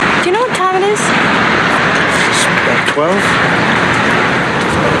Well?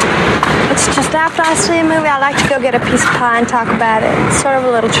 It's just after I see a movie, I like to go get a piece of pie and talk about it. It's sort of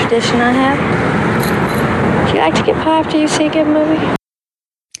a little tradition I have. Do you like to get pie after you see a good movie?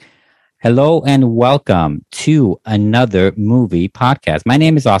 Hello and welcome to another movie podcast. My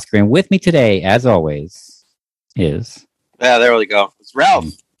name is Oscar, and with me today, as always, is... Yeah, there we go. It's Ralph.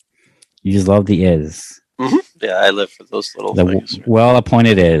 You just love the is. Mm-hmm. Yeah, I live for those little things.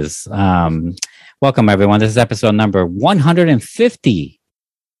 Well-appointed is. Welcome, everyone. This is episode number 150.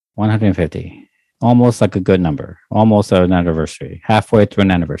 150. Almost like a good number. Almost an anniversary. Halfway through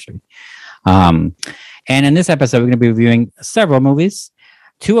an anniversary. And in this episode, we're going to be reviewing several movies,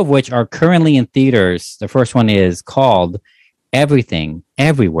 two of which are currently in theaters. The first one is called Everything,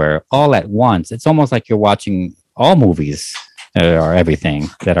 Everywhere, All at Once. It's almost like you're watching all movies that are everything,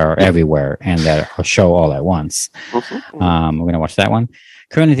 that are everywhere, and that are show all at once. We're going to watch that one.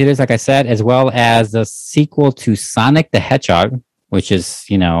 Currently in theaters, like I said, as well as the sequel to Sonic the Hedgehog, which is,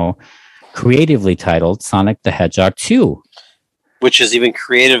 creatively titled Sonic the Hedgehog 2. Which is even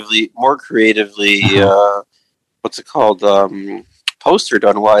more creatively, what's it called? Poster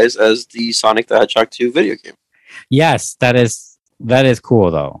done wise as the Sonic the Hedgehog 2 video game. Yes, that is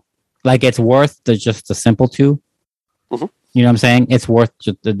cool though. Like it's worth just the simple 2. Mm-hmm. You know what I'm saying? It's worth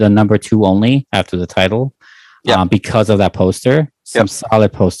the number 2 only after the title, because of that poster. Some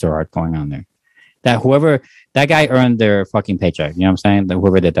solid poster art going on there. That guy earned their fucking paycheck. You know what I'm saying?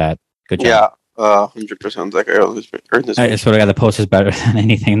 Whoever did that, good job. Yeah, 100%. That guy earned this. I sort of got the poster's better than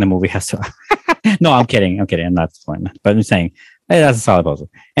anything the movie has to. No, I'm kidding. I'm not spoiling that, but I'm saying hey, that's a solid poster.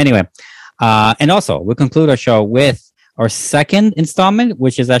 Anyway, and also we'll conclude our show with our second installment,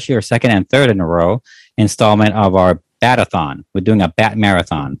 which is actually our second and third in a row installment of our Bat-a-thon. We're doing a Bat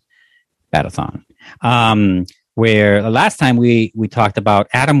Marathon. Where the last time we talked about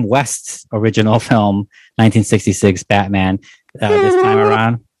Adam West's original film, 1966 Batman. This time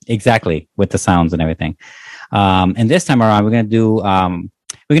around, exactly, with the sounds and everything. And this time around, we're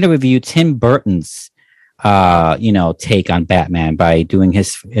gonna review Tim Burton's take on Batman by doing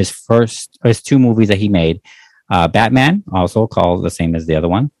his 2 movies that he made. Batman, also called the same as the other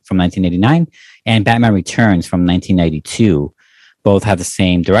one, from 1989, and Batman Returns from 1992. Both have the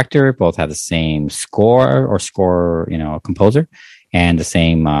same director, both have the same score, composer, and the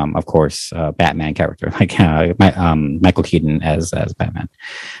same, of course, Batman character, like Michael Keaton as Batman.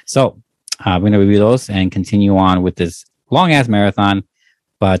 So we're going to review those and continue on with this long-ass marathon,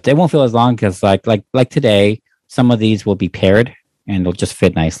 but they won't feel as long because like today, some of these will be paired and they'll just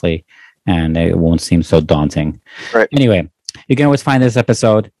fit nicely and it won't seem so daunting. Right. Anyway, you can always find this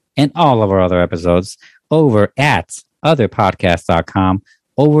episode and all of our other episodes over at otherpodcast.com.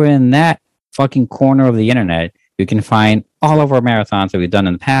 Over in that fucking corner of the internet, you can find all of our marathons that we've done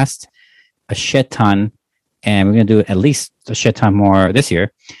in the past, a shit ton, and we're going to do at least a shit ton more this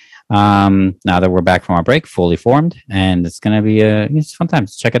year. Now that we're back from our break, fully formed, and it's going to be it's fun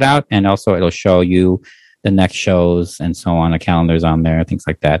times. Check it out, and also it'll show you the next shows and so on, the calendars on there, things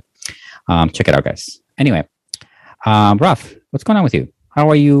like that. Check it out, guys. Anyway, Ruff, what's going on with you? How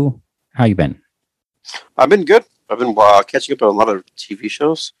are you? How you been? I've been good. I've been catching up on a lot of TV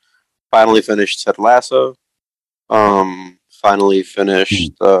shows. Finally finished Ted Lasso. Finally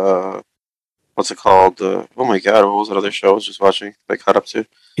finished, what's it called? Oh my God, what was that other show I was just watching? I caught up to.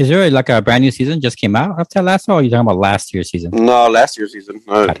 Is there like a brand new season just came out of Ted Lasso, or are you talking about last year's season? No, last year's season.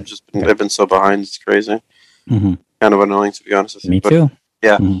 I've been so behind, it's crazy. Mm-hmm. Kind of annoying, to be honest with you. Me too.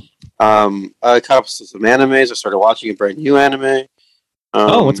 Yeah. Mm-hmm. I caught up to some animes. I started watching a brand new anime.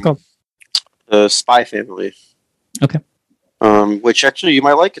 What's it called? The Spy Family. Okay. Which actually you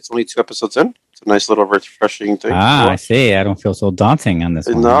might like. It's only 2 episodes in. It's a nice little refreshing thing. I see. I don't feel so daunting on this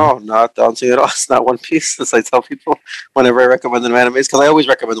one. No, not daunting at all. It's not One Piece, as I tell people whenever I recommend them animes, because I always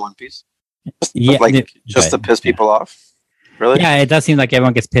recommend One Piece. To piss people off. Really? Yeah, it does seem like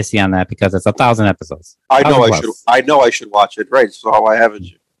everyone gets pissy on that because it's 1,000 episodes. I know I should watch it. Right. So why haven't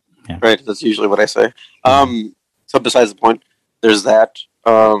you? Yeah. Right. That's usually what I say. So besides the point, there's that.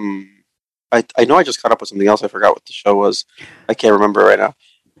 I know I just caught up with something else. I forgot what the show was. I can't remember right now.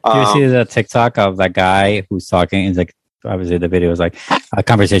 Do you see the TikTok of that guy who's talking? It's like, obviously the video was like a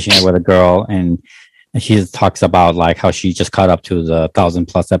conversation with a girl, and she talks about like how she just caught up to the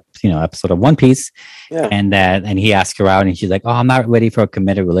 1,000+ episode of One Piece, and he asked her out, and she's like, "Oh, I'm not ready for a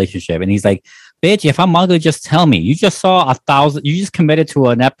committed relationship," and he's like, "Bitch, if I'm ugly, just tell me. You just saw 1,000. You just committed to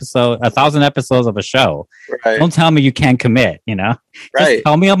 1,000 episodes of a show. Right. Don't tell me you can't commit. Right? Just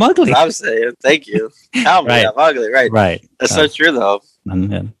tell me I'm ugly. I'm saying, thank you. Tell me I'm ugly. Right. Right. That's so true, though.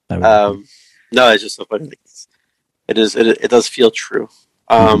 No, it's just so funny. It does feel true.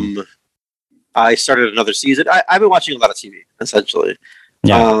 I started another season. I've been watching a lot of TV, essentially.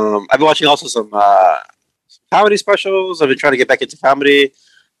 Yeah. I've been watching also some comedy specials. I've been trying to get back into comedy.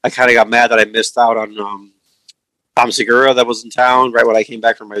 I kind of got mad that I missed out on Tom Segura that was in town right when I came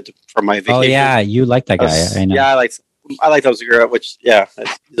back from my vacation. Oh yeah, you like that guy. I know. Yeah, I like Tom Segura, which he's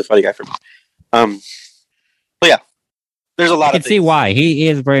a funny guy for me. But yeah, there's a lot. I can see why he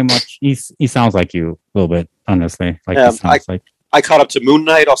is very much. He sounds like you a little bit, honestly. Like he sounds like. I caught up to Moon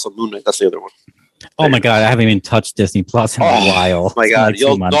Knight. Also, Moon Knight. That's the other one. Oh my god, I haven't even touched Disney Plus in a while. Oh my god,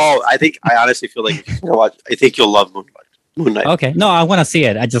 I honestly feel like you watch. I think you'll love Moon Knight. Okay, no, I want to see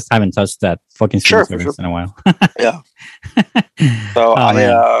it. I just haven't touched that fucking service in a while. Yeah. So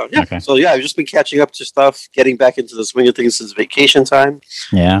okay. So yeah, I've just been catching up to stuff, getting back into the swing of things since vacation time.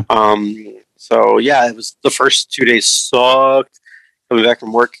 Yeah. So yeah, it was the first 2 days sucked coming back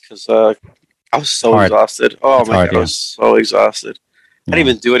from work because I was so exhausted. Oh my god, I was so exhausted. I didn't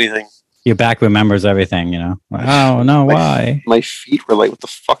even do anything. Your back remembers everything, you know. Like, oh no, why? My feet were like, "What the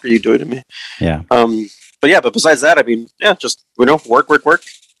fuck are you doing to me?" Yeah. But besides that, I mean, just work,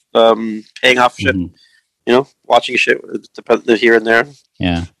 paying off shit, watching shit here and there.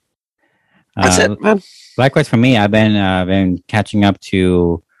 Yeah. That's it, man. Likewise for me, I've been catching up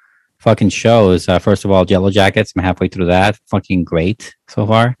to fucking shows. First of all, Yellow Jackets. I'm halfway through that. Fucking great so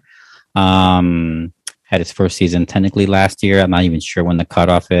far. Had its first season technically last year. I'm not even sure when the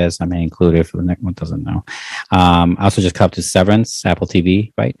cutoff is. I may include it for the next one. Doesn't know. I also just cut up to Severance, Apple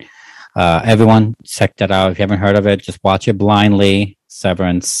TV, right? Everyone check that out. If you haven't heard of it, just watch it blindly.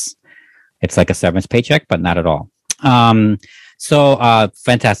 Severance. It's like a severance paycheck, but not at all. So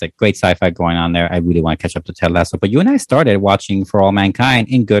fantastic. Great sci-fi going on there. I really want to catch up to Ted Lasso. But you and I started watching For All Mankind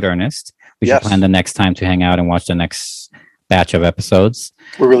in good earnest. We should plan the next time to hang out and watch the next batch of episodes.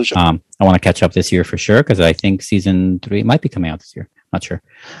 We really should. I want to catch up this year for sure because I think season 3 might be coming out this year. Not sure.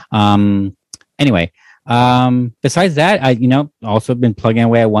 Anyway, besides that, I also been plugging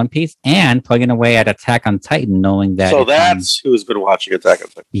away at One Piece and plugging away at Attack on Titan, knowing that. So that's who's been watching Attack on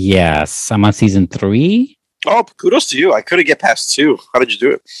Titan. Yes, I'm on season 3. Oh, kudos to you! I couldn't get past 2. How did you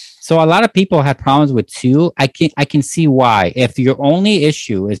do it? So a lot of people had problems with 2. I can see why. If your only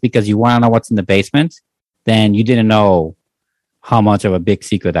issue is because you want to know what's in the basement, then you didn't know how much of a big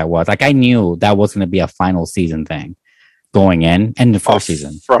secret that was. Like I knew that was going to be a final season thing going in and the first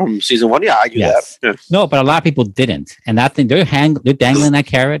season from season 1. Yeah, I knew that. Yeah. No, but a lot of people didn't, and that thing they're dangling that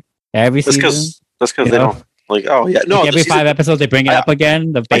carrot every season. That's because they don't like. Oh yeah, no. Like every 5 episodes they bring it up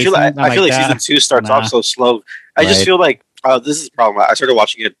again. The basement, I feel like season 2 starts off so slow. I just feel like this is the problem. I started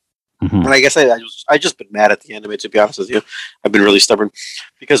watching it, and I guess I just been mad at the anime. To be honest with you, I've been really stubborn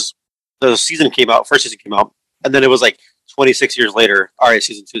because the first season came out, and then it was like 26 years later, all right,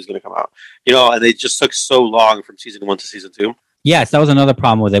 season 2 is going to come out. And they just took so long from season 1 to season 2. Yes, that was another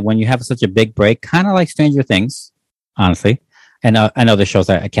problem with it. When you have such a big break, kind of like Stranger Things, honestly. And I know the shows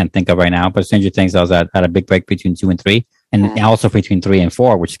that I can't think of right now, but Stranger Things, I was at a big break between 2 and 3, and also between 3 and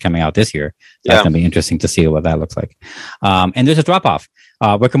 4, which is coming out this year. That's going to be interesting to see what that looks like. And there's a drop off.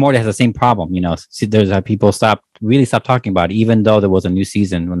 Rick and Morty has the same problem. There's people stop talking about it, even though there was a new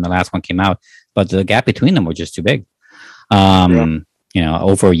season when the last one came out, but the gap between them was just too big.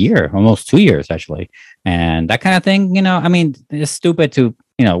 Over a year, almost 2 years actually, and that kind of thing. I mean, it's stupid to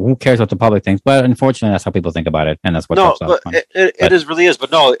who cares what the public thinks, but unfortunately, that's how people think about it, and that's what. No, but it really is. But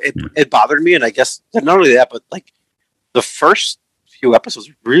no, it bothered me, and I guess not only that, but like the first few episodes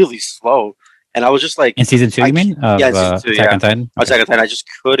were really slow, and I was just like, in season 2, you mean? Season 2, Attack on Titan. Attack on Titan. I just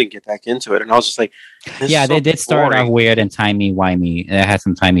couldn't get back into it, and I was just like, they did start off weird and timey-wimey. It had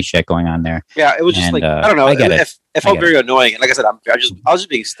some timey shit going on there. Yeah, it was just like I don't know. It felt very annoying, and like I said, I was just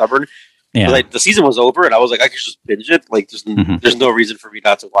being stubborn. Yeah, like the season was over, and I was like, I could just binge it. Like, there's no reason for me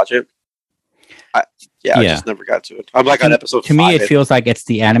not to watch it. I just never got to it. I'm like on episode 5. To me, it feels like it's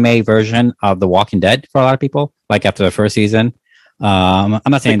the anime version of The Walking Dead for a lot of people. Like after the first season, I'm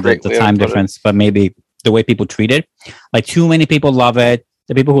not saying the time difference, but maybe the way people treat it. Like too many people love it.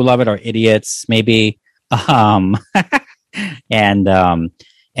 The people who love it are idiots, maybe. And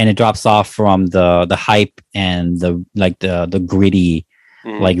it drops off from the hype and the gritty,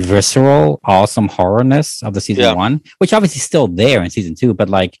 like visceral, awesome horrorness of the season 1, which obviously is still there in season 2, but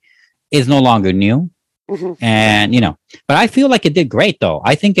like is no longer new. And but I feel like it did great though.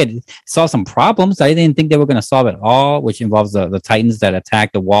 I think it saw some problems. I didn't think they were going to solve it all, which involves the Titans that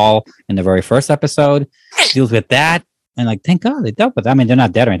attack the wall in the very first episode. Deals with that, and like thank God they dealt with it. I mean, they're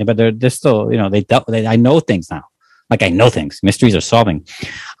not dead or anything, but they're still I know things now. Like I know things. Mysteries are solving.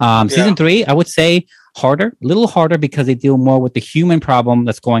 Season 3, I would say a little harder because they deal more with the human problem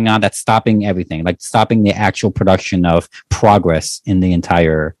that's going on, that's stopping everything, like stopping the actual production of progress in the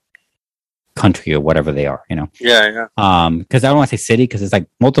entire country or whatever they are, Yeah. Because I don't want to say city because it's like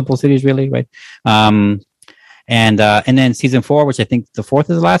multiple cities, really, right? And then season 4, which I think the 4th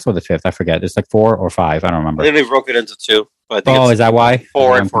is the last or the 5th, I forget. It's like 4 or 5, I don't remember. I think they broke it into 2. But I think is that why?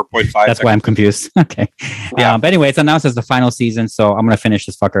 4 and 4.5. That's why I'm confused. Okay. Yeah. But anyway, it's announced as the final season, so I'm gonna finish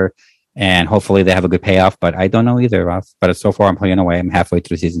this fucker, and hopefully they have a good payoff. But I don't know either, Ralph. But so far, I'm playing away. I'm halfway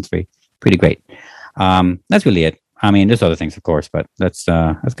through season 3. Pretty great. That's really it. I mean, there's other things, of course, but that's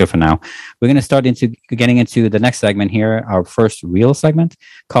good for now. We're going to start getting into the next segment here, our first real segment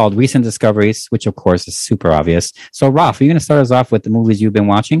called Recent Discoveries, which, of course, is super obvious. So, Ralph, are you going to start us off with the movies you've been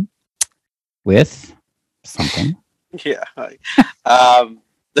watching with something? Yeah.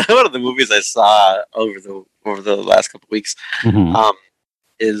 One of the movies I saw over the last couple of weeks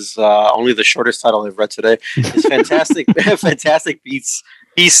is only the shortest title I've read today. It's Fantastic Fantastic Beasts,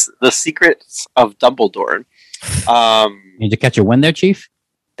 The Secrets of Dumbledore. Did you catch a win there, Chief?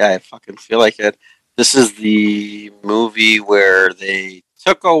 Yeah, I fucking feel like it. This is the movie where they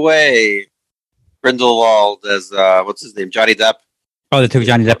took away Grindelwald as what's his name, Johnny Depp. Oh, they took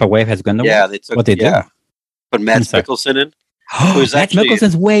Johnny Depp away as Grindelwald. Yeah, they took. What they did? Put Mads Mikkelsen in. Mads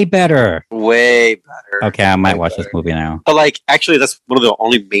Mikkelsen's way better. Way better. Okay, I might watch this movie now. But actually, that's one of the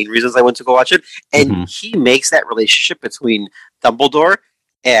only main reasons I went to go watch it. And he makes that relationship between Dumbledore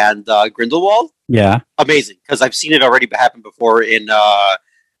and Grindelwald. Yeah, amazing, because I've seen it already happen before in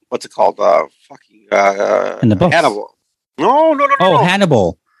what's it called? In the books. Hannibal. No. Oh,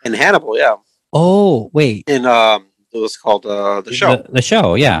 Hannibal. In Hannibal, yeah. Oh, wait. In it was called the show. The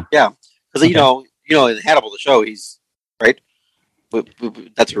show, yeah. Yeah, because in Hannibal, the show, he's right.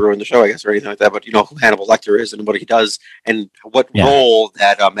 That's to ruin the show, I guess, or anything like that. But you know who Hannibal Lecter is and what he does and what role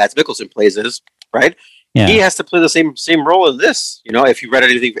that Mads Mikkelsen plays is, right? Yeah. He has to play the same role in this. You know, if you read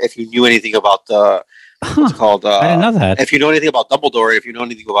anything, if you knew anything about what's it called? I didn't know that. If you know anything about Dumbledore, if you know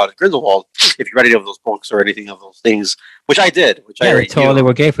anything about Grindelwald, if you read any of those books or anything of those things, which I did, they totally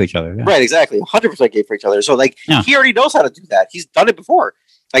were gay for each other. Yeah. Right, exactly, 100% gay for each other. So he already knows how to do that. He's done it before.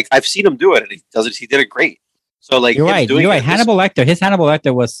 I've seen him do it, and he does it. He did it great. So you're right. Hannibal Lecter. His Hannibal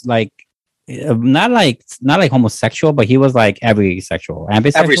Lecter was not like homosexual, but he was like every sexual,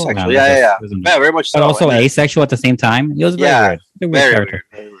 ambisexual. Every sexual, yeah, very much so. But also asexual at the same time. It was very weird.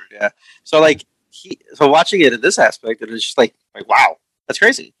 Very weird, yeah. So watching it in this aspect, and it's just like wow, that's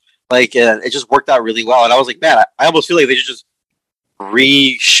crazy. It just worked out really well, and I was like, man, I almost feel like they should just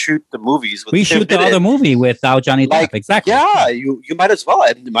reshoot the movies. Reshoot the other movie without Johnny Depp. Exactly. Yeah, you might as well,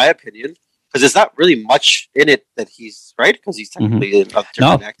 in my opinion. Because there's not really much in it that he's right. Because he's technically in a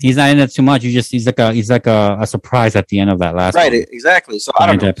different actor. He's not in it too much. He's like a surprise at the end of that last. Right, one. Exactly. So I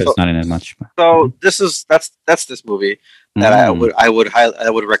don't know. It's not in it much. So that's this movie that I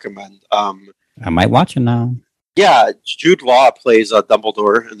would recommend. I might watch it now. Yeah, Jude Law plays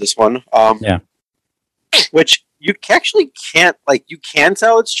Dumbledore in this one. Which you actually can't you can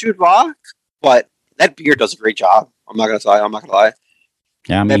tell it's Jude Law, but that beard does a great job. I'm not gonna lie.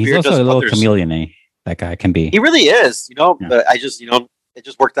 Yeah, I mean, he's also a little chameleon-y. That guy can be. He really is, but I just, it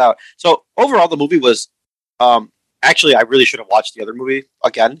just worked out. So overall, the movie was, actually, I really should have watched the other movie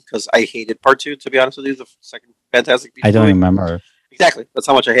again because I hated part 2, to be honest with you, the second Fantastic Beasts I don't movie. remember. Exactly. That's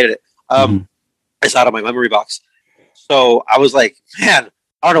how much I hated it. It's out of my memory box. So I was like, man,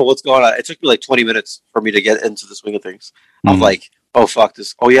 I don't know what's going on. It took me 20 minutes for me to get into the swing of things. I'm like, oh fuck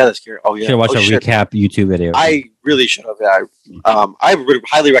this! Oh yeah, that's scary. Oh yeah, should watch a recap YouTube video. I really should have. Yeah, I would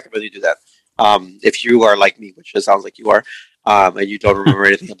highly recommend you do that. If you are like me, which it sounds like you are, and you don't remember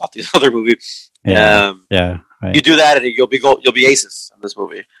anything about the other movie, right. You do that, and you'll be aces in this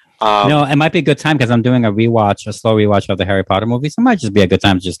movie. It might be a good time because I'm doing a slow rewatch of the Harry Potter movies. It might just be a good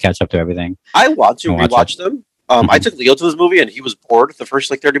time to just catch up to everything. I want to rewatch them. I took Leo to this movie, and he was bored the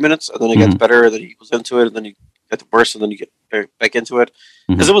first 30 minutes, and then it gets better. Then he was into it, and then he got worse, and then you get back into it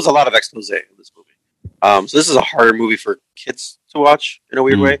because it was a lot of expose in this movie. So this is a harder movie for kids to watch in a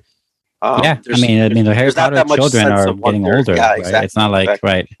weird way. I mean, the Harry Potter children are getting older. Yeah, exactly. Right? It's not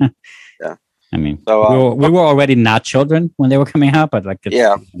right. Yeah. I mean, so, we were already not children when they were coming out, but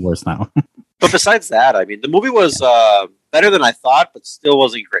it's worse now. But besides that, I mean, the movie was better than I thought, but still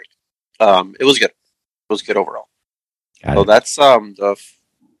wasn't great. It was good. It was good overall. So that's the.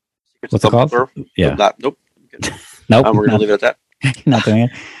 What's it called? Yeah. Nope. Nope. We're gonna leave it at that. Not doing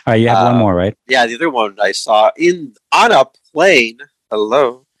it. All right, you have one more, right? Yeah, the other one I saw on a plane.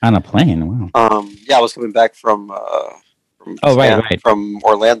 Hello. On a plane. Wow. Yeah, I was coming back from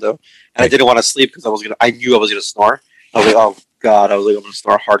Orlando, and I didn't want to sleep because I knew I was gonna snore. I was like, oh god, I'm gonna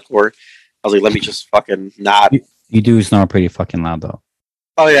snore hardcore. I was like, let me just fucking not. You do snore pretty fucking loud though.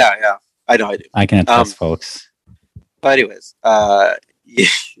 Oh yeah, I know I do. I can attest, folks. But anyways,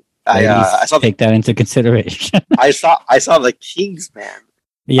 I saw take that into consideration. I saw the Kingsman.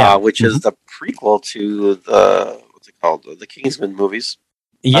 Which is the prequel to the what's it called? The Kingsman movies.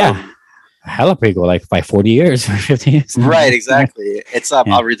 Yeah. Hella prequel, like by 40 years or 50 years. Right, exactly. It's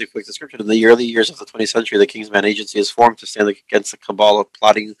I'll read the quick description. In the early years of the 20th century, the Kingsman Agency is formed to stand against a cabal of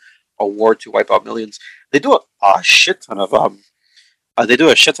plotting a war to wipe out millions. They do a shit ton of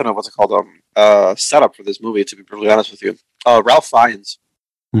what's it called setup for this movie. To be brutally honest with you, Ralph Fiennes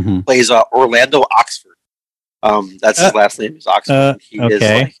plays Orlando Oxford. That's his last name is Oxford. He is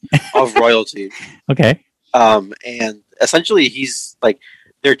like, of royalty. Okay. And essentially, he's like.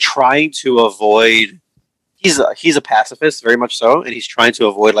 They're trying to avoid. He's a pacifist, very much so, and he's trying to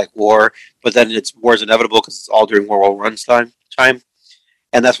avoid like war. But then war is inevitable because it's all during World War I's time,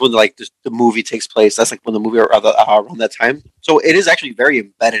 and that's when like the movie takes place. That's like when the movie around that time. So it is actually very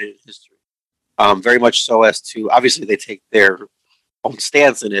embedded in history, very much so as to obviously they take their own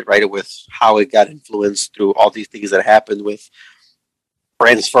stance in it, right, with how it got influenced through all these things that happened with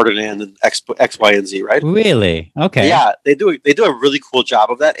Franz Ferdinand and X, Y, and Z, right? Really? Okay. Yeah, they do a really cool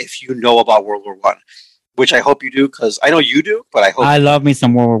job of that if you know about World War One, which I hope you do because I know you do, but I hope I love me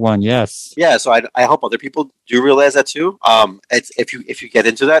some World War One. Yes. Yeah, so I hope other people do realize that too. It's if you get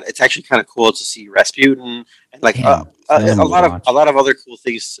into that, it's actually kind of cool to see Rasputin and like a lot of other cool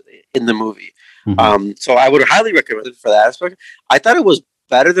things in the movie. So I would highly recommend it for that aspect. I thought it was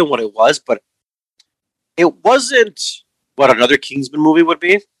better than what it was, but it wasn't what another Kingsman movie would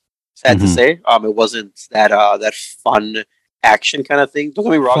be. Sad to say. It wasn't that fun action kind of thing. Don't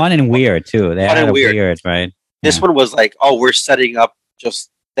get me wrong. Fun and weird too. They had weird, right? This one was like, we're setting up just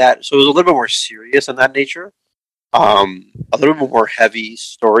that. So it was a little bit more serious in that nature. A little bit more heavy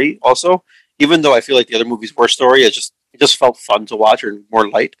story also. Even though I feel like the other movies were story, it just felt fun to watch or more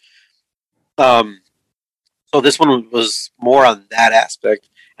light. So this one was more on that aspect.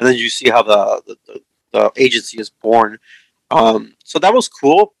 And then you see how the agency is born. So that was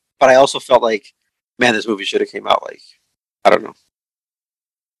cool, but I also felt like, man, this movie should have came out like, I don't know,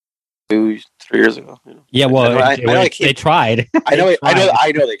 2-3 years ago. You know? Yeah, well, they tried. I know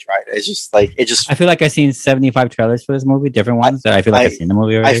they tried. It's just like I feel like I've seen 75 trailers for this movie, different ones that I feel like I've seen the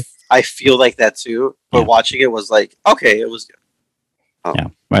movie already. I feel like that too, but watching it was like, okay, it was good. Yeah,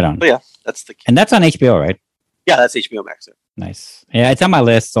 right on. But yeah, and that's on HBO, right? Yeah, that's HBO Max. Yeah. Nice. Yeah, it's on my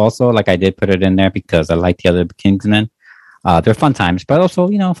list also. Like I did put it in there because I like the other Kingsmen. They're fun times, but also,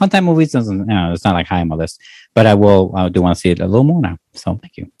 fun time movies doesn't, it's not like high on my list, but I do want to see it a little more now. So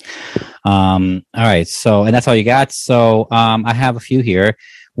thank you. All right. So, and that's all you got. So, I have a few here.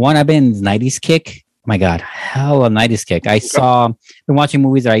 One, I've been 90s kick. Oh my God. Hell, a 90s kick. Been watching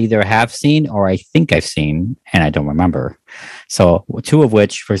movies that I either have seen or I think I've seen and I don't remember. So two of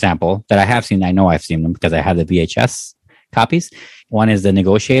which, for example, that I have seen, I know I've seen them because I have the VHS copies. One is The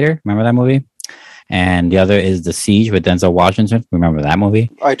Negotiator. Remember that movie? And the other is The Siege with Denzel Washington. Remember that movie?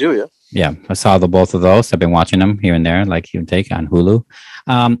 I do, yeah. Yeah, I saw both of those. I've been watching them here and there, like you take on Hulu.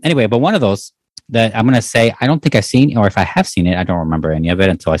 Anyway, but one of those that I'm going to say I don't think I've seen, or if I have seen it, I don't remember any of it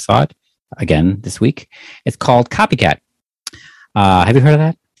until I saw it again this week. It's called Copycat. Have you heard of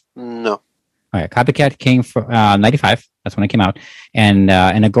that? No. All right, Copycat came from 95. That's when it came out. And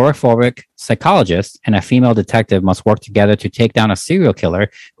an agoraphobic psychologist and a female detective must work together to take down a serial killer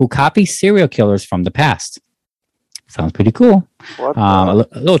who copies serial killers from the past. Sounds pretty cool. A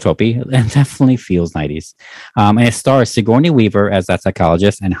little tropey. It definitely feels 90s. And it stars Sigourney Weaver as that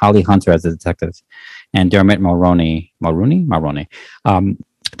psychologist and Holly Hunter as the detective. And Dermot Mulroney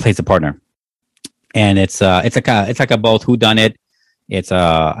plays the partner. And it's like a both whodunit. It's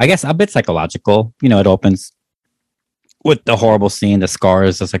I guess a bit psychological. It opens with the horrible scene, the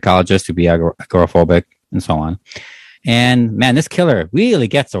scars the psychologist to be agoraphobic and so on. And man, this killer really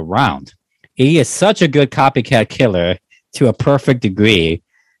gets around. He is such a good copycat killer to a perfect degree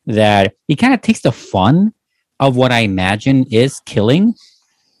that he kind of takes the fun of what I imagine is killing,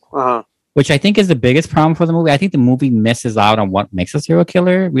 which I think is the biggest problem for the movie. I think the movie misses out on what makes a serial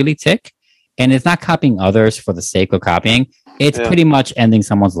killer really tick. And it's not copying others for the sake of copying. It's pretty much ending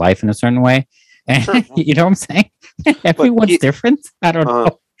someone's life in a certain way. And you know what I'm saying? Everyone's different. I don't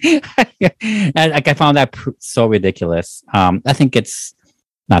know. I found that so ridiculous. I think it's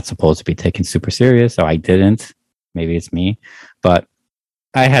not supposed to be taken super serious, so I didn't. Maybe it's me. But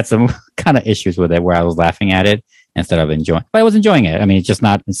I had some kind of issues with it where I was laughing at it instead of enjoying. But I was enjoying it. I mean, it's just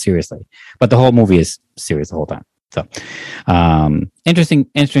not seriously. But the whole movie is serious the whole time. So,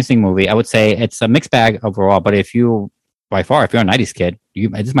 interesting movie. I would say it's a mixed bag overall. But if you're a 90s kid,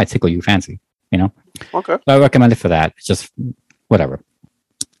 this might tickle you fancy. Okay. So I recommend it for that. It's just whatever.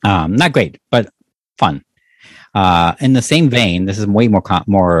 Not great, but fun. In the same vein, this is way more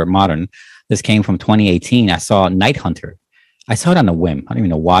modern. This came from 2018. I saw Night Hunter. I saw it on a whim. I don't even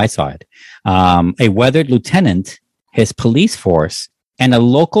know why I saw it. A weathered lieutenant, his police force, and a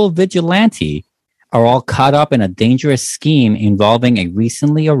local vigilante are all caught up in a dangerous scheme involving a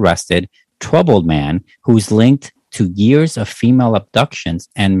recently arrested, troubled man who's linked to years of female abductions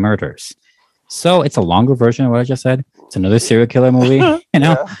and murders. So it's a longer version of what I just said. It's another serial killer movie,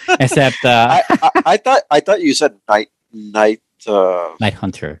 except I thought you said Night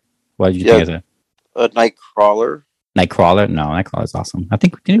Hunter. What did you think of it? Nightcrawler. Nightcrawler? No, Nightcrawler is awesome. I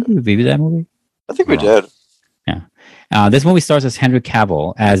think didn't we review that movie? I think we did. Yeah. This movie stars as Henry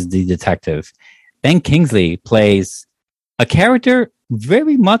Cavill as the detective. Ben Kingsley plays a character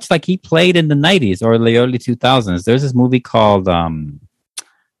very much like he played in the 90s or the early 2000s. There's this movie called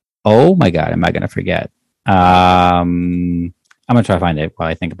oh my god, am I gonna forget? I'm gonna try to find it while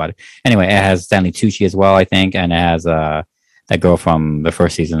I think about it. Anyway, it has Stanley Tucci as well, I think, and it has that girl from the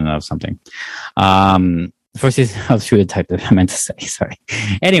first season of something. The first season of True Detective, I meant to say, sorry.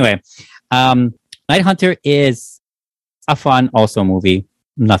 Anyway, Night Hunter is a fun also movie,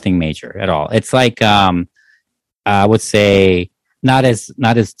 nothing major at all. It's like I would say not as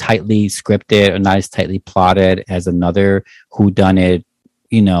tightly scripted or not as tightly plotted as another whodunit,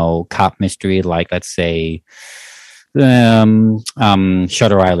 cop mystery, like let's say Shutter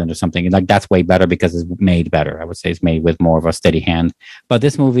Island or something. Like that's way better because it's made better. I would say it's made with more of a steady hand. But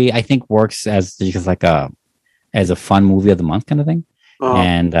this movie I think works as just like as a fun movie of the month kind of thing.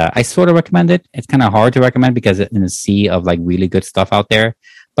 And I sort of recommend it. It's kind of hard to recommend because it's in a sea of like really good stuff out there.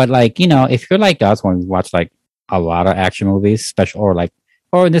 But like, if you're like us when we watch like a lot of action movies, or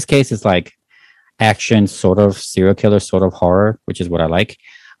in this case, it's like action, sort of serial killer, sort of horror, which is what I like.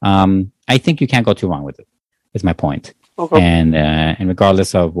 I think you can't go too wrong with it. Is my point. Okay. And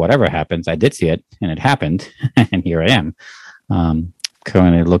regardless of whatever happens, I did see it and it happened, and here I am.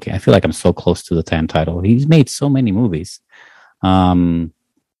 Currently looking, I feel like I'm so close to the damn title. He's made so many movies.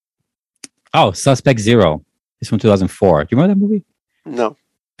 Suspect Zero. It's from 2004. Do you remember that movie? No.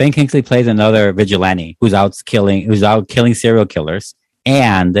 Ben Kingsley plays another vigilante who's out killing serial killers,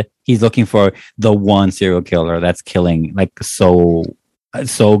 and he's looking for the one serial killer that's killing like so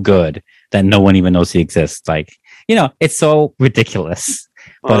good that no one even knows he exists. Like, it's so ridiculous,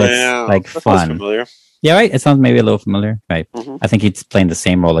 but like that fun. Familiar. Yeah, right. It sounds maybe a little familiar, right? Mm-hmm. I think he's playing the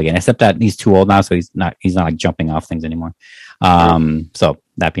same role again, except that he's too old now, so he's not like jumping off things anymore. So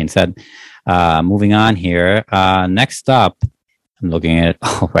that being said, moving on here. Next up, I'm looking at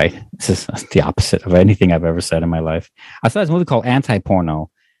this is the opposite of anything I've ever said in my life. I saw this movie called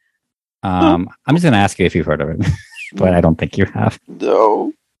Anti-Porno. I'm just going to ask you if you've heard of it, but I don't think you have.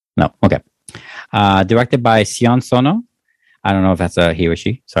 No. Okay. Directed by Sion Sono. I don't know if that's a he or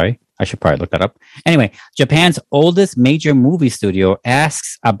she. Sorry. I should probably look that up. Anyway, Japan's oldest major movie studio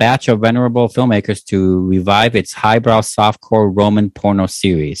asks a batch of venerable filmmakers to revive its highbrow softcore Roman porno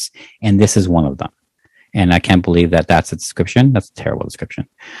series. And this is one of them. And I can't believe that that's a description. That's a terrible description.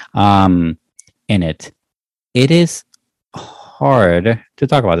 In it is hard to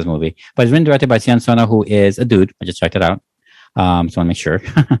talk about this movie, but it's been directed by Sion Sono, who is a dude. I just checked it out. So I want to make sure.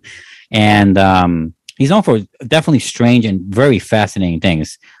 And he's known for definitely strange and very fascinating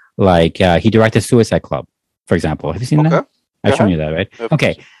things. Like he directed Suicide Club, for example. Have you seen that? I've shown you that, right?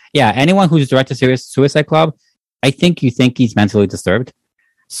 Okay. Yeah. Anyone who's directed Suicide Club, I think you think he's mentally disturbed.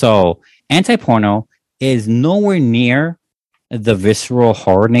 So Anti-Porno is nowhere near the visceral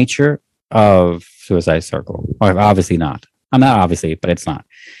horror nature of Suicide Circle. Or obviously not. I'm not obviously, but it's not.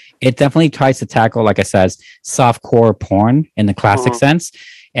 It definitely tries to tackle, like I said, softcore porn in the classic sense,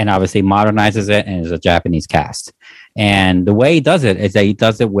 and obviously modernizes it and is a Japanese cast. And the way he does it is that he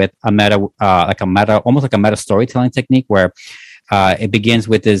does it with almost like a meta storytelling technique, where it begins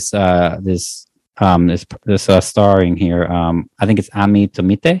with this starring here. I think it's Ami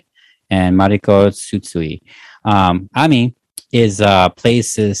Tomite and Mariko Tsutsui. Ami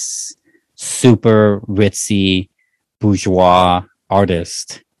plays this super ritzy bourgeois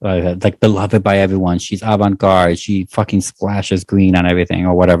artist, like beloved by everyone. She's avant-garde. She fucking splashes green on everything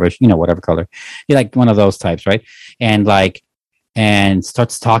or whatever, whatever color. You're like one of those types, right? And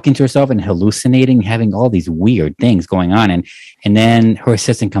starts talking to herself and hallucinating, having all these weird things going on. And then her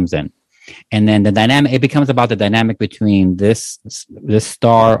assistant comes in. And then it becomes about the dynamic between this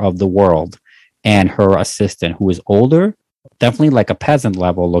star of the world and her assistant, who is older, definitely like a peasant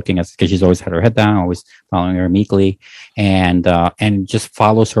level looking at, because she's always had her head down, always following her meekly, and just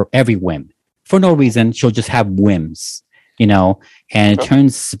follows her every whim for no reason. She'll just have whims, and it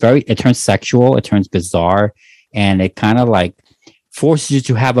turns sexual, it turns bizarre, and it kind of like forces you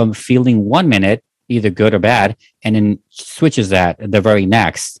to have a feeling 1 minute, either good or bad, and then switches that the very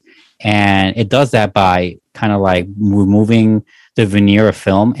next. And it does that by kind of like removing the veneer of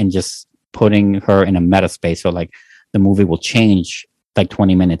film and just putting her in a meta space. So like the movie will change like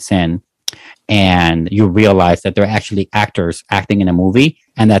 20 minutes in, and you realize that they're actually actors acting in a movie,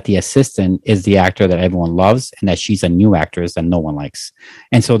 and that the assistant is the actor that everyone loves, and that she's a new actress that no one likes.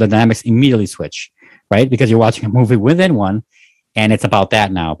 And so the dynamics immediately switch, right? Because you're watching a movie within one, and it's about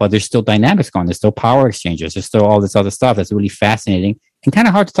that now. But there's still dynamics going. There's still power exchanges. There's still all this other stuff that's really fascinating and kind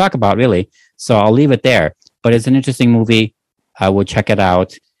of hard to talk about, really. So I'll leave it there. But it's an interesting movie. I would check it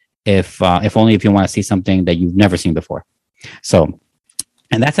out if only if you want to see something that you've never seen before. So,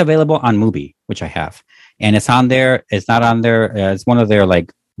 and that's available on Mubi, which I have. And it's on there. It's not on there. It's one of their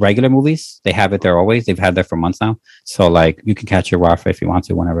like regular movies. They have it there always. They've had there for months now. So like you can catch your WAF if you want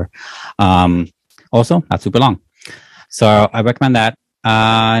to, whenever. Also, not super long. So I recommend that.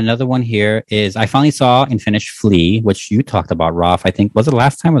 Another one here is I finally saw and finished Flea, which you talked about, Rolf. I think was it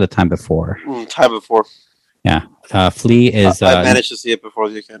last time or the time before? Time before. Yeah. Flea is. I managed to see it before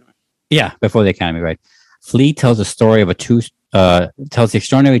the Academy. Yeah, before the Academy, right? Flea tells the story of tells the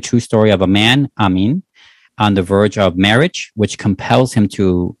extraordinary true story of a man, Amin, on the verge of marriage, which compels him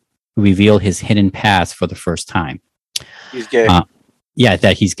to reveal his hidden past for the first time. He's gay. Yeah,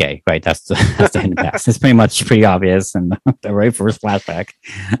 that he's gay, right? That's the hidden past. It's pretty obvious in the very first flashback.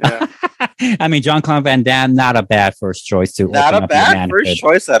 Yeah. I mean, Jean-Claude Van Damme, not a bad first choice to. Not a bad first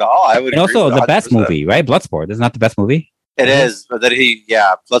choice at all. I would. And also the best movie, right? Bloodsport is not the best movie. It is, but that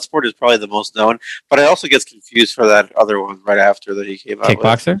Bloodsport is probably the most known. But I also gets confused for that other one right after that he came out.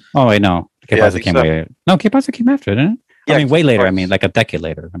 Kickboxer? With. Oh wait, no, Kickboxer came later. No, Kickboxer came after, didn't it? Yeah, I mean, way later. I mean, like a decade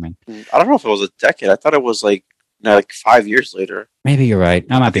later. I mean, I don't know if it was a decade. I thought it was like 5 years later. Maybe you're right.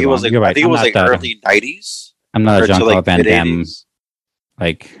 I might be wrong. You're right. I think it was like early 90s. I'm not a Jean-Claude Van Damme.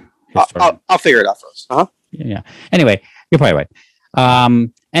 Like, I'll figure it out first. Yeah. Anyway, you're probably right.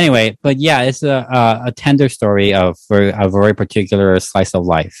 Anyway, but yeah, it's a tender story of a very particular slice of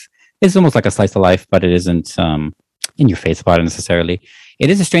life. It's almost like a slice of life, but it isn't in your face about it necessarily. It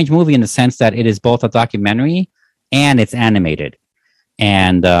is a strange movie in the sense that it is both a documentary and it's animated.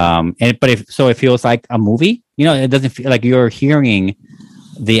 But it feels like a movie. You know, it doesn't feel like you're hearing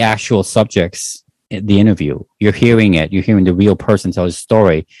the actual subjects, the interview. You're hearing it. You're hearing the real person tell his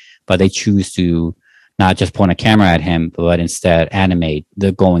story, but they choose to not just point a camera at him, but instead animate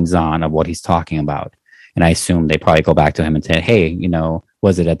the goings on of what he's talking about. And I assume they probably go back to him and say, hey, you know,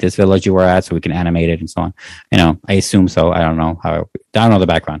 was it at this village you were at? So we can animate it and so on. You know, I assume so. I don't know I don't know the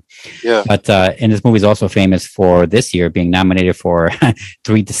background. Yeah. But and this movie is also famous for this year being nominated for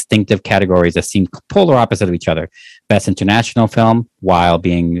 3 distinctive categories that seem polar opposite of each other. Best international film, while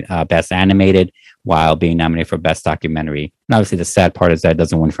being best animated, while being nominated for best documentary. And obviously the sad part is that it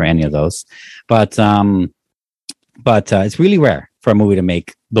doesn't win for any of those. But it's really rare for a movie to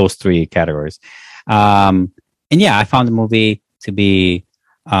make those 3 categories. And yeah, I found the movie to be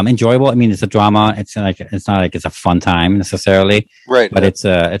enjoyable. I mean, it's a drama. It's not like it's a fun time necessarily, right? But it's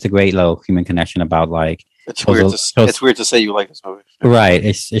a great little human connection about like. It's weird to say you like this movie, right?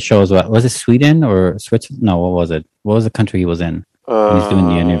 It shows what was it, Sweden or Switzerland? No, what was it? What was the country he was in when he's doing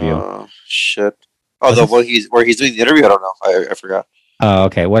the interview? Shit. Oh, where he's doing the interview, I don't know. I forgot. Oh,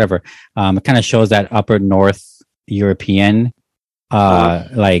 okay, whatever. It kind of shows that upper North European.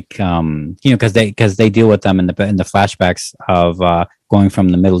 Because they deal with them in the flashbacks of going from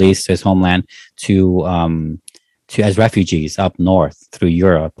the Middle East to his homeland to as refugees up north through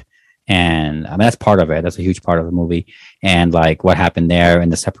Europe, and I mean that's part of it. That's a huge part of the movie, and like what happened there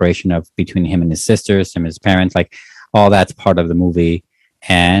and the separation between him and his sisters, him and his parents, like all that's part of the movie,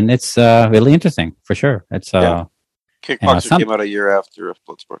 and it's really interesting for sure. It's Kickboxer came out a year after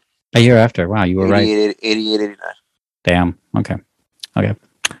Bloodsport. A year after, wow, you were right. 88, 89. Damn. Okay,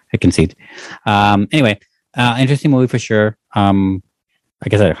 I concede. Anyway, interesting movie for sure.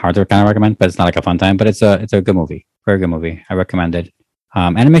 Like I said, hard to kind of recommend, but it's not like a fun time. But it's a good movie, very good movie. I recommend it.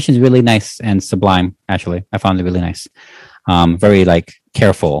 Animation is really nice and sublime. Actually, I found it really nice. Very like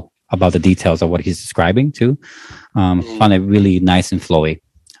careful about the details of what he's describing too. Found it really nice and flowy.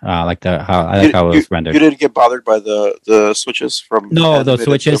 I like how it was rendered. You didn't get bothered by the switches from the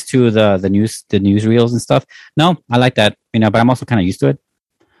switches to the newsreels and stuff. No, I like that. You know, but I'm also kind of used to it.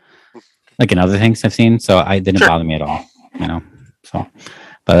 Like in other things I've seen, so I didn't bother me at all. You know, so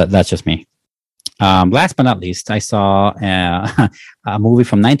but that's just me. Last but not least, I saw a movie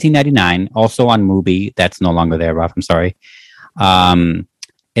from 1999, also on Mubi. That's no longer there, Rob. I'm sorry.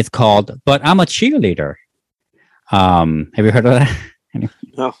 It's called "But I'm a Cheerleader." Have you heard of that?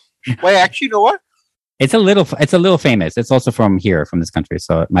 No. Wait, actually, you know what? It's a little famous. It's also from this country,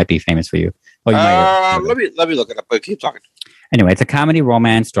 so it might be famous for you. Oh, you might let me look it up. But keep talking. Anyway, it's a comedy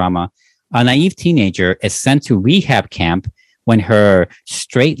romance drama. A naive teenager is sent to rehab camp when her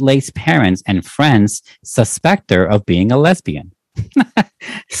straight-laced parents and friends suspect her of being a lesbian.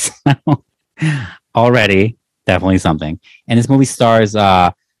 So, already, definitely something. And this movie stars,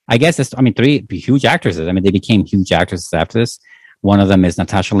 three huge actresses. I mean, they became huge actresses after this. One of them is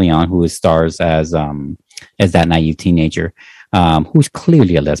Natasha Lyonne, who stars as that naive teenager, who's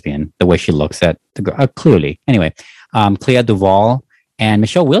clearly a lesbian, the way she looks at the girl. Clearly. Anyway, Clea Duvall and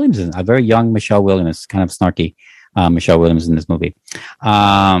Michelle Williams, a very young Michelle Williams, kind of snarky Michelle Williams in this movie.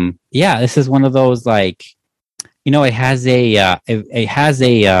 This is one of those, like, it has a I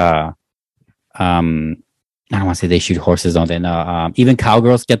don't want to say they shoot horses, don't they? No, even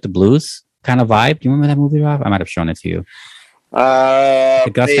cowgirls get the blues kind of vibe. Do you remember that movie, Rob? I might have shown it to you. The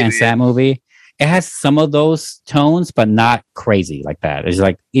Gus Van Sant movie. It has some of those tones, but not crazy like that. It's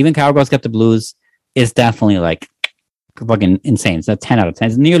like even cowgirls get the blues is definitely like fucking insane. It's a 10 out of 10.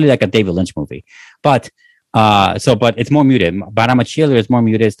 It's nearly like a David Lynch movie, but it's more muted. But I'm a Cheerleader is more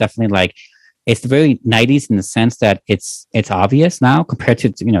muted. It's definitely like it's very 90s in the sense that it's obvious now compared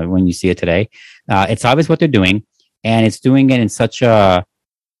to when you see it today. It's obvious what they're doing, and it's doing it in such a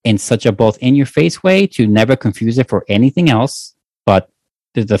both in your face way to never confuse it for anything else, but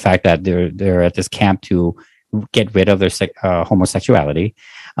the fact that they're at this camp to get rid of their homosexuality,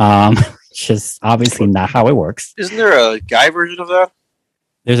 which is obviously not how it works. Isn't there a guy version of that?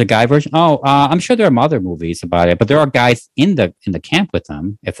 There's a guy version. Oh, I'm sure there are other movies about it, but there are guys in the camp with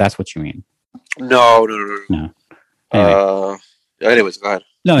them, if that's what you mean. No. Anyway. Anyways, go ahead.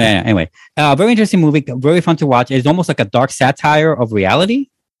 No, yeah. Anyway, very interesting movie. Very fun to watch. It's almost like a dark satire of reality.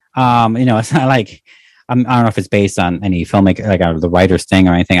 It's not like I don't know if it's based on any filmmaker, like the writer's thing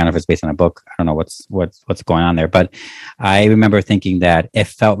or anything. I don't know if it's based on a book. I don't know what's going on there. But I remember thinking that it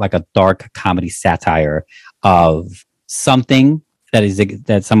felt like a dark comedy satire of something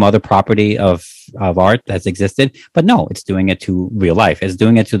that some other property of art that's existed. But no, it's doing it to real life. It's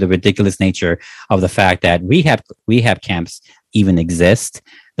doing it to the ridiculous nature of the fact that rehab camps even exist.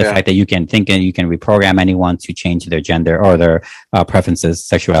 The fact that you can reprogram anyone to change their gender or their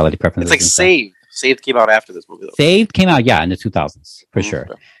sexuality preferences. It's like Saved. Saved came out after this movie, though. Saved came out, in the 2000s, for sure.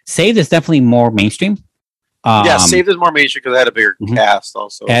 Saved is definitely more mainstream. Saved is more mainstream because it had a bigger cast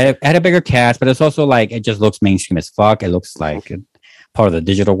also. It had a bigger cast, but it's also like, it just looks mainstream as fuck. It looks like part of the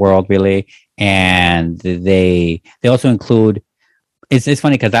digital world, really. And they also include, it's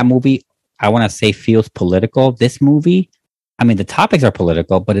funny because that movie, I want to say, feels political. This movie, I mean, the topics are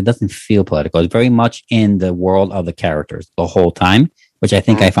political, but it doesn't feel political. It's very much in the world of the characters the whole time, which I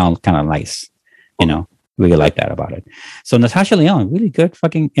think I found kind of nice. Really like that about it. So Natasha Lyonne, really good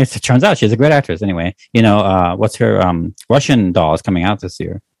fucking. It turns out she's a great actress. Anyway, what's her Russian Doll is coming out this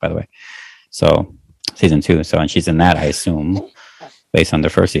year, by the way. So season 2. So and she's in that, I assume, based on the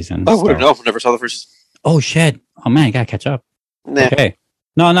first season. Oh, wouldn't know. Never saw the first. Oh shit! Oh man, you gotta catch up. Nah. Okay.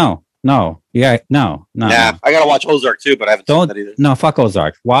 No. Yeah, no. Yeah, I gotta watch Ozark too, but I haven't seen that either. No, fuck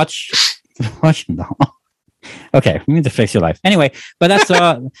Ozark. Watch Russian Doll. Okay, we need to fix your life. Anyway, but that's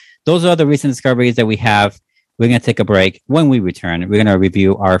those are the recent discoveries that we have. We're going to take a break. When we return, we're going to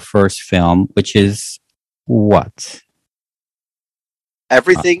review our first film, which is what?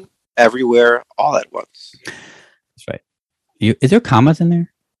 Everything, Everywhere, All at Once. That's right. Is there commas in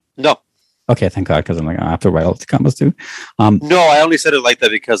there? No. Okay, thank God, because I'm like, I have to write all the commas too. No, I only said it like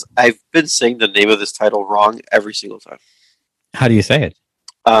that because I've been saying the name of this title wrong every single time. How do you say it?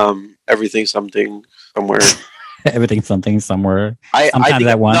 Everything, something, somewhere. Everything, something, somewhere. Sometimes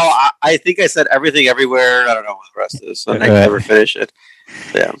at once. No, I think I said everything, everywhere. I don't know what the rest is. So I never finish it.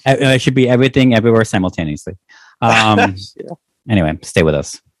 Yeah. It should be everything, everywhere, simultaneously. Yeah. Anyway, stay with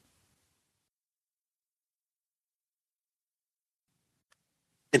us.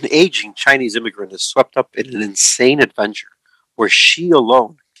 An aging Chinese immigrant is swept up in an insane adventure where she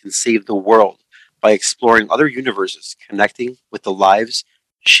alone can save the world by exploring other universes, connecting with the lives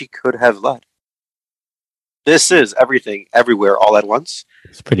she could have led. This is Everything, Everywhere, All at Once.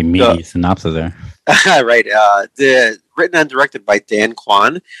 It's a pretty meaty synopsis there. Right. Written and directed by Dan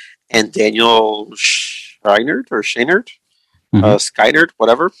Kwan and Daniel Scheinert or Scheinert, Skynert,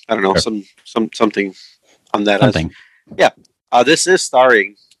 whatever. I don't know, sure. something on that. Something. This is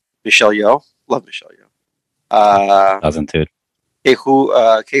starring Michelle Yeoh. Love Michelle Yeoh. Doesn't too. Kei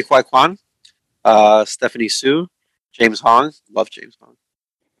Huy Kwan, Stephanie Su, James Hong. Love James Hong.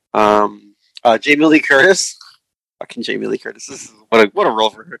 Jamie Lee Curtis. Fucking Jamie Lee Curtis. What a role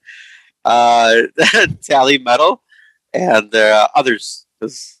for her. Tally Metal and others.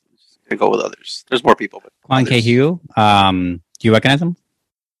 I go with others. There's more people, but Kwon Tae-hyo. Do you recognize him?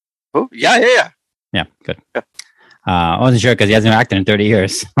 Oh, yeah. Yeah, good. Yeah. I wasn't sure because he hasn't acted in 30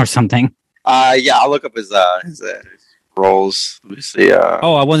 years or something. Yeah, I'll look up his roles. Let me see.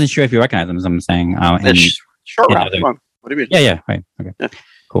 Oh, I wasn't sure if you recognize him, as I'm saying. Short Round. Come on. What do you mean? Yeah. Right. Okay. Yeah.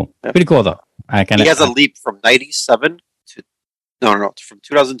 Cool. Yeah. Pretty cool, though. He has a leap from 97 to... No. From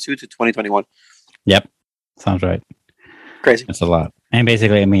 2002 to 2021. Yep. Sounds right. Crazy. That's a lot. And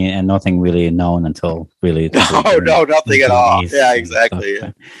basically, I mean, and nothing really known until really... No, nothing at all. Yeah, exactly.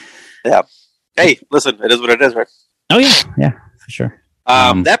 Yeah. Hey, listen, it is what it is, right? Oh, yeah, for sure.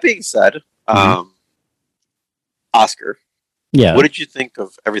 That being said, Oscar, what did you think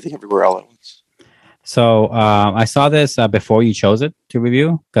of Everything Everywhere All at Once? So I saw this before you chose it to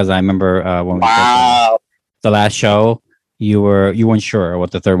review, because I remember when we did the last show, you weren't sure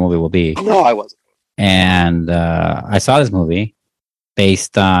what the third movie will be. No, I wasn't. And I saw this movie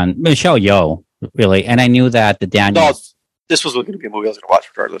based on Michelle Yeoh, really, and I knew that the Daniels... This was going to be a movie I was going to watch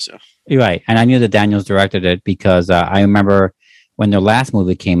regardless, yeah. You're right. And I knew that Daniels directed it because I remember when their last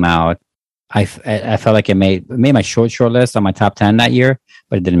movie came out, I felt like it made my short list on my top 10 that year,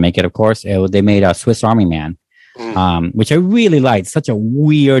 but it didn't make it, of course. They made a Swiss Army Man, which I really liked. Such a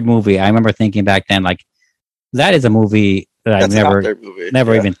weird movie. I remember thinking back then, like, that is a movie that I've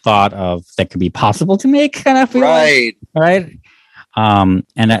never even thought of that could be possible to make, kind of feel right. And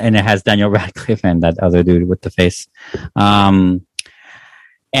it has Daniel Radcliffe and that other dude with the face. Like,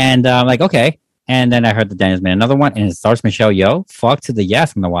 okay. And then I heard that Daniel's made another one, and it stars Michelle Yeoh. Fuck to the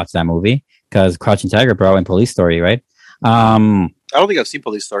yes, I'm gonna watch that movie because Crouching Tiger, bro, and Police Story, right? I don't think I've seen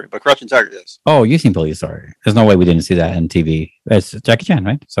Police Story, but Crouching Tiger, yes. Oh, you've seen Police Story? There's no way we didn't see that on TV. It's Jackie Chan,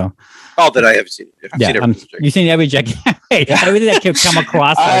 right? So. Oh, that I haven't seen it. You've seen every Jackie. Everything that could come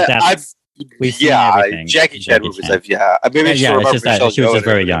across like that. Jackie Chan movies. Maybe it's just that she was just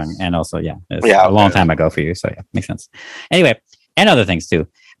very young, and also a long time ago for you. So yeah, makes sense. Anyway, and other things too,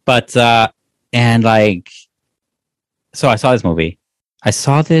 but and like, so I saw this movie. I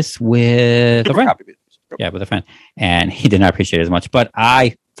saw this with a friend. Yeah, with a friend, and he did not appreciate it as much, but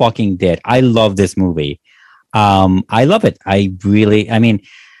I fucking did. I love this movie. I love it. I really. I mean.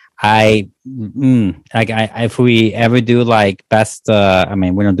 If we ever do like best, we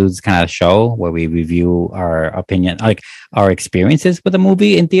don't do this kind of show where we review our opinion, like our experiences with a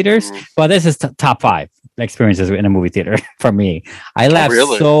movie in theaters. But this is top 5 experiences in a movie theater for me. I laughed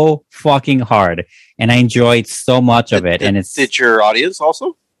so fucking hard, and I enjoyed so much of it. Did your audience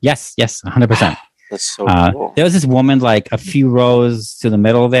also? Yes, 100%. That's so cool. There was this woman like a few rows to the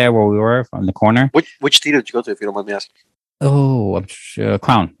middle there where we were on the corner. Which theater did you go to, if you don't mind me asking? Oh, I'm sure.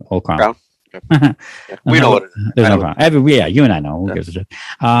 Crown. Old Crown. Okay. Yeah. We know what it is. There's no Crown. You and I know. Who gives a shit?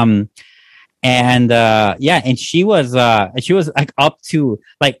 And she was like up to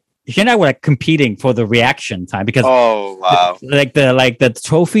like she and I were like competing for the reaction time because the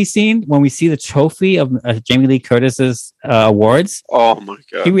trophy scene, when we see the trophy of Jamie Lee Curtis's awards. Oh my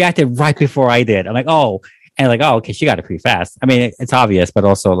god! He reacted right before I did. I'm like, oh. And like, oh, okay, she got it pretty fast. I mean, it's obvious, but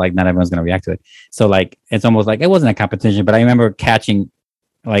also like not everyone's going to react to it. So like, it's almost like it wasn't a competition, but I remember catching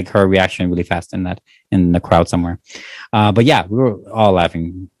like her reaction really fast in the crowd somewhere. But yeah, we were all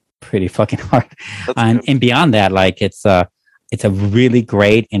laughing pretty fucking hard. And beyond that, like it's a really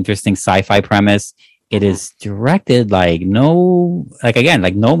great, interesting sci-fi premise. It is directed like no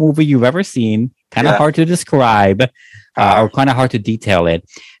movie you've ever seen. Kind of hard to describe. Or kind of hard to detail it.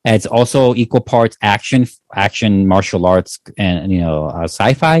 It's also equal parts action, martial arts, and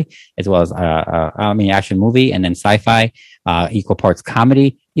sci-fi, as well as action movie, and then sci-fi. Equal parts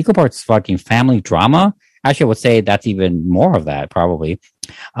comedy, equal parts fucking family drama. Actually, I would say that's even more of that probably.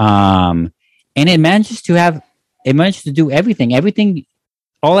 And it manages to do everything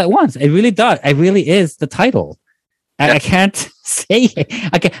all at once. It really does. It really is the title. I can't say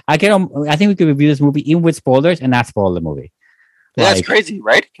it. I think we could review this movie even with spoilers and not spoil the movie. That's crazy,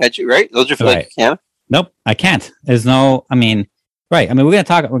 right? Can't you? Right? Those are feel like you can. Nope, I can't. There's no. I mean, right? I mean, we're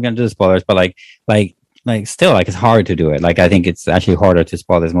gonna do the spoilers, but still, like it's hard to do it. Like I think it's actually harder to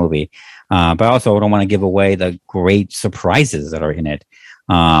spoil this movie. But also, I don't want to give away the great surprises that are in it.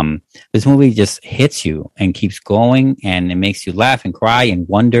 This movie just hits you and keeps going, and it makes you laugh and cry and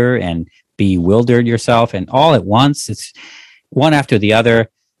wonder and bewildered yourself, and all at once. It's one after the other,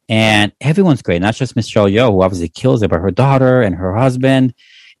 and everyone's great. Not just Michelle Yeoh, who obviously kills it, but her daughter and her husband.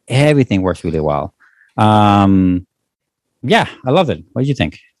 Everything works really well. I loved it. What did you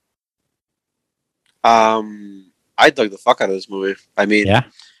think? I dug the fuck out of this movie. I mean,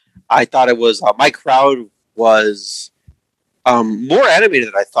 I thought it was my crowd was more animated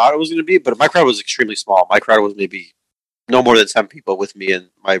than I thought it was going to be, but my crowd was extremely small. My crowd was maybe no more than 10 people with me and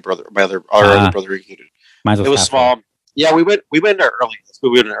my brother, our other brother included. It was small. Yeah, we went early. We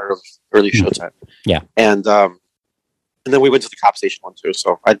went in early showtime. Yeah, and then we went to the cop station one too.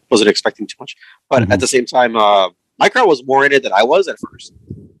 So I wasn't expecting too much, but at the same time, my crowd was more in it than I was at first.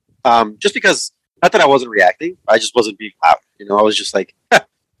 Just because, not that I wasn't reacting, I just wasn't being loud. I was just like, what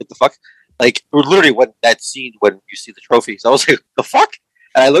the fuck? Like, literally, when that scene when you see the trophies, I was like, the fuck?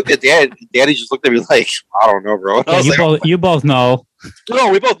 And I looked at Dan. Danny just looked at me like, I don't know, bro. You both know. No,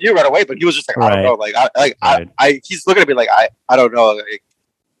 we both knew right away, but he was just like, I don't know. Like, he's looking at me like, I don't know. Like,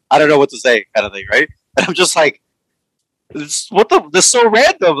 I don't know what to say, kind of thing, right? And I'm just like, this is so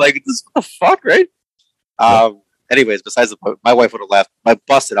random. Like, this, what the fuck, right? Anyways, besides the point, my wife would have laughed. I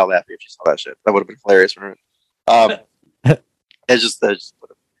busted out laughing if she saw that shit. That would have been hilarious for her. It's just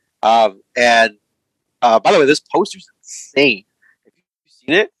and by the way, this poster's insane. Have you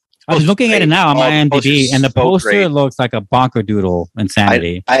seen it? I was looking at it now on my IMDb, and the poster looks like a bonker doodle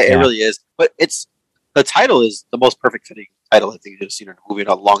insanity. It really is. But the title is the most perfect fitting title I think you've seen in a movie in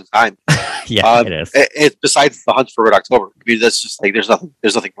a long time. Yeah, it is. It's besides The Hunt for Red October. I mean, that's just like there's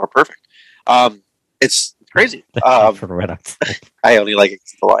nothing more perfect. It's crazy. For Red October. I only like it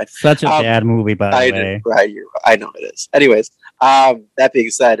because of the line. Such a bad movie, by the way. Right, I know it is. Anyways, that being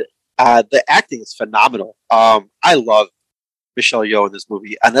said, the acting is phenomenal. I love Michelle Yeoh in this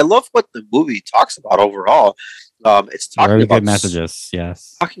movie, and I love what the movie talks about overall. It's talking very about good messages.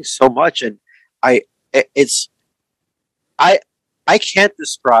 Yes, talking so much, and I can't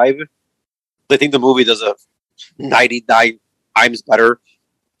describe. I think the movie does a 99 times better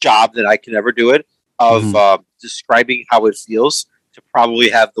job than I can ever do it of describing how it feels to probably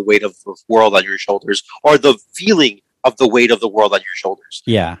have the weight of the world on your shoulders, or the feeling of the weight of the world on your shoulders.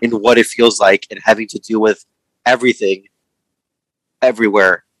 Yeah, and what it feels like, and having to deal with everything,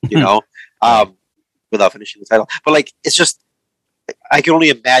 everywhere, without finishing the title. But like, it's just, I can only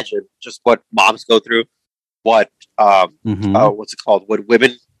imagine just what moms go through, what what's it called, what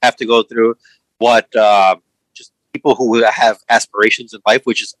women have to go through, what just people who have aspirations in life,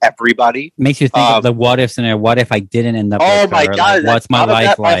 which is everybody. Makes you think of the what ifs in there. What if I didn't end up? Oh my god! Like, what's my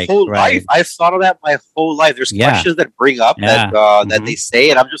life like? My whole life. I've thought of that my whole life. There's questions that bring up that they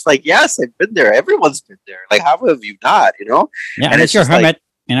say, and I'm just like, yes, I've been there. Everyone's been there. Like, how have you not? Yeah, and it's your hermit.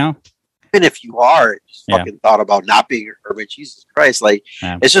 Like, even if you are, just fucking thought about not being a hermit. Jesus Christ! Like,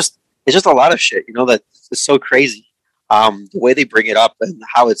 it's just a lot of shit. That is so crazy. The way they bring it up and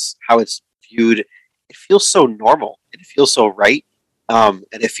how it's viewed, it feels so normal and it feels so right. And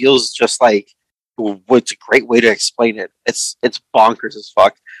it feels just like what's a great way to explain it. It's bonkers as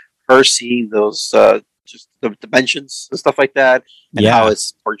fuck. Her seeing those just the dimensions and stuff like that, and how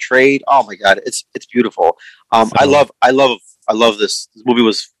it's portrayed. Oh my god, it's beautiful. I love this. This movie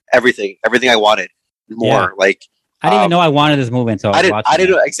was everything I wanted. More like I didn't even know I wanted this movie until I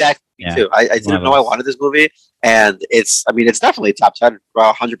didn't know exactly. Me too. I didn't know I wanted this movie, and it's definitely top 10,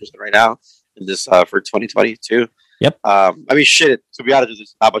 100% right now in this for 2022. Yep. I mean, shit. To be honest,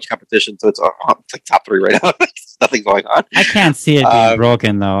 there's not much competition, so it's like top 3 right now. There's nothing going on. I can't see it being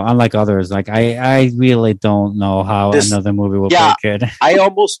broken though. Unlike others, like I really don't know how another movie will break it. I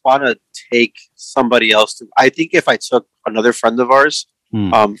almost want to take somebody else to. I think if I took another friend of ours,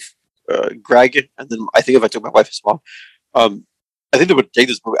 Greg, and then I think if I took my wife as well, I think they would dig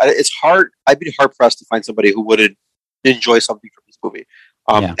this movie. It's hard. I'd be hard pressed to find somebody who wouldn't enjoy something from this movie.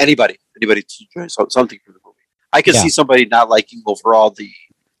 Anybody to enjoy something from the movie. I can see somebody not liking overall the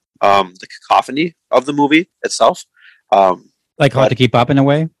cacophony of the movie itself. Like hard to keep up in a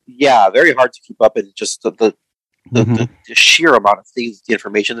way. Yeah, very hard to keep up in just the sheer amount of things, the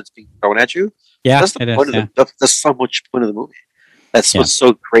information that's being thrown at you. Yeah, that's the point of that's so much point of the movie. That's what's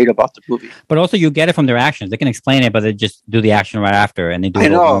so great about the movie. But also, you get it from their actions. They can explain it, but they just do the action right after, and they do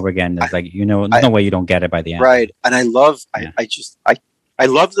it over and over again. It's like there's no way you don't get it by the end. Right, and I love, I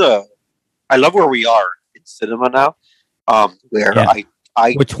love where we are in cinema now. Where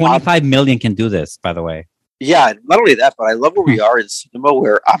where 25 million can do this, by the way. Yeah, not only that, but I love where we are in cinema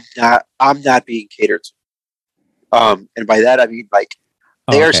where I'm not being catered to. And by that I mean like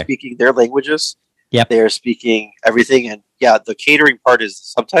they are speaking their languages. Yep. They are speaking everything, and the catering part is the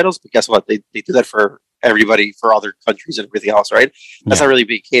subtitles, but guess what? They do that for everybody, for other countries and everything else, right? That's not really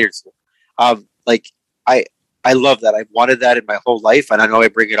being catered to. Like I love that. I've wanted that in my whole life, and I know I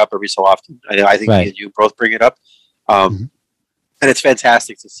bring it up every so often. I think me and you both bring it up. And it's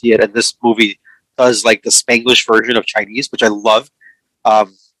fantastic to see it. And this movie does like the Spanglish version of Chinese, which I love.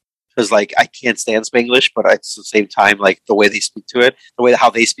 Because like I can't stand Spanglish, but at the same time, like the way they speak to it, the way how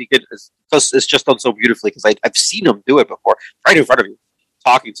they speak it is just done so beautifully. Because I've seen them do it before, right in front of you,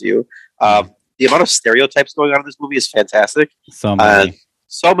 talking to you. the amount of stereotypes going on in this movie is fantastic. So many.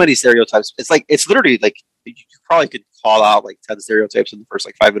 So many stereotypes. It's literally like you probably could call out like 10 stereotypes in the first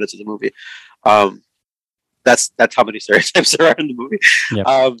like 5 minutes of the movie. That's how many stereotypes there are in the movie.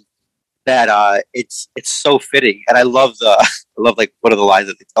 Yep. That it's so fitting, and I love like one of the lines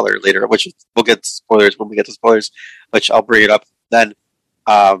that they tell her later, which we'll get to spoilers when we get to spoilers, which I'll bring it up then.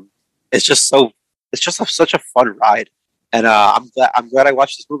 It's just such a fun ride, and I'm glad I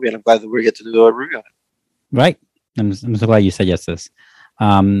watched this movie, and I'm glad that we get to do a review on it. Right. I'm so glad you said yes to this.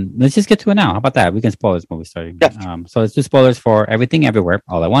 Let's just get to it now. How about that? We can spoil this movie starting. Yeah. So let's do spoilers for Everything Everywhere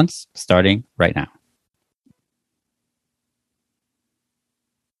All at Once, starting right now.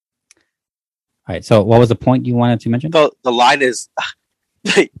 All right. So what was the point you wanted to mention? The line is,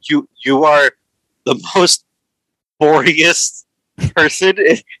 you are the most boringest person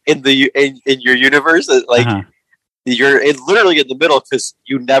in your universe. Like you're literally in the middle because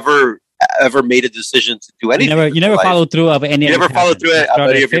you never ever made a decision to do anything. You never followed through of any. You never followed through it of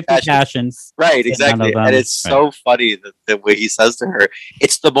any of your passions. Right, exactly. And it's so funny the way he says to her,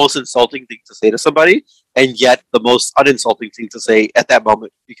 it's the most insulting thing to say to somebody, and yet the most uninsulting thing to say at that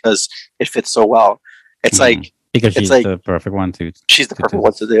moment because it fits so well. It's like because she's like the perfect one to. She's the perfect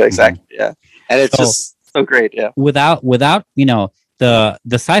one to do exactly. Yeah, and it's just so great. Yeah, without the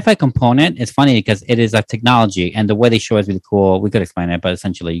sci-fi component is funny because it is a technology, and the way they show it is really cool. We could explain it, but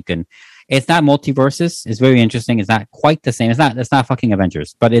essentially you can. It's not multiverses. It's very interesting. It's not quite the same. It's not fucking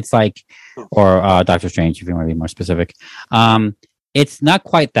Avengers, but it's like, or Doctor Strange, if you want to be more specific. It's not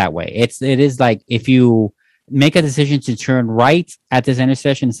quite that way. It is like if you make a decision to turn right at this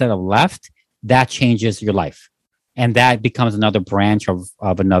intersection instead of left, that changes your life. And that becomes another branch of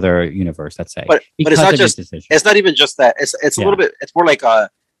another universe, let's say. But it's not just, it's not even just that. It's a little bit, it's more like I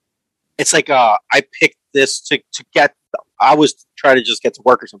picked this to get, I was trying to just get to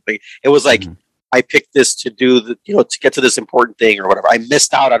work or something. It was like, I picked this to do to get to this important thing or whatever. I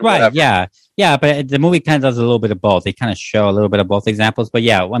missed out on whatever. Yeah. Yeah. But the movie kind of does a little bit of both. They kind of show a little bit of both examples, but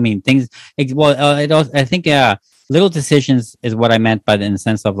yeah, I mean, I think, little decisions is what I meant, but in the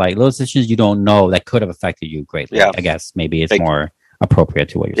sense of like little decisions you don't know that could have affected you greatly. Yeah. I guess maybe it's more appropriate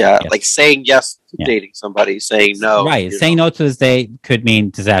to what you're saying. Yeah, like saying yes to dating somebody, saying no. Right. Saying no to this date could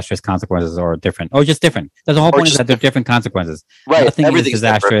mean disastrous consequences or different. Or just different. That's the whole point is that there are different consequences. Right. Nothing is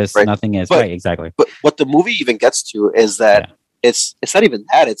disastrous. Right. Nothing is. Right, exactly. But what the movie even gets to is that it's not even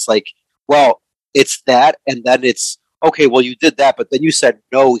that. It's like, well, it's that, and then it's, okay, well, you did that, but then you said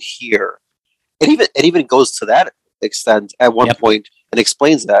no here. It even goes to that extent at one point and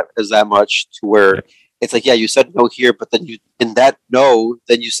explains that as that much to where it's like, yeah, you said no here, but then in that no,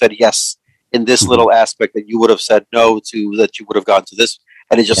 then you said yes in this little aspect that you would have said no to, that you would have gone to this,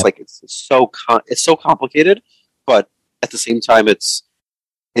 and it's just like it's so complicated, but at the same time it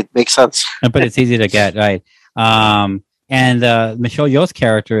makes sense. But it's easy to get right. And Michelle Yeoh's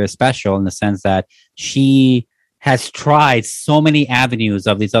character is special in the sense that she has tried so many avenues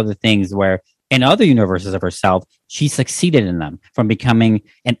of these other things where in other universes of herself, she succeeded in them, from becoming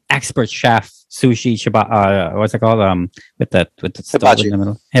an expert chef, sushi, what's it called? With the stove in the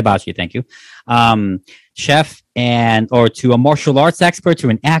middle. Hibachi, thank you. Chef or to a martial arts expert, to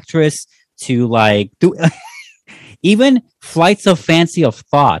an actress, to like even flights of fancy of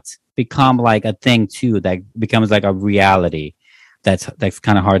thought become like a thing too, that becomes like a reality. That's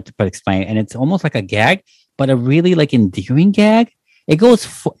kind of hard to explain. And it's almost like a gag, but a really like endearing gag. It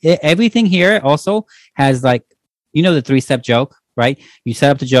goes, everything here also has like, the 3-step joke, right? You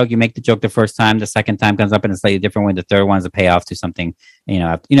set up the joke, you make the joke the first time, the second time comes up in a slightly different way, the third one is a payoff to something,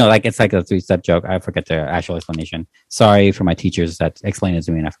 like it's like a 3-step joke. I forget the actual explanation. Sorry for my teachers that explained it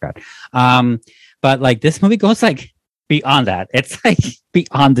to me and I forgot. But like this movie goes like beyond that. It's like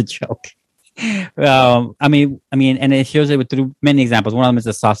beyond the joke. I mean, and it shows it through many examples. One of them is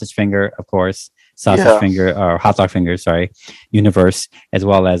the sausage finger, of course. Finger or hot dog finger, universe, as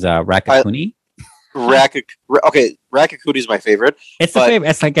well as Raccacoonie. Raccacoonie is my favorite. It's the favorite.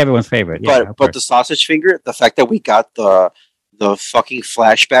 It's like everyone's favorite. But the sausage finger, the fact that we got the fucking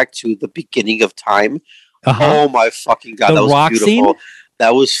flashback to the beginning of time. Oh my fucking god, that was beautiful. Scene?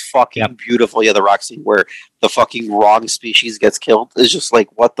 That was fucking beautiful. Yeah, the rock scene where the fucking wrong species gets killed is just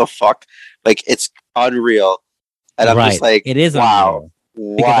like, what the fuck? Like, it's unreal. And I'm just like, it is wow.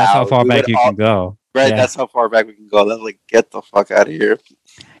 Because that's how far back you can go. Right, that's how far back we can go. That's like, get the fuck out of here.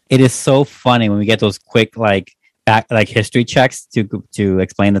 It is so funny when we get those quick history checks to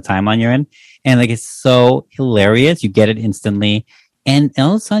explain the timeline you're in, and like it's so hilarious. You get it instantly, and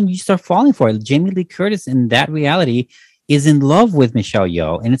all of a sudden you start falling for it. Jamie Lee Curtis in that reality is in love with Michelle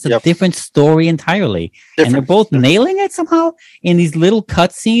Yeoh, and it's a different story entirely. And they're both nailing it somehow in these little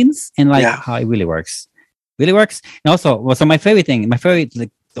cut scenes, and like how it really works. Really works. And also, so my favorite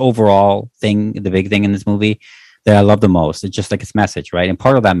like, overall thing, the big thing in this movie that I love the most, it's just like its message, right? And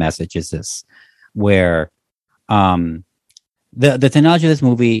part of that message is this, where the technology of this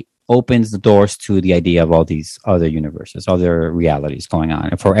movie opens the doors to the idea of all these other universes, other realities going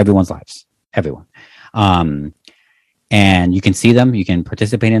on for everyone's lives, everyone. And you can see them, you can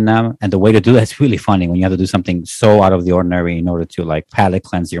participate in them. And the way to do that is really funny when you have to do something so out of the ordinary in order to like palate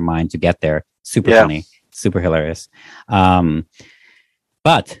cleanse your mind to get there. Super funny, super hilarious. And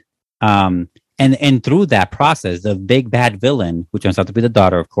through that process, the big bad villain, which turns out to be the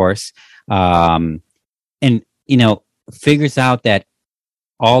daughter, of course, and, you know, figures out that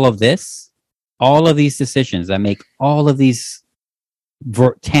all of these decisions that make all of these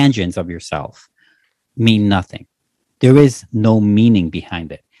tangents of yourself mean nothing. There is no meaning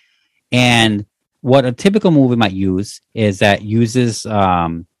behind it. And what a typical movie might use is that uses,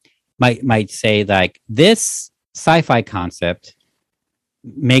 might say like this sci-fi concept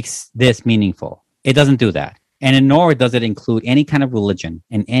makes this meaningful. It doesn't do that. And nor does it include any kind of religion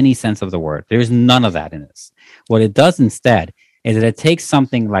in any sense of the word. There's none of that in this. What it does instead is that it takes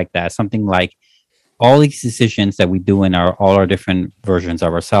something like that, something like all these decisions that we do in all our different versions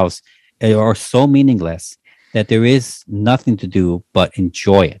of ourselves are so meaningless that there is nothing to do but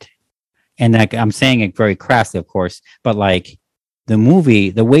enjoy it. And like, I'm saying it very crassly, of course, but like the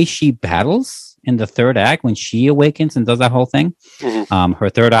movie, the way she battles in the third act when she awakens and does that whole thing, her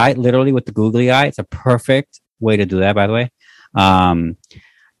third eye, literally with the googly eye, it's a perfect way to do that, by the way,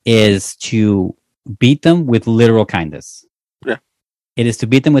 is to beat them with literal kindness. Yeah. It is to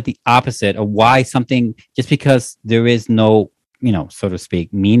beat them with the opposite of why something, just because there is no, you know, so to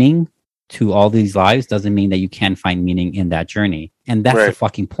speak, meaning to all these lives doesn't mean that you can find meaning in that journey. And that's the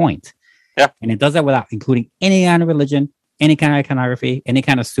fucking point. Yeah. And it does that without including any kind of religion, any kind of iconography, any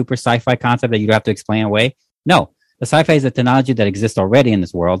kind of super sci-fi concept that you have to explain away. No, the sci-fi is a technology that exists already in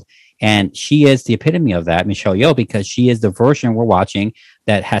this world. And she is the epitome of that, Michelle Yeoh, because she is the version we're watching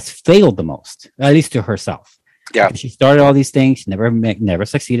that has failed the most, at least to herself. Yeah. She started all these things, she never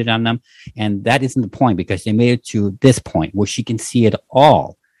succeeded on them. And that isn't the point, because they made it to this point where she can see it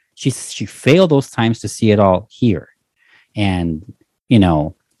all. She failed those times to see it all here. And, you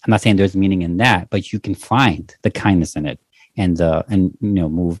know, I'm not saying there's meaning in that, but you can find the kindness in it and you know,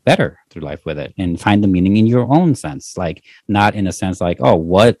 move better through life with it and find the meaning in your own sense, like not in a sense like, oh,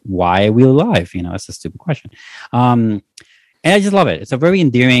 why are we alive? You know, it's a stupid question. And I just love it. It's a very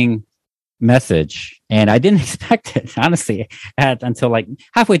endearing message. And I didn't expect it, honestly, until like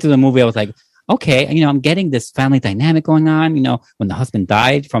halfway through the movie. I was like, okay, you know, I'm getting this family dynamic going on. You know, when the husband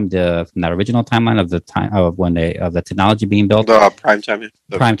died from that original timeline of the time of the technology being built, prime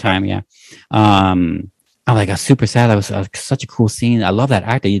time, yeah. I'm like, I was super sad. That was such a cool scene. I love that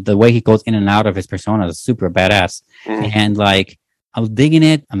actor. The way he goes in and out of his persona is super badass. And like, I was digging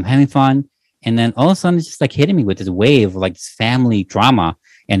it. I'm having fun. And then all of a sudden, it's just like hitting me with this wave of like this family drama,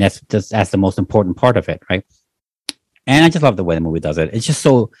 and that's the most important part of it, right? And I just love the way the movie does it. It's just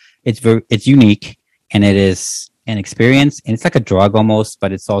it's unique, and it is an experience, and it's like a drug almost,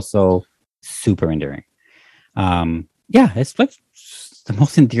 but it's also super endearing. Yeah, it's like the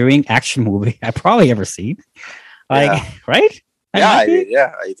most endearing action movie I've probably ever seen. Like, right?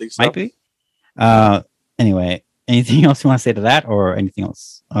 I think so. Might be. Anyway, anything else you want to say to that, or anything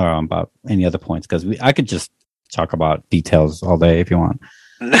else about any other points? Because I could just talk about details all day if you want.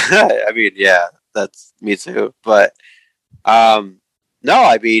 I mean, yeah, that's me too. But no,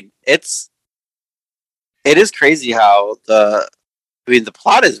 I mean, it is crazy how the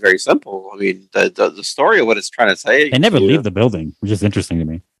plot is very simple. I mean, the story of what it's trying to say. They never leave the building, which is interesting to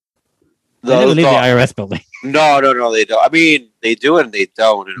me. They never leave the IRS building. No, they don't. I mean, they do and they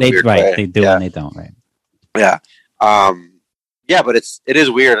don't in a weird way. They do and they don't, right? Yeah. Yeah, but it is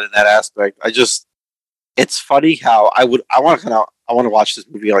weird in that aspect. It's funny how I want to watch this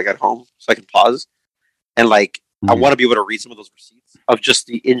movie like at home so I can pause and like I want to be able to read some of those receipts of just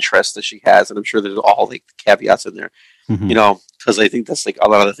the interest that she has, and I'm sure there's all like caveats in there, you know, because I think that's like a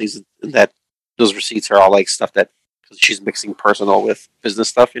lot of the things in that those receipts are all like stuff that because she's mixing personal with business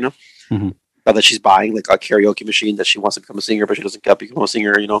stuff, you know, that she's buying like a karaoke machine that she wants to become a singer, but she doesn't become a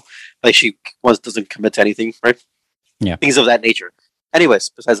singer, you know, like she doesn't commit to anything, right? Yeah, things of that nature. Anyways,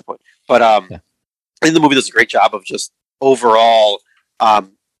 besides the point, but I think the movie does a great job of just overall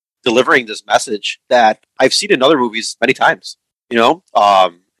delivering this message that I've seen in other movies many times. You know,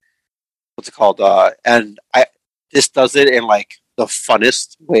 what's it called? And this does it in like the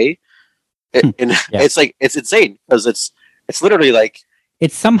funnest way. It's like it's insane because It's literally like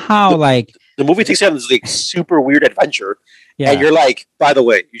it's somehow like the movie takes you on this like super weird adventure, yeah. and you're like, by the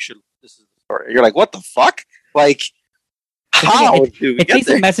way, you should. This is the story. And you're like, what the fuck? Like, how do we it get takes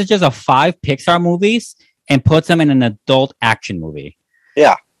there? the messages of 5 Pixar movies and puts them in an adult action movie.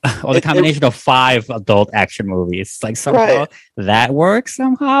 Yeah. Or the combination of 5 adult action movies. Like somehow that works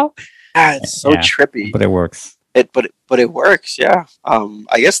somehow. It's so trippy. But it works. But it works, yeah.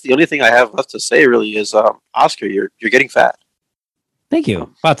 I guess the only thing I have left to say really is Oscar, you're getting fat. Thank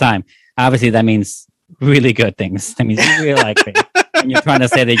you. About time. Obviously that means really good things. That means you really like me. And you're trying to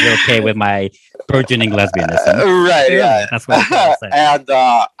say that you're okay with my burgeoning lesbianism. Right, yeah. That's what I'm trying to say. And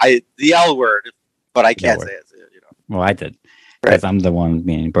the L word, but I can't say it, you know. Well, I did. Because I'm the one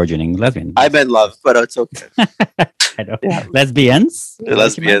being burgeoning lesbian. I meant love, but it's okay. I know. Yeah. Lesbians?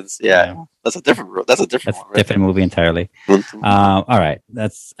 Yeah. That's a different one. Right? Different movie entirely. All right.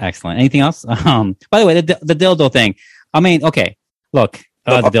 That's excellent. Anything else? By the way, the dildo thing. I mean, okay. Look.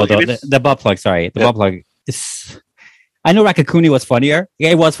 The dildo. The butt plug, sorry. The butt plug is... I know Raccacoonie was funnier. Yeah,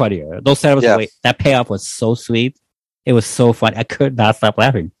 it was funnier. Those setups, that payoff was so sweet. It was so fun. I could not stop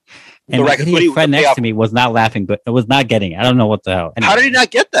laughing. And my friend next to me was not laughing, but it was not getting it. I don't know what the hell. Anyway, how did he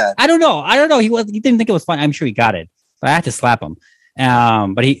not get that? I don't know. He didn't think it was fun. I'm sure he got it, but I had to slap him.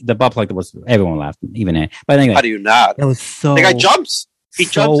 But the butt plug was everyone laughed, even him. But anyway, how do you not? It was so. The guy jumps. He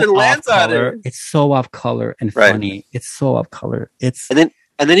jumps and lands on it. It's so off color and funny. It's so off color.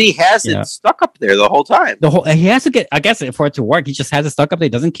 And then he has it stuck up there the whole time. He has to get. I guess for it to work, he just has it stuck up there. He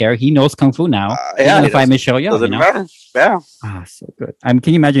doesn't care. He knows kung fu now. Even if I Michelle Yeoh, doesn't matter. Yeah. Ah, so good.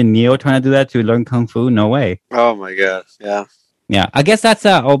 Can you imagine Neo trying to do that to learn kung fu? No way. Oh my god. Yeah. Yeah. I guess that's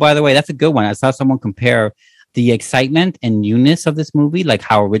oh, by the way, that's a good one. I saw someone compare the excitement and newness of this movie, like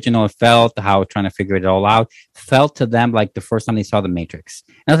how original it felt, how trying to figure it all out, felt to them like the first time they saw The Matrix.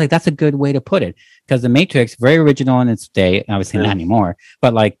 And I was like, that's a good way to put it. Because The Matrix, very original in its day, obviously not anymore,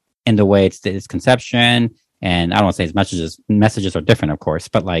 but like in the way its conception, and I don't want to say its messages are different, of course,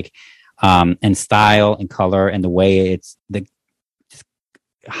 but like, and style and color and the way it's the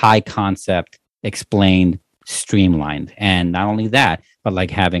high concept explained, streamlined. And not only that, but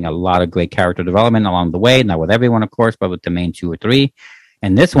like having a lot of great character development along the way, not with everyone, of course, but with the main 2 or 3.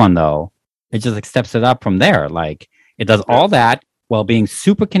 And this one, though, it just like steps it up from there. Like it does all that while being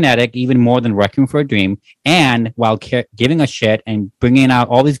super kinetic, even more than Requiem for a Dream, and while giving a shit and bringing out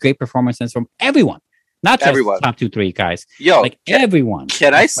all these great performances from everyone, not just top 2, 3 guys. Yo, like everyone.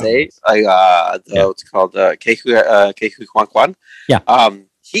 Can I say, it's called Ke Huy Quan? Yeah.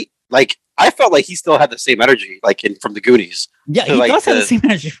 He like. I felt like he still had the same energy, like from the Goonies. Yeah, he does have the same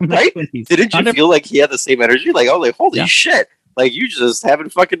energy from the Goonies. Didn't you feel like he had the same energy? Like, holy shit! Like you just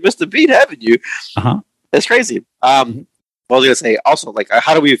haven't fucking missed a beat, haven't you? It's crazy. What was I gonna say? Also, like,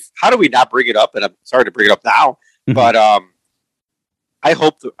 how do we not bring it up? And I'm sorry to bring it up now, but I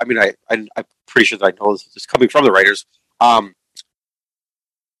hope. I'm pretty sure that I know this is coming from the writers. I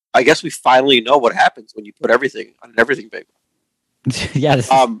guess we finally know what happens when you put everything on an everything bagel. Yeah,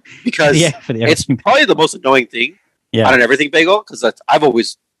 because it's probably the most annoying thing on an everything bagel, because that's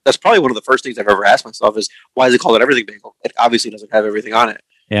probably one of the first things I've ever asked myself is, why is it called an everything bagel? It obviously doesn't have everything on it.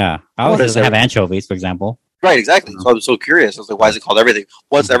 Yeah, I always doesn't have anchovies, for example. Right, exactly. So I'm so curious. I was like, why is it called everything?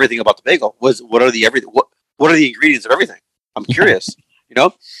 What's everything about the bagel? What are the ingredients of everything? I'm curious. You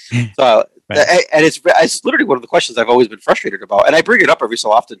know, so and it's literally one of the questions I've always been frustrated about, and I bring it up every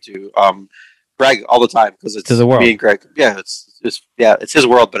so often to Greg all the time, because it's me and Greg. Yeah, it's his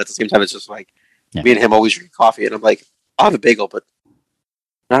world, but at the same time, it's just like me and him always drink coffee, and I'm like, I'll have a bagel, but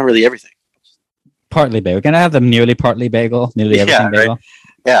not really everything. Partly bagel. Can I have the nearly partly bagel? Nearly everything bagel. Right?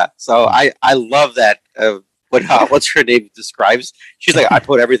 Yeah. So I love that. What's her name describes? She's like, I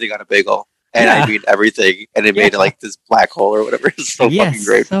put everything on a bagel, and I mean everything, and it made like this black hole or whatever. It's so fucking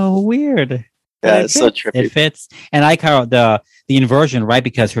great. So weird. Yeah, it's so trippy. It fits. And I kind of the inversion, right?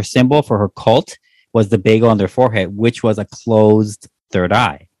 Because her symbol for her cult was the bagel on their forehead, which was a closed third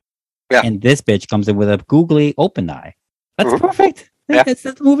eye. Yeah. And this bitch comes in with a googly open eye. That's perfect. Yeah. That's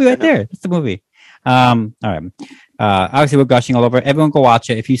the movie right there. That's the movie. All right. Obviously, we're gushing all over. Everyone go watch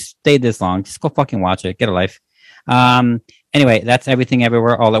it. If you stayed this long, just go fucking watch it. Get a life. Anyway, that's Everything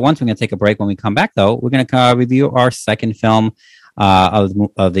Everywhere All at Once. We're going to take a break. When we come back, though, we're going to review our second film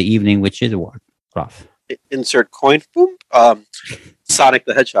of the evening, which is what? Rough. Insert coin. Boom. Sonic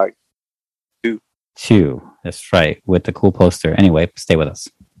the Hedgehog 2. That's right. With the cool poster. Anyway, stay with us.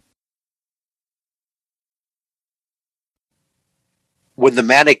 When the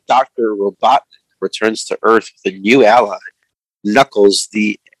manic Dr. Robotnik returns to Earth with a new ally, Knuckles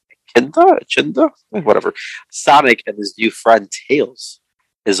the Echidna, whatever, Sonic and his new friend Tails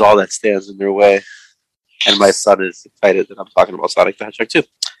is all that stands in their way. And my son is excited that I'm talking about Sonic the Hedgehog 2.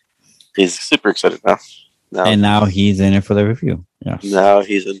 He's super excited now. And now he's in it for the review. Yeah. Now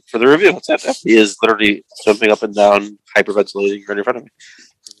he's in for the review. That's it. He is literally jumping up and down, hyperventilating right in front of me.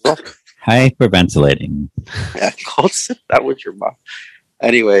 Hyperventilating. Yeah, go sit down with your mom.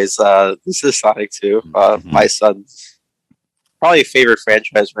 Anyways, this is Sonic 2. My son's probably favorite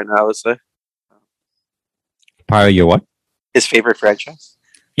franchise right now, I would say. Part of your what? His favorite franchise.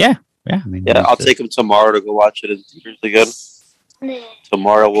 Yeah. I mean, I'll take him tomorrow to go watch it in theaters again.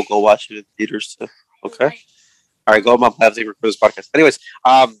 Tomorrow we'll go watch it in theaters too. Okay. All right, go Mom. Have to record this podcast. Anyways,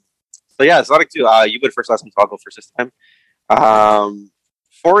 so yeah, Sonic 2. You went first last time, so I'll go first this time.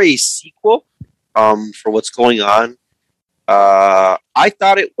 For a sequel, for what's going on, I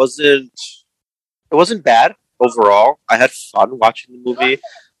thought it wasn't bad overall. I had fun watching the movie.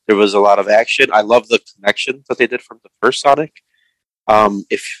 There was a lot of action. I love the connections that they did from the first Sonic.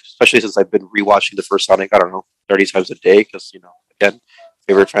 Especially since I've been rewatching the first Sonic, I don't know, 30 times a day because, again,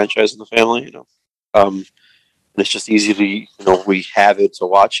 favorite franchise in the family, and it's just easy to, we have it to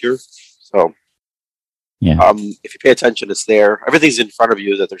watch here. So, yeah. If you pay attention, it's there. Everything's in front of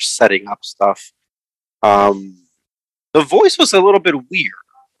you that they're setting up stuff. The voice was a little bit weird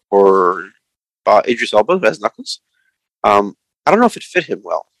for Idris Elba as Knuckles. I don't know if it fit him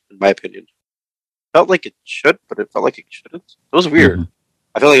well, in my opinion. Felt like it should, but it felt like it shouldn't. It was weird. Mm-hmm.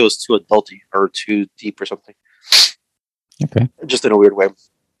 I feel like it was too adulty or too deep or something. Okay. Just in a weird way.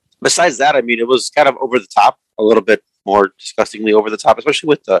 Besides that, I mean, it was kind of over the top, a little bit more disgustingly over the top, especially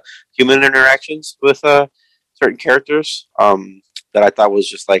with the human interactions with certain characters that I thought was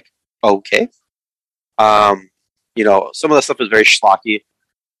just like, okay. Some of the stuff is very schlocky,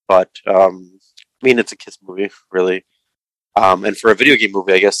 but I mean, it's a kids movie, really. And for a video game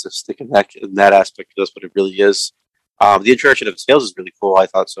movie, I guess to stick in that aspect, that's what it really is. The introduction of Tails is really cool. I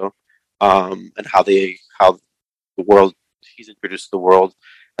thought so, and how the world he's introduced to the world,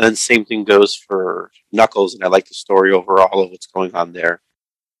 and then same thing goes for Knuckles. And I like the story overall of what's going on there.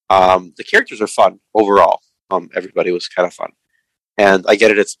 The characters are fun overall. Everybody was kind of fun, and I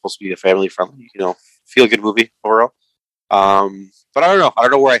get it. It's supposed to be a family friendly, feel good movie overall. But I don't know. I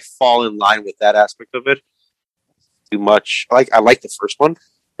don't know where I fall in line with that aspect of it. Too much. I like the first one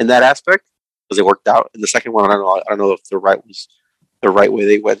in that aspect because it worked out. In the second one, I don't know if the right way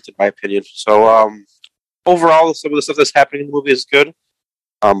they went, in my opinion. So overall, some of the stuff that's happening in the movie is good.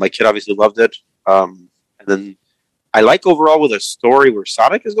 My kid obviously loved it, and then I like overall with a story where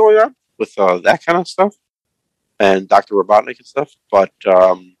Sonic is going on with that kind of stuff and Dr. Robotnik and stuff. But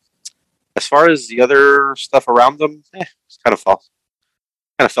as far as the other stuff around them, it's kind of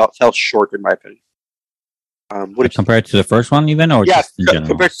fell short in my opinion. Compared to the first one, even, or just in general?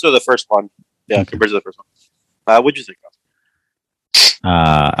 Compared to the first one. Yeah, okay. Compared to the first one. What'd you think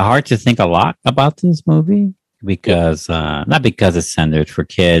of? Hard to think a lot about this movie because not because it's centered for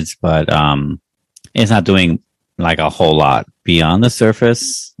kids, but it's not doing like a whole lot beyond the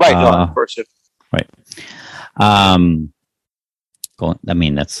surface. Right. No, of course. Yeah. Right. I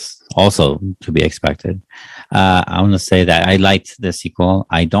mean, that's also to be expected. I want to say that I liked the sequel.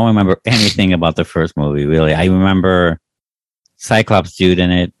 I don't remember anything about the first movie, really. I remember Cyclops dude in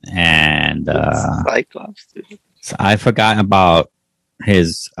it, and Cyclops dude. I forgot about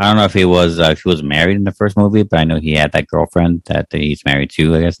his. I don't know if he was married in the first movie, but I know he had that girlfriend that he's married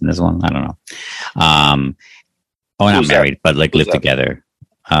to. I guess in this one, I don't know. Not married, but like lived together.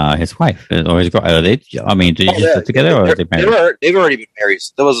 His wife or his girl. Did you just live together or are they married? They've already been married.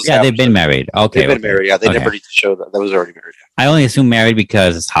 So they've been married. Okay, they've been married. Yeah, they never need to show that was already married. I only assume married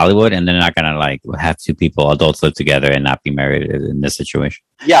because it's Hollywood, and they're not gonna have two adults live together and not be married in this situation.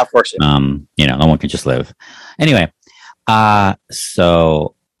 Yeah, of course. Yeah. No one can just live. Anyway,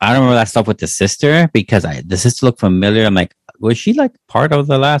 so I don't remember that stuff with the sister because the sister looked familiar. I'm like, was she like part of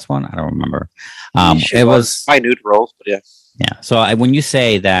the last one? I don't remember. It was minute roles, but yeah. Yeah. So when you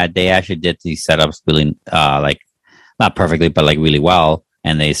say that they actually did these setups really, not perfectly, but like really well,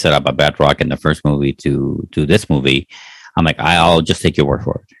 and they set up a bedrock in the first movie to this movie, I'm like, I'll just take your word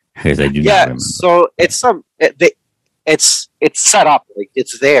for it because I do not remember. So it's set up, like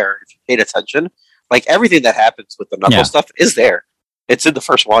it's there if you paid attention. Like everything that happens with the Knuckles stuff is there. It's in the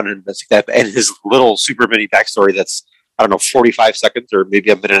first one, and his little super mini backstory that's, I don't know, 45 seconds or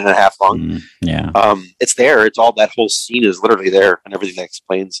maybe a minute and a half long. It's there. It's all, that whole scene is literally there and everything that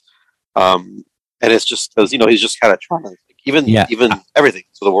explains. And it's just because, he's just kind of trying to, even everything.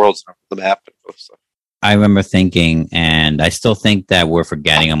 So the world's on the map and stuff. I remember thinking, and I still think that we're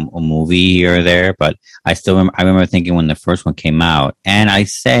forgetting a movie here or there, but I remember thinking when the first one came out, and I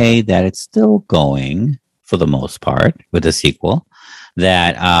say that it's still going for the most part with the sequel,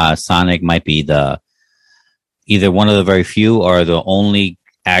 that Sonic might be the either one of the very few or the only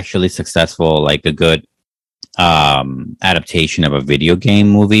actually successful, like a good adaptation of a video game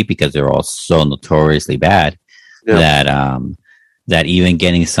movie, because they're all so notoriously bad that even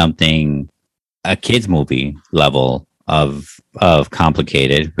getting something, a kids movie level of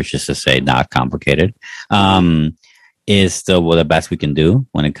complicated, which is to say not complicated, is still the best we can do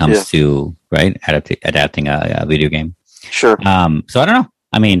when it comes to adapting a video game. Sure. So I don't know.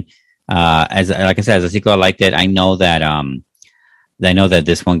 I mean, like I said, as a sequel, I liked it. I know that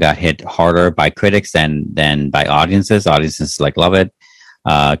this one got hit harder by critics than by audiences. Audiences like love it.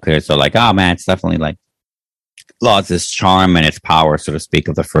 Critics are like, oh man, it's definitely like lost its charm and its power, so to speak,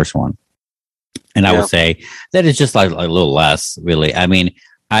 of the first one. And I would say that it's just like a little less, really. I mean,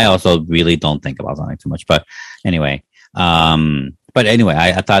 I also really don't think about Sonic too much, but anyway. I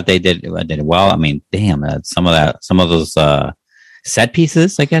thought they did it well. I mean, damn, some of those set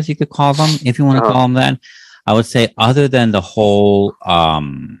pieces, I guess you could call them, if you want to call them that. I would say, other than the whole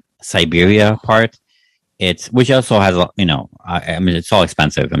Siberia part, which also has, I mean, it's all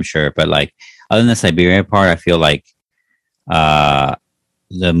expensive, I'm sure, but like, other than the Siberia part, I feel like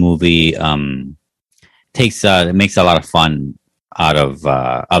the movie makes a lot of fun out of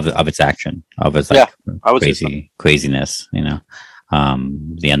its action, of its craziness, the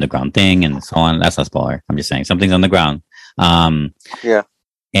underground thing and so on. That's not a spoiler. I'm just saying something's on the ground. And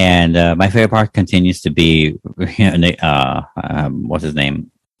my favorite part continues to be what's his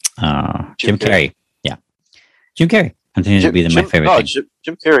name? Jim Carrey. Yeah, Jim Carrey continues to be my favorite thing.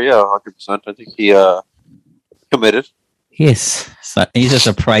 Jim Carrey, 100%. I think he committed. He's a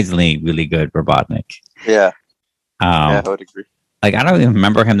surprisingly really good Robotnik. Yeah. I would agree. Like, I don't even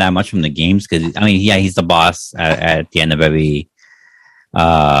remember him that much from the games, because I mean, he's the boss at the end of every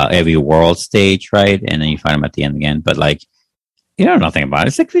world stage, right? And then you find him at the end again. But like, you know nothing about it.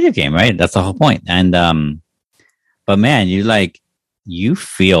 It's like a video game, right? That's the whole point. And but man, you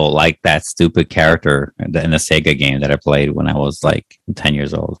feel like that stupid character in the Sega game that I played when I was like 10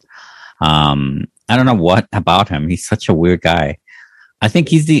 years old. I don't know what about him. He's such a weird guy. I think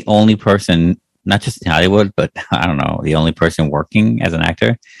he's the only person, not just in Hollywood, but I don't know, the only person working as an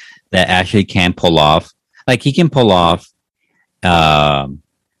actor that actually can pull off, like he can pull off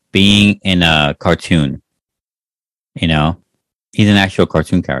being in a cartoon. He's an actual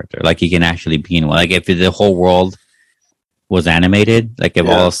cartoon character. Like, he can actually be in one. Like, if the whole world was animated, like if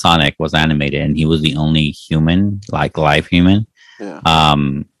all of Sonic was animated and he was the only human, like live human,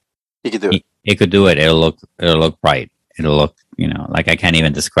 he could do it. It could do it. It'll look right. It'll look, like I can't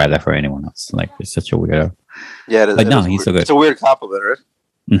even describe that for anyone else. Like, it's such a weirdo. Yeah, it is. But no, he's so good. It's a weird compliment, right?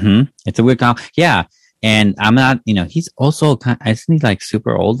 Mm-hmm. It's a weird compliment. Yeah, and I'm not. He's also isn't he like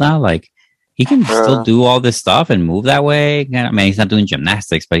super old now? Like, he can still do all this stuff and move that way. I mean, he's not doing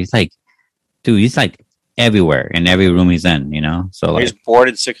gymnastics, but he's like, dude, he's like everywhere in every room he's in. So like, he's born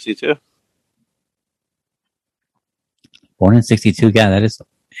in 1962. Born in 1962. Yeah, that is,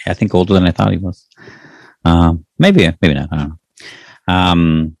 I think, older than I thought he was. Maybe not. I don't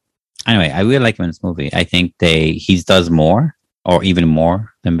know. Anyway, I really like him in this movie. I think he does more, or even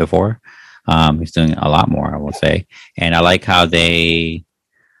more than before. He's doing a lot more, I will say. And I like how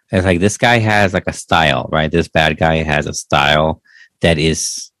it's like, this guy has like a style, right? This bad guy has a style that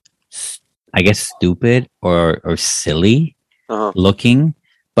is, I guess, stupid or silly looking,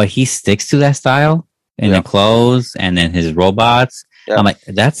 but he sticks to that style in the clothes and then his robots. Yeah. I'm like,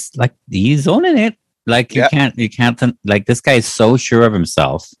 that's like, he's owning it. Like, you can't, like, this guy is so sure of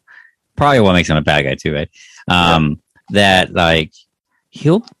himself. Probably what makes him a bad guy too, right? That like,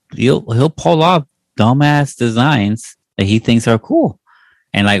 he'll pull off dumbass designs that he thinks are cool.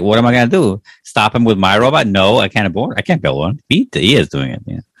 And like, what am I gonna do? Stop him with my robot? No, I can't build one. He is doing it.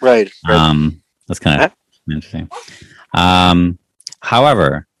 Yeah. Right. That's kind of interesting.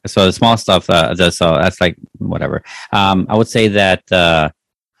 However, so the small stuff, so that's like whatever. I would say that the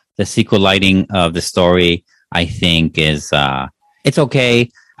sequel lighting of the story, I think, is it's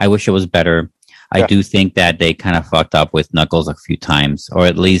okay. I wish it was better. I do think that they kind of fucked up with Knuckles a few times, or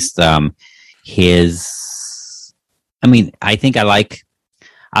at least his. I mean, I think I like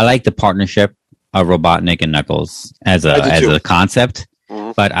the partnership of Robotnik and Knuckles as a concept,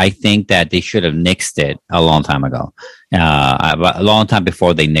 but I think that they should have nixed it a long time ago, a long time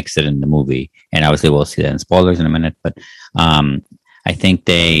before they nixed it in the movie. And obviously, we'll see that in spoilers in a minute. But I think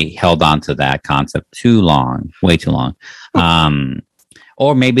they held on to that concept too long, way too long.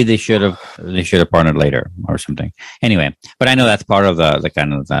 Or maybe they should have partnered later or something. Anyway, but I know that's part of the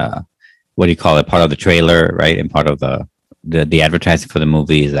kind of the, what do you call it? Part of the trailer, right? And part of the the advertising for the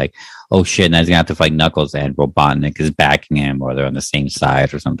movie is like, oh shit, now he's gonna have to fight Knuckles, and Robotnik is backing him, or they're on the same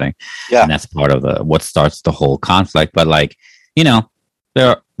side or something. Yeah, and that's part of what starts the whole conflict. But like, there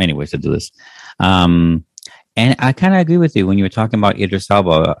are many ways to do this. And I kind of agree with you when you were talking about Idris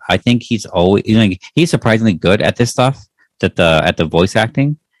Elba. I think he's always, he's surprisingly good at this stuff, at the voice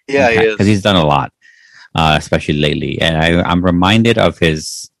acting. Yeah, he is, because he's done a lot, especially lately. And I'm reminded of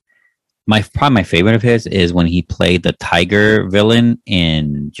probably my favorite of his is when he played the tiger villain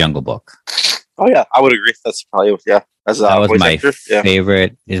in Jungle Book. Oh yeah, I would agree. That's probably that was my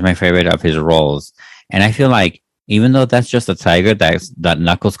favorite. Is my favorite of his roles, and I feel like even though that's just a tiger that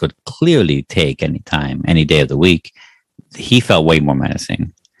Knuckles could clearly take any time, any day of the week, he felt way more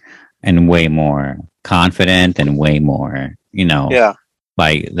menacing and way more confident and way more,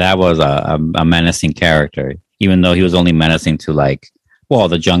 like that was a menacing character, even though he was only menacing to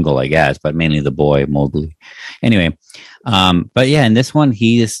the jungle, I guess, but mainly the boy Mowgli. Anyway, but yeah, in this one,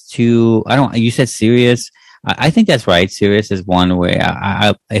 he is too. You said serious. I think that's right. Serious is one way.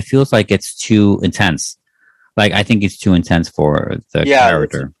 It feels like it's too intense. Like I think it's too intense for the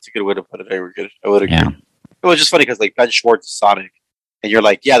character. It's a good way to put it. I would agree. Yeah. It was just funny because Ben Schwartz is Sonic, and you're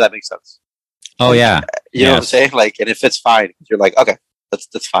like, yeah, that makes sense. Oh yeah, you know what I'm saying? Like, and if it's fine, you're like, okay,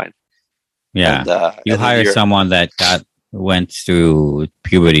 that's fine. Yeah, and, you hire someone that went through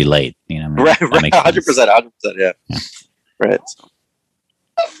puberty late. Right, 100%, yeah. Right. So.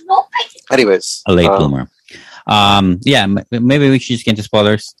 Anyways, a late bloomer. Maybe we should just get into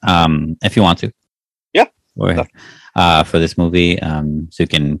spoilers. If you want to. For this movie, so you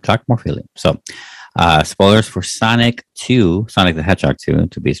can talk more freely. So, spoilers for Sonic 2, Sonic the Hedgehog 2,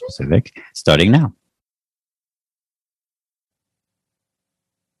 to be specific, starting now.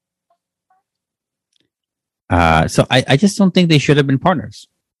 So I just don't think they should have been partners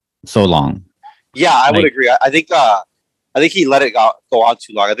so long. Yeah, I would agree. I think he let it go on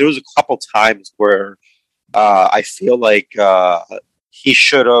too long. There was a couple times where I feel like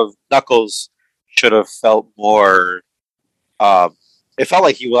Knuckles should have felt more. It felt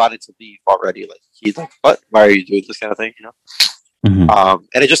like he wanted to leave already. Like he's like, "What? Why are you doing this kind of thing?" Mm-hmm.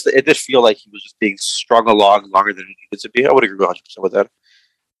 And it did feel like he was just being strung along longer than he needed to be. I would agree 100% with that.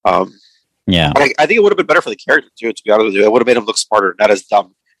 Yeah, but I think it would have been better for the character too. To be honest with you, it would have made him look smarter, not as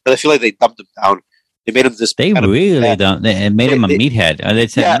dumb. But I feel like they dumbed him down. They made him this. They really don't. They made him a meathead. They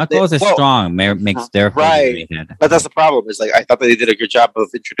said Knuckles is strong. Makes their right. Meathead. But that's the problem. Is like I thought that they did a good job of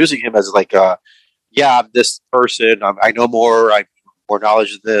introducing him as like, I'm this person. I know more. I have more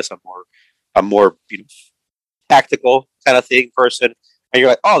knowledge of this. I'm more tactical kind of thing person. And you're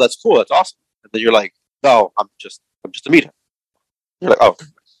like, oh, that's cool. That's awesome. And then you're like, no, I'm just a meathead. You're like, oh,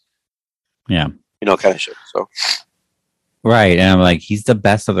 yeah, kind of shit. So. Right, and I'm like, he's the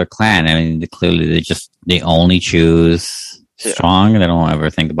best of their clan. I mean, clearly they only choose strong. They don't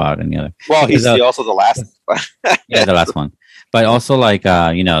ever think about any other. Well, he's also the last. Yeah, the last one. But also, like,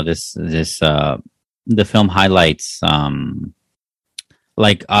 this the film highlights the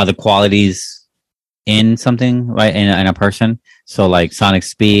qualities in something, right, in a person. So, like, Sonic's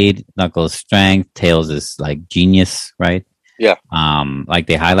speed, Knuckles' strength, Tails is like genius, right? Yeah. Like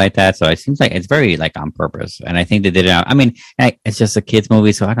they highlight that, so it seems like it's very like on purpose, and I think they did it. I mean, it's just a kids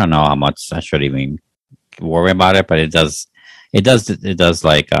movie, so I don't know how much I should even worry about it, but it does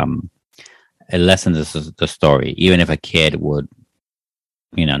like it lessens the story, even if a kid would,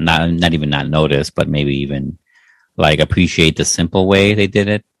 not even not notice, but maybe even like appreciate the simple way they did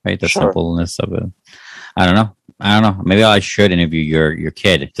it, right? The simpleness of it. I don't know. Maybe I should interview your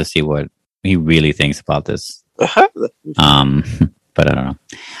kid to see what he really thinks about this. But I don't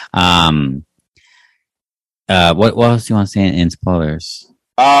know. What else do you want to say in spoilers?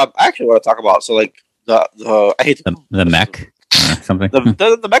 I actually want to talk about like the I hate the mech or something.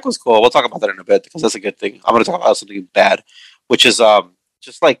 The mech was cool. We'll talk about that in a bit because that's a good thing. I'm going to talk about something bad, which is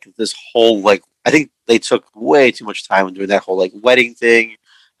just like this whole like I think they took way too much time doing that whole like wedding thing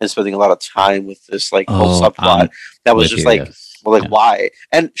and spending a lot of time with this like whole subplot that was just why?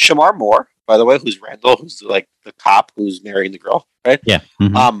 And Shamar Moore, by the way, who's Randall, who's like the cop who's marrying the girl, right? Yeah.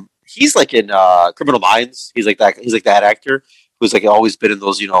 Mm-hmm. He's like in Criminal Minds. He's like that. He's like that actor who's like always been in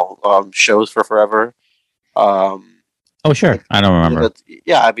those shows for forever. Oh sure, I don't remember.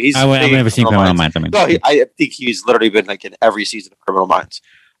 Yeah, I mean, I've never seen Criminal Minds. I think he's literally been like in every season of Criminal Minds,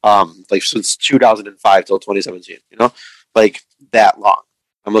 like since 2005 till 2017. Like that long.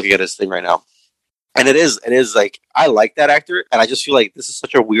 I'm looking at his thing right now. And it is like, I like that actor, and I just feel like this is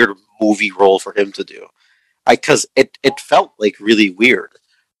such a weird movie role for him to do. Because it felt like really weird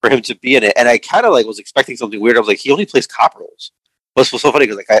for him to be in it, and I kind of like was expecting something weird. I was like, he only plays cop roles. But it was so funny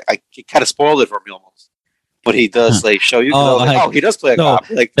because like I kind of spoiled it for me almost. but he does like show you. He does play a cop.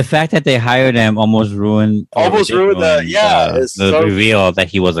 Like the fact that they hired him almost ruined the reveal that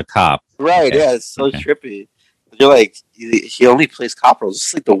he was a cop. Right? Okay. Yeah, it's so trippy. You're like, he only plays cop roles.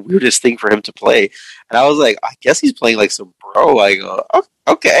 It's like the weirdest thing for him to play. And I was like, I guess he's playing like some bro. I go, oh,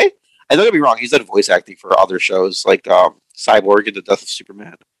 okay. And don't get me wrong, he's done voice acting for other shows like Cyborg and The Death of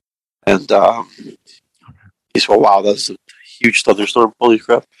Superman. And he's wow, that's a huge thunderstorm. Holy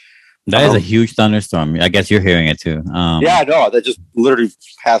crap. That is a huge thunderstorm. I guess you're hearing it too. Yeah, no, that just literally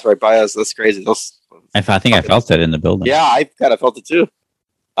passed right by us. That's crazy. I think I felt it in the building. Yeah, I kind of felt it too.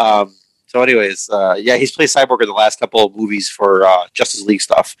 So anyways, he's played Cyborg in the last couple of movies for Justice League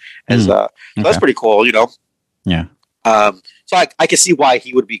stuff. So that's pretty cool, you know? Yeah. So I can see why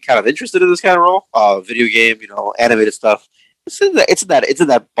he would be kind of interested in this kind of role. Video game, you know, animated stuff. It's in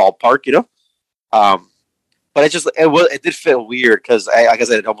that ballpark, you know? But it did feel weird because, like I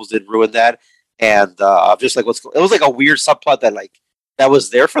said, it almost did ruin that. And just like it was like a weird subplot that was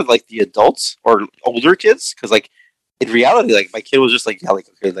there for like the adults or older kids. Because like in reality, like my kid was just like, yeah, like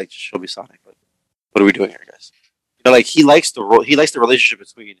okay, like just show me Sonic. Like, what are we doing here, guys? You know, like he likes the relationship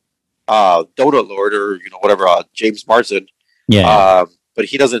between Donut Lord or you know whatever James Marsden. Yeah. But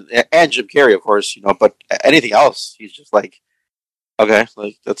he doesn't, and Jim Carrey, of course, you know. But anything else, he's just like. Okay,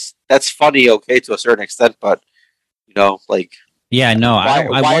 like that's funny, okay, to a certain extent, but you know, like I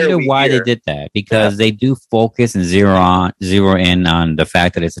wonder why they did that because they do focus and zero in on the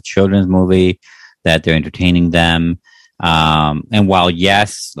fact that it's a children's movie, that they're entertaining them, and while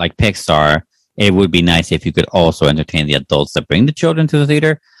yes, like Pixar, it would be nice if you could also entertain the adults that bring the children to the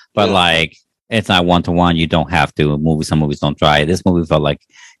theater, but like it's not 1-to-1. You don't have to. Some movies don't try. This movie felt like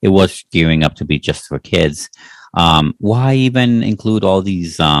it was gearing up to be just for kids. Why even include all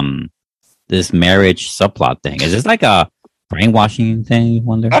these this marriage subplot thing? Is this like a brainwashing thing, you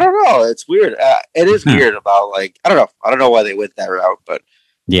wonder? I don't know. It's weird. It is weird about like I don't know why they went that route, but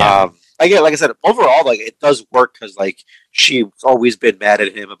again, like I said, overall like it does work because like she's always been mad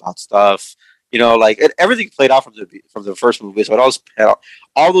at him about stuff. You know, like everything played out from the first movie, so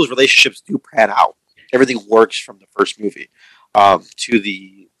all those relationships do pan out. Everything works from the first movie to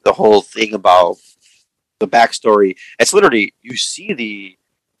the whole thing about the backstory. It's literally you see the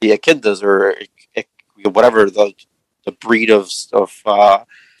Akindas or whatever the breed of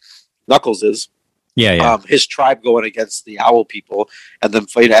Knuckles is. His tribe going against the Owl people, and then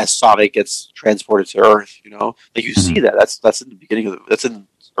fighting as Sonic gets transported to Earth. You know, like you see that. That's in the beginning that's in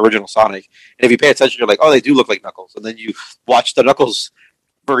original Sonic. And if you pay attention, you're like, oh, they do look like Knuckles. And then you watch the Knuckles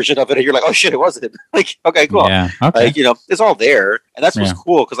version of it, and you're like, oh shit, it wasn't. Like, okay, cool. Yeah, okay. Like, you know, it's all there, and that's what's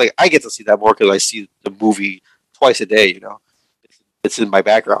cool because like I get to see that more because I see the movie twice a day. You know, it's in my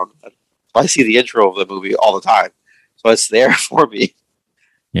background. So I see the intro of the movie all the time, so it's there for me.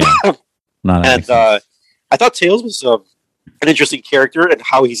 Yeah, and I thought Tails was an interesting character and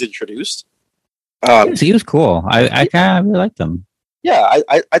how he's introduced. He was cool. I kind of really liked him. Yeah,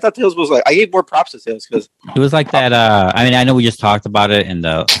 I thought Tails was like I gave more props to Tails because it was like that. I mean, I know we just talked about it in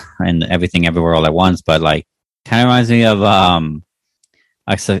Everything Everywhere All at Once, but like kind of reminds me of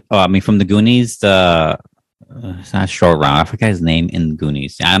from the Goonies. It's not Short Round. I forgot his name in the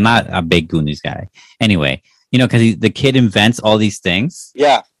Goonies. I'm not a big Goonies guy. Anyway, you know, because the kid invents all these things.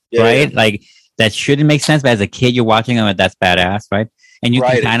 Yeah. Right. Yeah. Like that shouldn't make sense, but as a kid, you're watching them, and that's badass, right? And you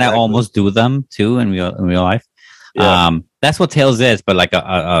can kind of almost do them too in real life. Yeah. That's what Tails is, but like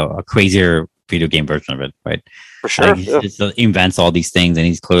a crazier video game version of it, right? For sure. Like he invents all these things, and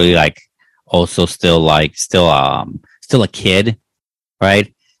he's clearly like also still a kid,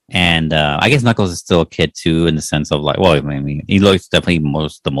 right? And I guess Knuckles is still a kid too, in the sense of like, well, I mean, he looks definitely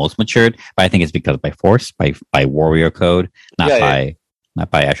the most matured, but I think it's because by force, by warrior code, not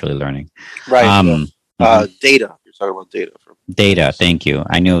by actually learning. Right. Data. You're talking about Data. Data. Thank you.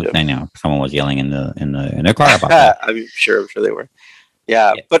 I know someone was yelling in the car about that. I'm sure they were.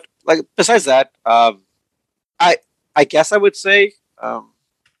 Yeah, but like besides that, I guess I would say I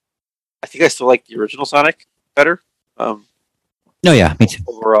think I still like the original Sonic better. No, yeah, me too.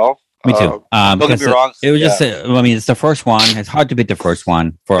 Overall, me too. Don't get me wrong. It was just. I mean, it's the first one. It's hard to beat the first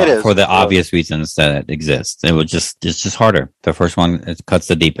one for the obvious reasons that exist. It's just harder. The first one it cuts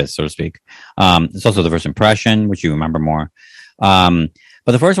the deepest, so to speak. It's also the first impression, which you remember more.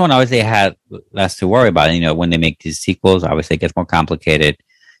 But the first one obviously had less to worry about. You know, when they make these sequels, obviously it gets more complicated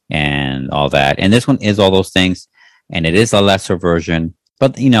and all that. And this one is all those things, and it is a lesser version.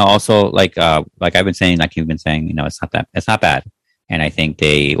 But you know, also like I've been saying, like you've been saying, you know, it's not bad. And I think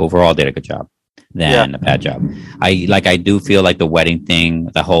they overall did a good job than a bad job. I do feel like the wedding thing,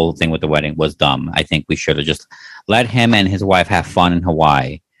 the whole thing with the wedding was dumb. I think we should have just let him and his wife have fun in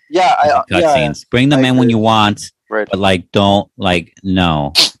Hawaii cutscenes. Bring them in when you want, right? But like, don't like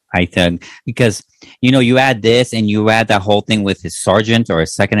no. I think because you add this and you add that whole thing with his sergeant or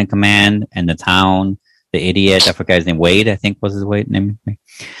his second in command and the town, the idiot. I forgot his name. Wade, I think was his name.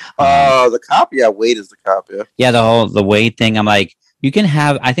 The cop. Yeah, Wade is the cop. Yeah. Yeah, the Wade thing. I'm like, you can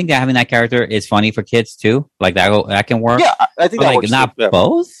have. I think that having that character is funny for kids too. Like that can work. Yeah, I think but that like works not too, yeah.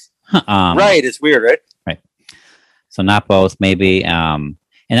 both. Right, it's weird, right? Right. So not both, maybe. And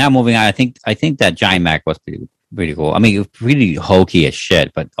now moving on, I think that Giant Mac was pretty cool. I mean, pretty hokey as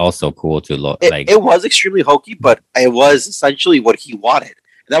shit, but also cool to look. It was extremely hokey, but it was essentially what he wanted.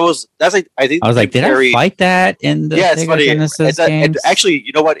 That's like I think I was like, did I fight that in the it's funny. Genesis and actually,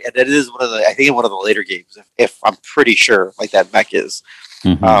 you know what? And it is one of the later games. If I'm pretty sure, like that mech is.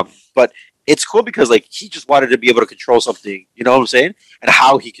 Mm-hmm. But it's cool because like he just wanted to be able to control something. You know what I'm saying? And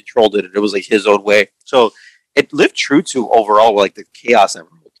how he controlled it, and it was like his own way. So it lived true to overall like the chaos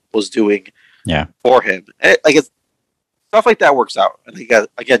Emerald was doing. Yeah. For him, and it's stuff like that works out. I think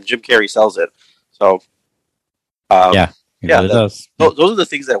again, Jim Carrey sells it. So. Really does. Those are the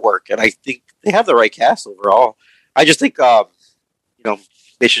things that work, and I think they have the right cast overall. I just think,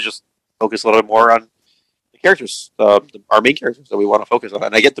 they should just focus a little bit more on the characters, our main characters that we want to focus on.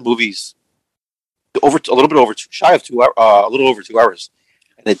 And I get the movies a little bit over shy of 2 hours, a little over 2 hours,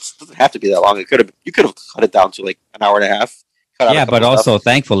 and it doesn't have to be that long. You could have cut it down to like an hour and a half. Yeah, but also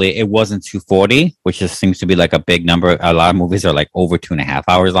thankfully it wasn't 240, which just seems to be like a big number. A lot of movies are like over 2.5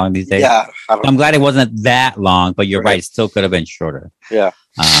 hours long these days. Yeah, I'm glad it wasn't that long, but you're right. It still could have been shorter. Yeah.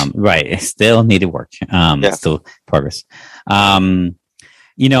 Right. It still needed work. Still progress. And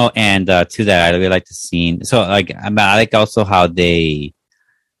to that, I really like the scene. So like, I like also how they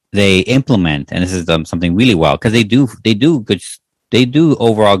implement, and this is something really well because they do good. They do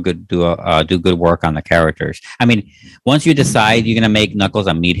overall do good work on the characters. I mean, once you decide you're gonna make Knuckles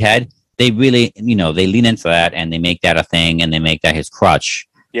a meathead, they really, they lean into that and they make that a thing and they make that his crutch.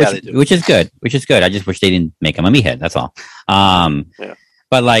 Yeah, which is good. I just wish they didn't make him a meathead. That's all.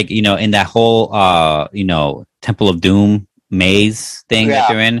 But like, in that whole, Temple of Doom maze thing that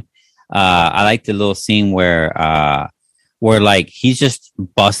they're in, I like the little scene where like he's just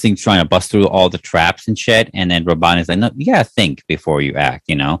trying to bust through all the traps and shit, and then Robotnik's like, no, you gotta think before you act,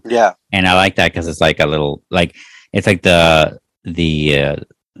 Yeah. And I like that because it's like a little like it's like the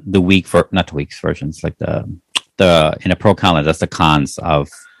weak not the weak versions, like the in a pro con, that's the cons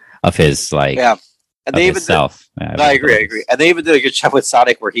of his like And they even self. I agree. And they even did a good job with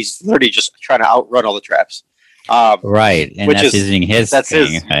Sonic where he's literally just trying to outrun all the traps. Right, and that's using his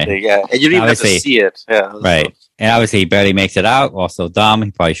thing, right? Yeah, and you don't even have to see it. Yeah, right. And obviously, he barely makes it out. Also dumb. He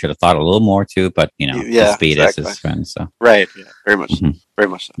probably should have thought a little more too. But the speed is his friend. So right, yeah, very much, very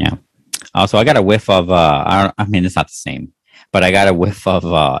much so. Yeah. Also, I got a whiff of. I mean, it's not the same, but I got a whiff of.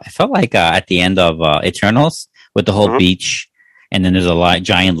 It felt like at the end of Eternals with the whole beach, and then there's a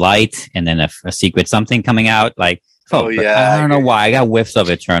giant light, and then a secret something coming out. Like, I don't know why I got whiffs of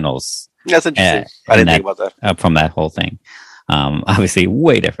Eternals. That's interesting. I didn't think about that from that whole thing. Obviously,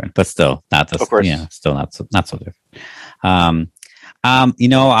 way different, but still not the. Of course, still not so different.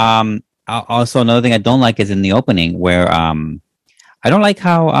 Also, another thing I don't like is in the opening where I don't like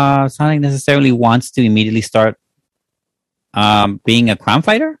how Sonic necessarily wants to immediately start being a crime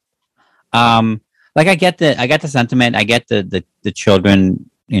fighter. Like I get the sentiment, I get the children,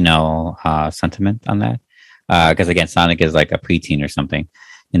 sentiment on that. Because again, Sonic is like a preteen or something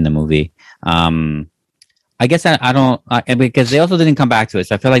in the movie. I guess I don't, because they also didn't come back to it.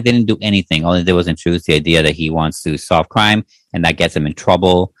 So I feel like they didn't do anything. All they did was introduce the idea that he wants to solve crime and that gets him in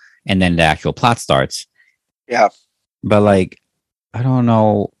trouble. And then the actual plot starts. Yeah. But like, I don't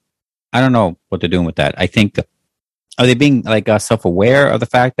know what they're doing with that. I think, are they being like self-aware of the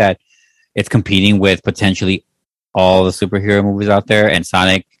fact that it's competing with potentially all the superhero movies out there and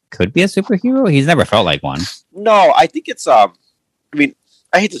Sonic could be a superhero? He's never felt like one. No, I think it's,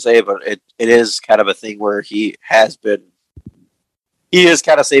 I hate to say it, but it is kind of a thing where he is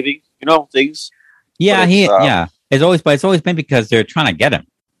kind of saving, things. Yeah, it's always been because they're trying to get him.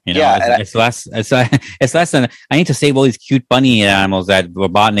 It's less than I need to save all these cute bunny animals that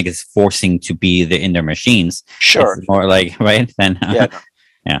Robotnik is forcing to be in their machines. Sure, it's more like right then.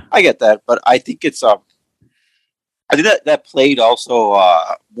 Yeah, I get that, but I think it's I think that played also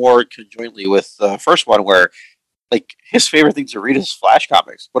more conjointly with the first one where. Like his favorite thing to read is Flash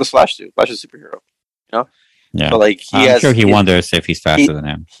comics. What does Flash do? Flash is a superhero, Yeah. But like I'm sure he wonders if he's faster than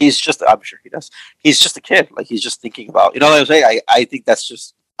him. I'm sure he does. He's just a kid. Like he's just thinking about. What I'm saying? I think that's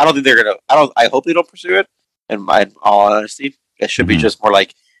just. I don't think they're gonna. I hope they don't pursue it. In all honesty, it should be just more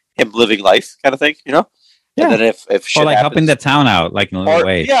like him living life kind of thing. Yeah. And then if shit or like happens, helping the town out, like in a little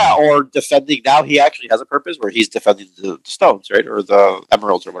way. Yeah, or defending. Now he actually has a purpose where he's defending the stones, right, or the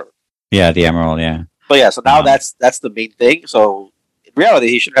emeralds or whatever. Yeah, the emerald. Yeah. But yeah, so now that's the main thing. So in reality,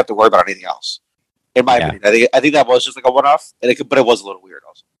 he shouldn't have to worry about anything else. In my opinion, I think that was just like a one-off, but it was a little weird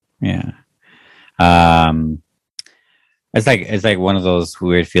also. Yeah. It's like one of those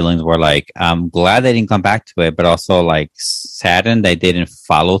weird feelings where like I'm glad they didn't come back to it, but also like saddened they didn't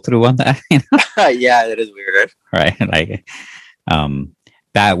follow through on that. You know? Yeah, it is weird, right? Like,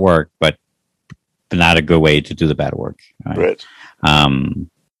 bad work, but not a good way to do the bad work. Right.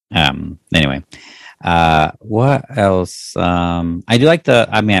 Anyway, what else? I do like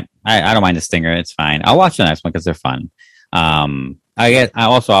I don't mind the Stinger. It's fine. I'll watch the next one because they're fun. I'll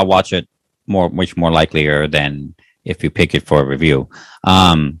watch it much more likelier than if you pick it for a review,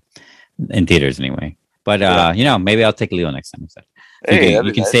 in theaters anyway. But maybe I'll take Leo next time instead.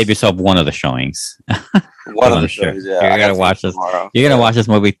 You can save yourself one of the showings. One of the showings, yeah. You're gonna watch this. You're gonna watch this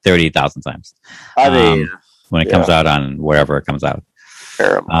movie 30,000 times. I mean, when it comes out on wherever it comes out.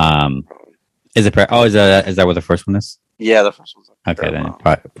 Terrible. Is it? Is that what the first one is? Yeah, the first one's okay. Then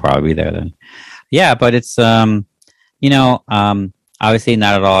probably there then. Yeah, but it's obviously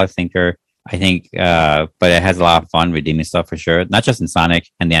not at all a thinker. I think, but it has a lot of fun redeeming stuff for sure. Not just in Sonic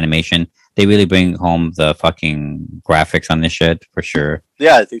and the animation. They really bring home the fucking graphics on this shit for sure.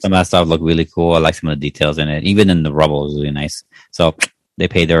 Yeah, I think some of that stuff look really cool. I like some of the details in it. Even in the rubble is really nice. So they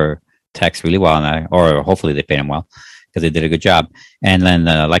paid their techs really well on that, or hopefully they paid them well because they did a good job. And then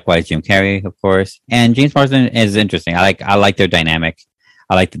likewise, Jim Carrey, of course, and James Marsden is interesting. I like their dynamic.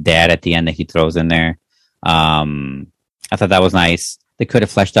 I like the dad at the end that he throws in there. I thought that was nice. They could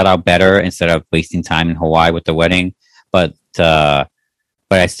have fleshed that out better instead of wasting time in Hawaii with the wedding, but I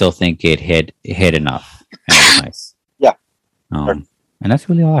still think it hit enough. And it was nice. Yeah. And that's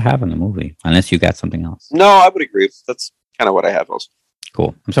really all I have in the movie, unless you got something else. No, I would agree. That's kind of what I have also.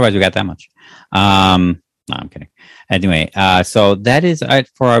 Cool. I'm surprised we got that much. No, I'm kidding. Anyway, so that is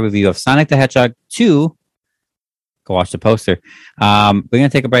it for our review of Sonic the Hedgehog 2. Go watch the poster. We're going to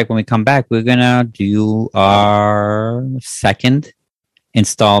take a break. When we come back, we're going to do our second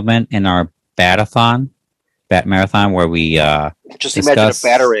installment in our Bat Marathon, where we just imagine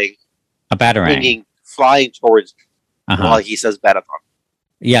a batarang flying towards while he says Batathon.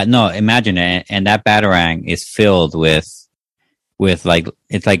 Yeah, no, imagine it, and that batarang is filled with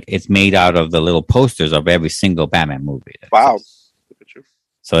it's made out of the little posters of every single Batman movie. Wow.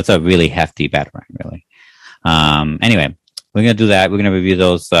 So it's a really hefty batarang, really. Anyway, we're gonna do that. We're gonna review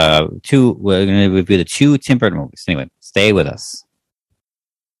those two. We're gonna review the two Tim Burton movies. Anyway, stay with us.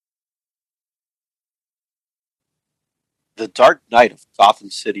 The Dark Knight of Gotham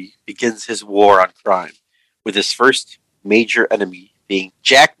City begins his war on crime, with his first major enemy being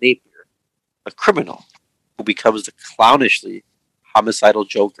Jack Napier, a criminal who becomes the clownishly homicidal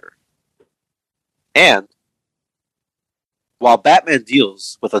Joker. And while Batman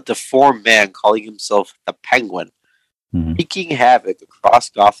deals with a deformed man calling himself the Penguin, wreaking havoc across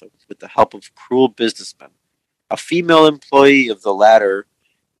Gotham with the help of cruel businessmen, a female employee of the latter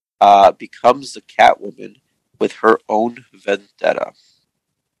becomes the Catwoman with her own vendetta.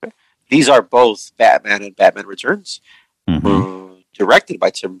 These are both Batman and Batman Returns, directed by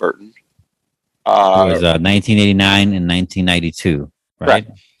Tim Burton. It was 1989 and 1992, right?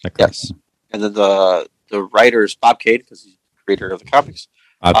 Yes. And then the writer is Bob Kane, because he's the creator of the comics.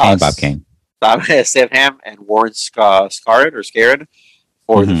 Bob Kane. Sam Hamm and Warren Scarron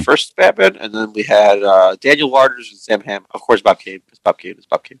for the first Batman, and then we had Daniel Waters and Sam Hamm. Of course, Bob Kane, because Bob Kane is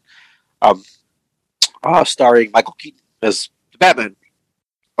Bob Kane. Starring Michael Keaton as the Batman.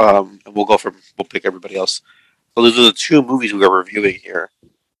 And we'll pick everybody else. So those are the two movies we are reviewing here.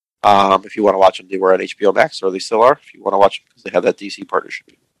 If you want to watch them, they were on HBO Max, or they still are. If you want to watch them, because they have that DC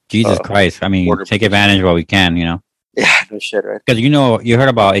partnership. Jesus Christ! I mean, take advantage while we can. You know. Yeah, no shit, right? Because you heard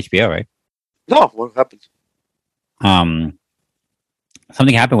about HBO, right? No, what happened?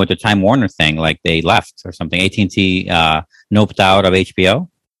 Something happened with the Time Warner thing. Like they left or something. AT&T noped out of HBO.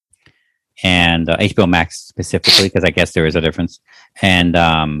 And HBO Max specifically, because I guess there is a difference, and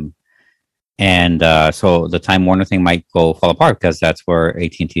so the Time Warner thing might fall apart because that's where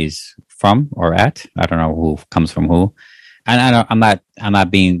AT&T's from or at. I don't know who comes from who, and I'm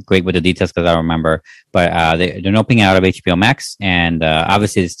not being great with the details because I don't remember. But they're noping out of HBO Max, and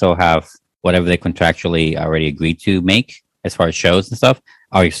obviously they still have whatever they contractually already agreed to make as far as shows and stuff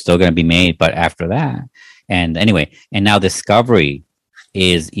are still going to be made. But after that, and anyway, and now Discovery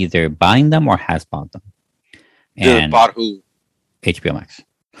is either buying them or has bought them. And bought who? HBO Max.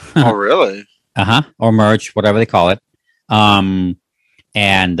 Oh, really? Or merge, whatever they call it.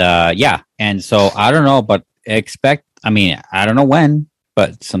 And and so I don't know, but I don't know when,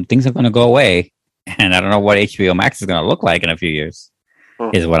 but some things are going to go away, and I don't know what HBO Max is going to look like in a few years.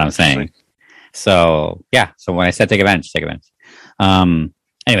 Is what I'm saying. So yeah, so when I said take advantage.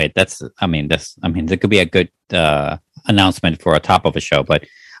 Anyway, there could be a good announcement for a top of a show, but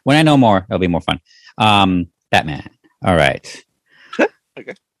when I know more, it'll be more fun. Batman. All right.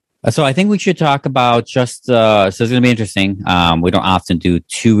 Okay. So I think we should talk about just, so it's going to be interesting. We don't often do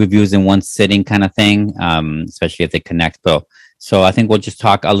 2 reviews in one sitting kind of thing, especially if they connect. So I think we'll just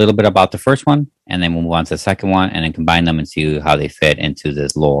talk a little bit about the first one, and then we'll move on to the second one, and then combine them and see how they fit into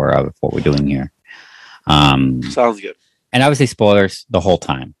this lore of what we're doing here. Sounds good. And obviously spoilers the whole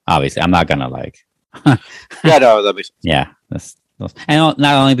time. Obviously, I'm not going to Yeah, no, that makes sense. Yeah. And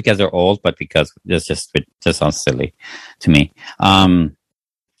not only because they're old, but because it just sounds silly to me.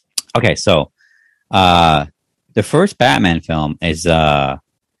 Okay, so the first Batman film is I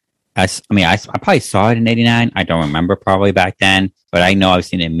probably saw it in '89. I don't remember probably back then, but I know I've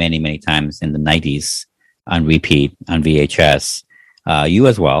seen it many, many times in the '90s on repeat on VHS. You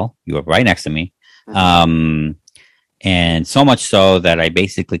as well. You were right next to me, and so much so that I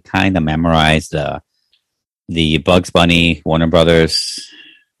basically kind of memorized the Bugs Bunny Warner Brothers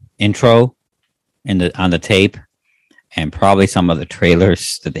intro on the tape. And probably some of the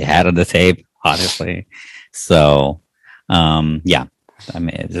trailers that they had on the tape, honestly. So,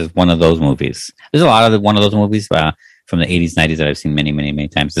 this is one of those movies. There's a lot of one of those movies from the 80s, 90s that I've seen many, many, many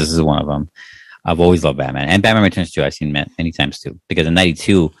times. This is one of them. I've always loved Batman. And Batman Returns 2, I've seen many times too. Because in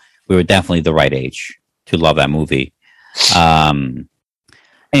 92, we were definitely the right age to love that movie.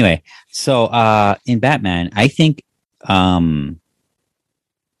 Anyway, so in Batman, I think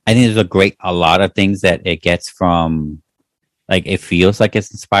there's a lot of things that it gets from, it feels like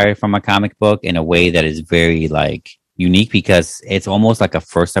it's inspired from a comic book in a way that is very unique, because it's almost like a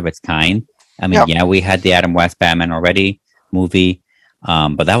first of its kind. We had the Adam West Batman already movie,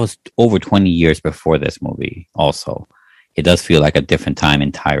 but that was over 20 years before this movie. Also, it does feel like a different time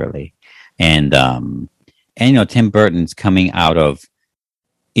entirely. And Tim Burton's coming out of,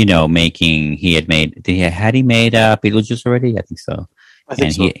 had he made Beetlejuice already? I think so. I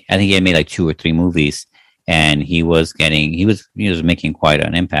think he had made 2 or 3 movies, and he was making quite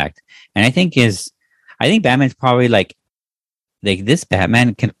an impact. And I think Batman's probably this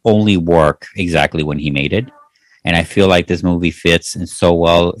Batman can only work exactly when he made it. And I feel like this movie fits in so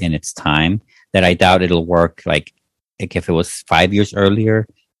well in its time that I doubt it'll work if it was 5 years earlier,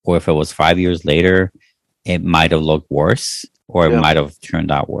 or if it was 5 years later, it might have looked worse, or it might have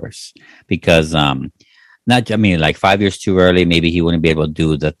turned out worse, because 5 years too early, maybe he wouldn't be able to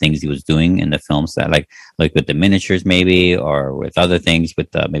do the things he was doing in the films that like with the miniatures, maybe, or with other things, with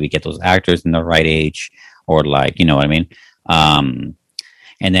maybe get those actors in the right age, or you know what I mean? And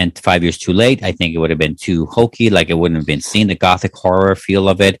then 5 years too late, I think it would have been too hokey. It wouldn't have been seen. The gothic horror feel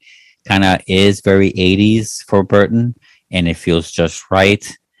of it kind of is very 80s for Burton, and it feels just right.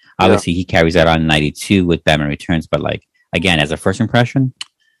 Yeah. Obviously, he carries that on in 92 with Batman Returns, but again, as a first impression,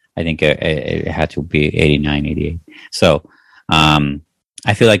 I think it had to be 89, 88. So I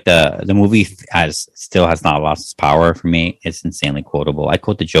feel like the movie still has not lost its power for me. It's insanely quotable. I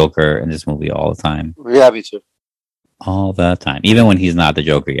quote the Joker in this movie all the time. Yeah, me too. All the time, even when he's not the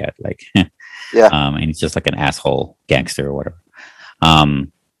Joker yet. Yeah. And he's just an asshole gangster or whatever.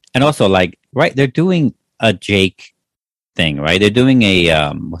 And also right, they're doing a Jake thing, right? They're doing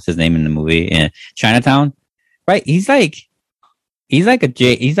a what's his name in the movie? Chinatown, right? He's like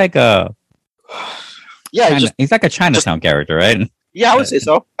a Chinatown character, right? Yeah, I would say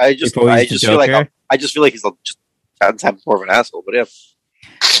so. I just feel like he's just more of an asshole, but yeah.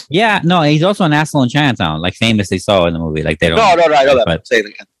 Yeah, no, he's also an asshole in Chinatown, famously so in the movie. They don't. No, I know that. But I'm saying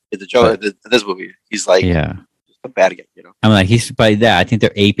in this movie, he's just a bad guy, he's by that. I think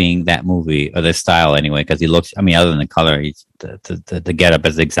they're aping that movie or the style anyway, because he looks. Other than the color, he's the getup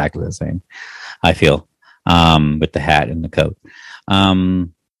is exactly the same. I feel, with the hat and the coat.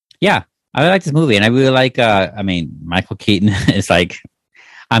 Yeah, I like this movie, and I really like. Michael Keaton is I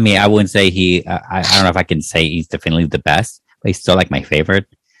wouldn't say I don't know if I can say he's definitely the best, but he's still my favorite.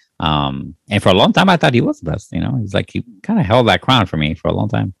 And for a long time, I thought he was the best. He's he kind of held that crown for me for a long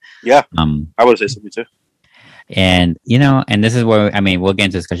time. Yeah, I would say so too. And and this is where we'll get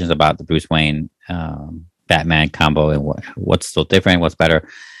into discussions about the Bruce Wayne Batman combo and what's so different, what's better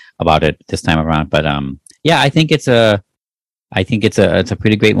about it this time around. But I think it's a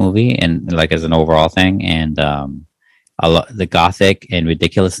pretty great movie, and as an overall thing, and the gothic and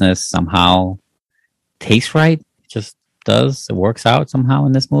ridiculousness somehow tastes right. It just does. It works out somehow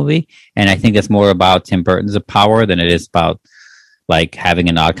in this movie, and I think it's more about Tim Burton's power than it is about like having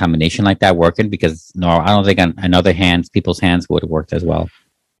an odd combination like that working, because no, I don't think on other hands, people's hands would have worked as well.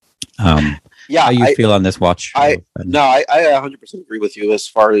 How you feel on this watch? I 100% agree with you as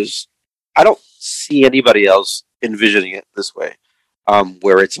far as I don't see anybody else envisioning it this way,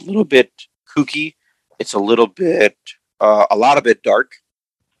 where it's a little bit kooky, it's a little bit, a lot of it dark,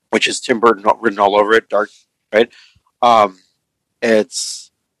 which is Tim Burton written all over it, dark, right?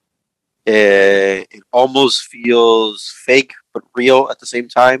 It almost feels fake but real at the same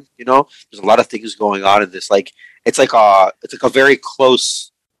time. You know, there's a lot of things going on in this. Like it's like a very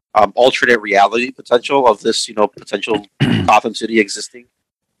close alternate reality potential of this. You know, potential Gotham City existing.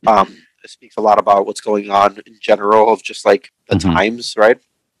 It speaks a lot about what's going on in general of just like the times, right?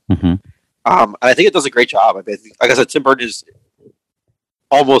 And I think it does a great job. I mean, like I said, Tim Burton is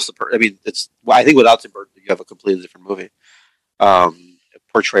almost I mean, I think without Tim Burton, you have a completely different movie.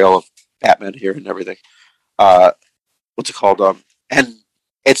 Portrayal of Batman here and everything. What's it called? And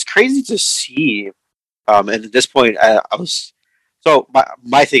it's crazy to see. And at this point, I was so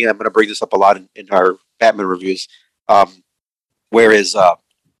my thing. And I'm going to bring this up a lot in our Batman reviews. Where is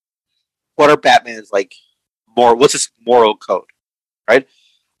what are Batman's like? What's his moral code, right?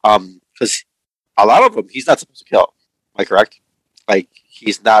 Because a lot of them, he's not supposed to kill. Am I correct? Like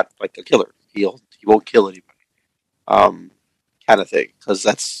he's not like a killer. He won't kill anybody. Kind of thing, because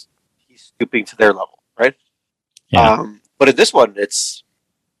he's stooping to their level, right? Yeah. But in this one, he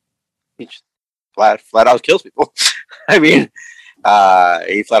just flat out kills people. I mean,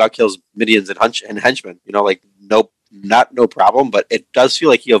 he flat out kills minions and henchmen. You know, like no problem. But it does feel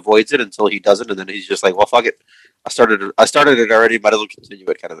like he avoids it until he doesn't, and then he's just like, well, fuck it. I started it already. Might as well continue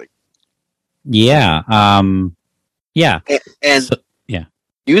it, kind of thing. Yeah. Yeah. And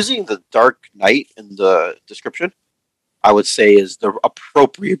using the Dark Knight in the description, I would say is the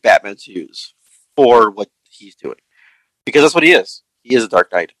appropriate Batman to use for what he's doing, because that's what he is. He is a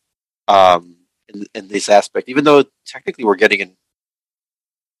Dark Knight, in this aspect. Even though technically we're getting an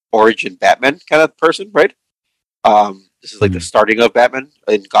origin Batman kind of person, right? This is like the starting of Batman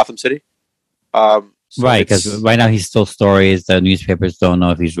in Gotham City, right? Because right now he's still stories. The newspapers don't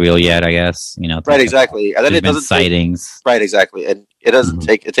know if he's real yet. I guess right, exactly. And then it doesn't sightings, right? Exactly, and it doesn't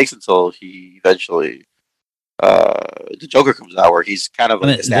take. It takes until he eventually. The Joker comes out where he's kind of.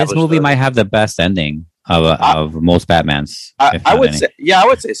 This movie might have the best ending of most Batmans. I would say, I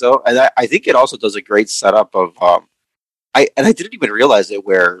would say so, and I think it also does a great setup of. I didn't even realize it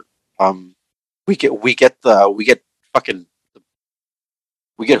where we get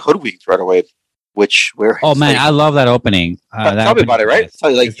hoodwinked right away. Oh man, I love that opening. Tell me about it, right? So,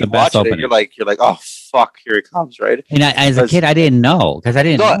 like you watch it, you're like, oh fuck, here it comes, right? And as a kid, I didn't know because I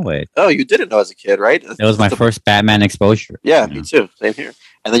didn't know it. Oh, you didn't know as a kid, right? It was my first Batman exposure. Yeah, me too. Same here.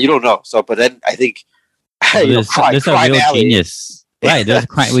 And then you don't know. So, but then I think there's a real genius, right? There's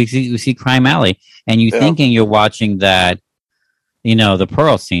we see Crime Alley, and you thinking you're watching that, the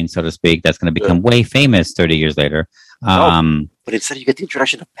Pearl scene, so to speak, that's going to become way famous 30 years later. But instead, you get the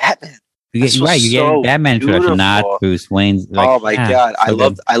introduction of Batman. You get Batman introduction, not Bruce Wayne's. Oh my god,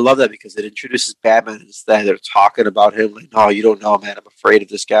 so I love that because it introduces Batman instead. They're talking about him like, no, you don't know, man. I'm afraid of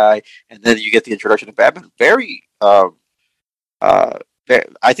this guy, and then you get the introduction of Batman. Very, I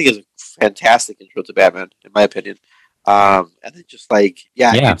think it's a fantastic intro to Batman, in my opinion. And then just like, you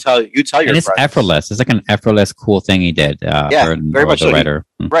tell your and it's friends. Effortless. It's like an effortless, cool thing he did. Very much so. Writer.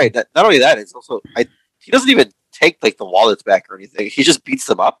 Right. Not only that, it's also he doesn't even take like the wallets back or anything. He just beats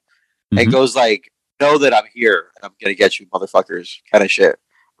them up. And goes like, know that I'm here and I'm gonna get you, motherfuckers, kind of shit,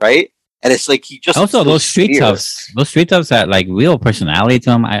 right? And it's like he just also those street toughs had like real personality to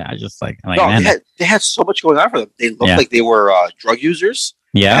them. I just like, man, they had so much going on for them. They looked like they were drug users,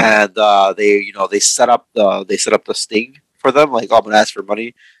 and they set up the sting for them. Like, oh, I'm gonna ask for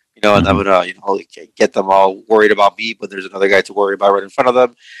money, and I'm gonna get them all worried about me, but there's another guy to worry about right in front of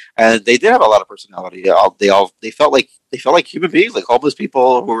them. And they did have a lot of personality. They felt like human beings, like homeless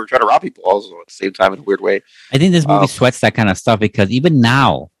people who were trying to rob people also at the same time in a weird way. I think this movie sweats that kind of stuff because even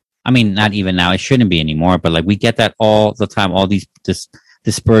now, I mean, not even now, it shouldn't be anymore, but like we get that all the time, all these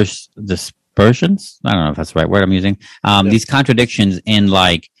dispersions. I don't know if that's the right word I'm using. These contradictions in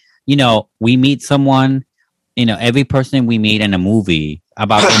like, we meet someone, every person we meet in a movie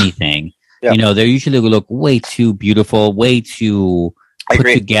about anything, they usually look way too beautiful, way too put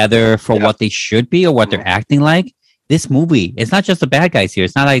together for what they should be or what they're acting like. This movie, it's not just the bad guys here.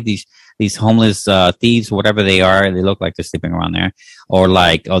 It's not like these homeless thieves, whatever they are. They look like they're sleeping around there, or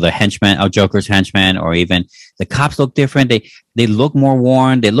like the henchmen, Joker's henchmen, or even the cops look different. They look more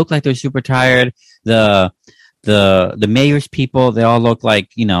worn. They look like they're super tired. The mayor's people, they all look like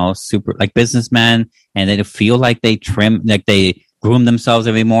super like businessmen, and they feel like they groom themselves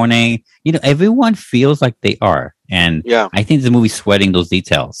every morning. You know, everyone feels like they are. And I think the movie's sweating those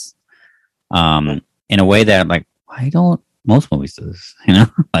details in a way that I'm like, why don't most movies do this? You know,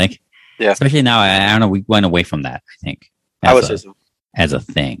 like, especially now, I don't know, we went away from that, I think. I would say so. As a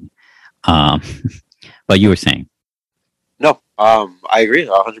thing. But you were saying. No, I agree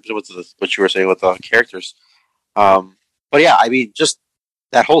 100% with what you were saying with the characters. But yeah, I mean, just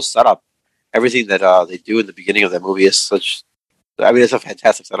that whole setup, everything that they do in the beginning of that movie is such. I mean, it's a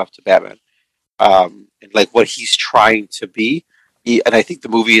fantastic setup to Batman, and like what he's trying to be. And I think the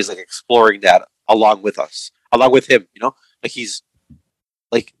movie is like exploring that along with us, along with him. You know, like he's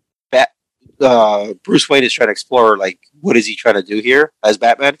like Bruce Wayne is trying to explore like what is he trying to do here as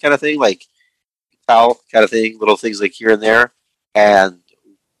Batman, kind of thing, like kind of thing, little things like here and there, and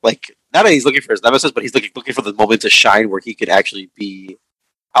like not that he's looking for his nemesis, but he's looking for the moment to shine where he could actually be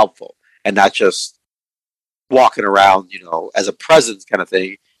helpful and not just walking around, you know, as a presence kind of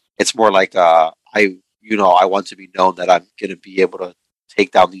thing. It's more like I want to be known that I'm going to be able to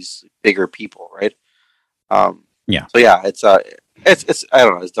take down these bigger people, right? So yeah, it's I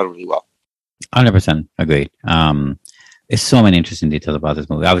don't know, it's done really well. 100% agreed. There's so many interesting details about this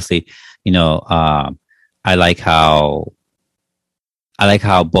movie. Obviously, you know, I like how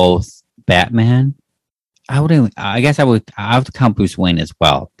both Batman. I have to count Bruce Wayne as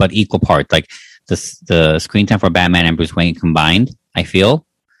well, but equal parts. Like the screen time for Batman and Bruce Wayne combined, I feel,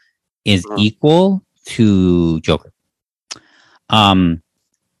 is equal to Joker.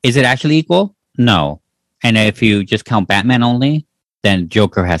 Is it actually equal? No. And if you just count Batman only, then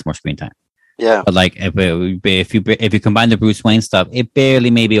Joker has more screen time. Yeah. But like if you combine the Bruce Wayne stuff, it barely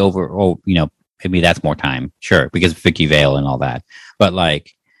maybe maybe that's more time. Sure, because of Vicky Vale and all that. But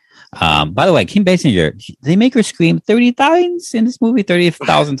like, by the way, Kim Basinger, they make her scream 30 times in this movie,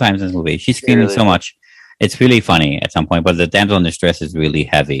 30,000 times in this movie. She's screaming so much. It's really funny at some point, but the damsel in distress is really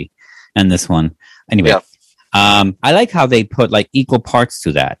heavy in this one. Anyway, I like how they put like equal parts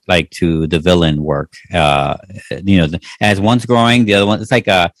to that, like to the villain work. As one's growing, the other one, it's like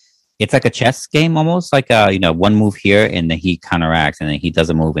a chess game almost, like one move here and then he counteracts and then he does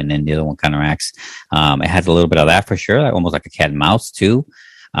a move and then the other one counteracts. It has a little bit of that for sure, like, almost like a cat and mouse too.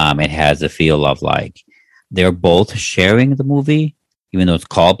 It has a feel of like they're both sharing the movie, even though it's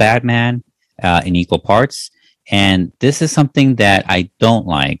called Batman, in equal parts. And this is something that I don't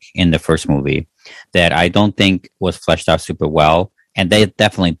like in the first movie, that I don't think was fleshed out super well. And they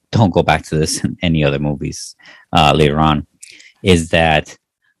definitely don't go back to this in any other movies later on, is that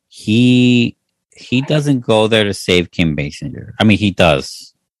he doesn't go there to save Kim Basinger. I mean, he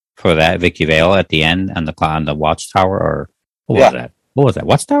does for that Vicky Vale at the end on the watchtower, or what was that? What was that?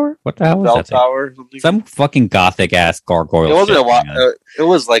 Watchtower? What the hell was that? Tower? Some fucking gothic ass gargoyle. It wasn't it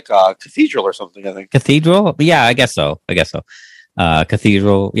was like a cathedral or something, I think. Cathedral? Yeah, I guess so.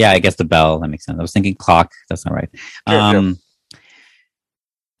 Cathedral. Yeah, I guess the bell. That makes sense. I was thinking clock. That's not right.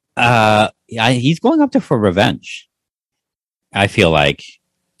 He's going up there for revenge. I feel like,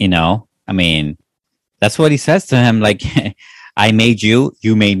 I mean, that's what he says to him. Like, I made you,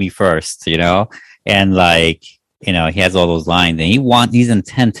 you made me first, and like, he has all those lines and he's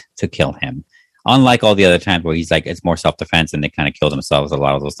intent to kill him. Unlike all the other times where he's like, it's more self-defense and they kind of kill themselves a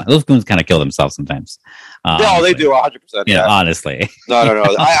lot of those times. Those goons kind of kill themselves sometimes. No, they do 100%. Yeah, honestly. No.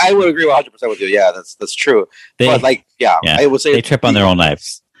 I would agree 100% with you. Yeah, that's true. But like, I would say they trip on their own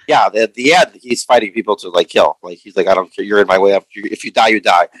knives. Yeah, at the end, he's fighting people to like kill. Like, he's like, I don't care. You're in my way. If you die, you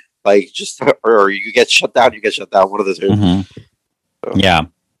die. Like, just, or you get shut down, you get shut down. One of the two. Mm-hmm. So. Yeah.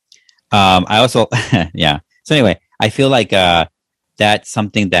 I also, yeah. So anyway, I feel like that's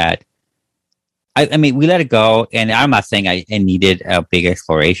something that, I mean, we let it go, and I'm not saying I needed a big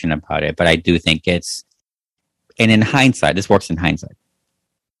exploration about it, but I do think it's, and in hindsight, this works in hindsight.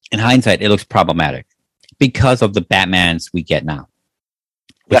 In hindsight, it looks problematic because of the Batmans we get now,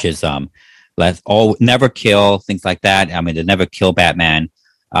 which is never kill, things like that. I mean, the never kill Batman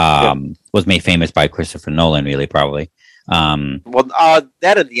was made famous by Christopher Nolan, really, probably.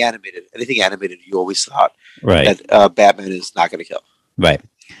 That and the animated, anything animated, you always thought that Batman is not going to kill. Right.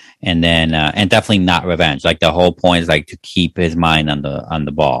 And then, and definitely not revenge. Like, the whole point is like to keep his mind on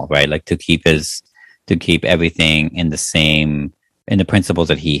the ball, right? Like to keep everything in the principles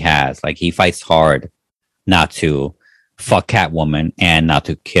that he has. Like, he fights hard not to fuck Catwoman and not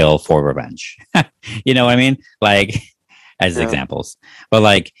to kill for revenge. You know what I mean? Like, as examples. But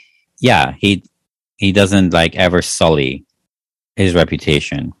like, yeah, he doesn't like ever sully his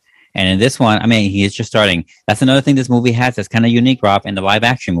reputation. And in this one, I mean, he is just starting. That's another thing this movie has that's kind of unique, Rob, in the live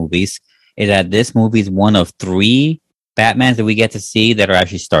action movies, is that this movie is one of 3 Batmans that we get to see that are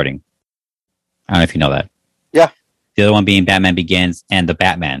actually starting. I don't know if you know that. Yeah. The The other one being Batman Begins and The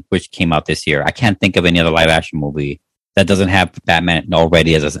Batman, which came out this year. I can't think of any other live action movie that doesn't have Batman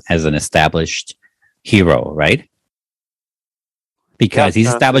already as an established hero, right? Because he's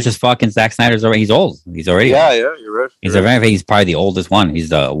established as fucking Zack Snyder's already. He's old. He's already. Yeah, you're right. He's probably the oldest one.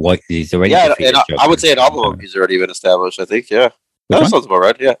 He's already. Yeah, and I would say in all of them, he's already been established. I think. Yeah, that sounds about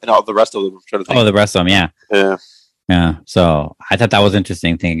right. Yeah, and all the rest of them. I'm trying to think. Oh, the rest of them. Yeah. Yeah. Yeah. So I thought that was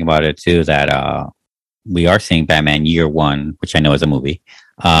interesting thinking about it too. That we are seeing Batman Year One, which I know is a movie.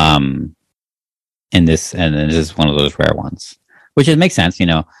 In this, and this is one of those rare ones, which it makes sense,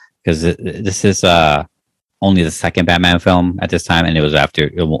 because this is only the second Batman film at this time, and it was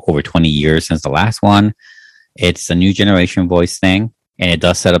after over 20 years since the last one. It's a new generation voice thing, and it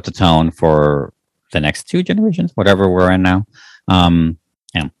does set up the tone for the next two generations, whatever we're in now.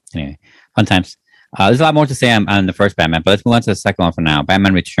 Yeah. Anyway, fun times. There's a lot more to say on the first Batman, but let's move on to the second one for now.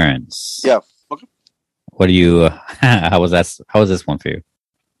 Batman Returns. Yeah. Okay. What do you? How was that? How was this one for you?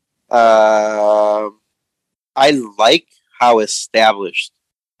 I like how established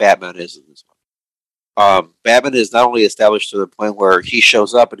Batman is in this one. Batman is not only established to the point where he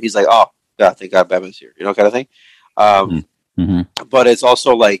shows up and he's like, "Oh, God, thank God Batman's here," kind of thing. But it's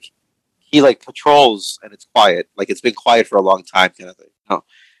also like he patrols and it's quiet, like it's been quiet for a long time, kind of thing.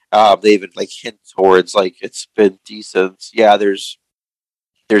 They even hint towards it's been decent. Yeah, there's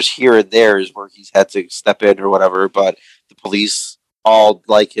here and there's where he's had to step in or whatever, but the police all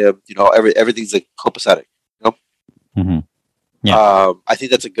like him. Everything's copacetic. Yeah. I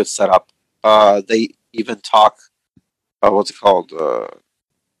think that's a good setup. They even talk. What's it called?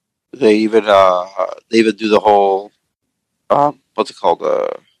 They even do the whole. What's it called?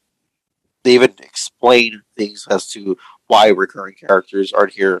 They even explain things as to why recurring characters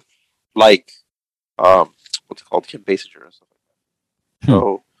aren't here, like what's it called, Kim Basinger and stuff like that.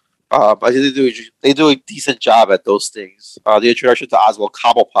 So I think they do a decent job at those things. The introduction to Oswald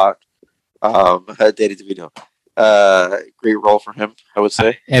Cobblepot, Danny DeVito. Great role for him, I would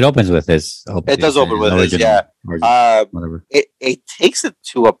say. It opens with his. It does open with his, yeah. Whatever. It takes it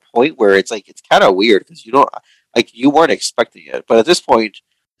to a point where it's kind of weird because you weren't expecting it, but at this point,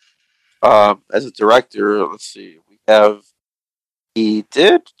 as a director, let's see, he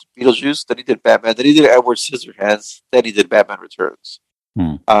did Beetlejuice, then he did Batman, then he did Edward Scissorhands, then he did Batman Returns.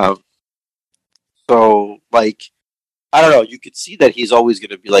 So I don't know. You could see that he's always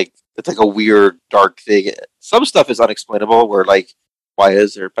going to be it's a weird, dark thing. Some stuff is unexplainable. Where why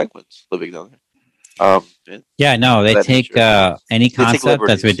is there penguins living down there? Yeah, no, they take any concept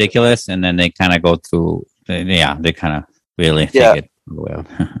that's ridiculous, and then they kind of go through. They kind of really take it well.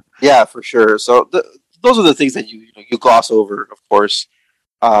 Yeah, for sure. So those are the things that you gloss over, of course.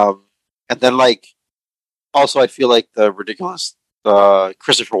 And then also I feel the ridiculous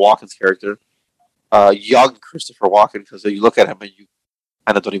Christopher Walken's character. Young Christopher Walken, because you look at him and you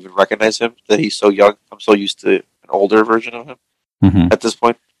kind of don't even recognize him, that he's so young. I'm so used to an older version of him at this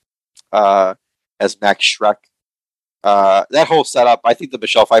point. As Max Schreck. That whole setup, I think the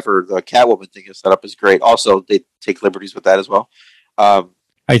Michelle Pfeiffer, the Catwoman thing setup is great. Also, they take liberties with that as well. Are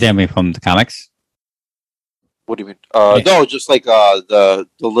you telling me from the comics? What do you mean? No, just the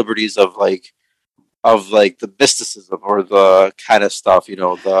liberties of the mysticism or the kind of stuff, the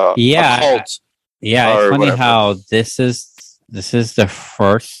occult. Yeah, it's funny whatever. How this is the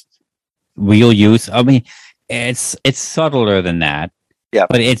first real use. I mean, it's subtler than that. Yeah,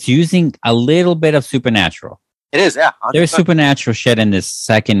 but it's using a little bit of supernatural. It is, yeah. 100%. There's supernatural shit in this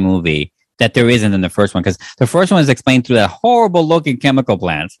second movie that there isn't in the first one, because the first one is explained through that horrible looking chemical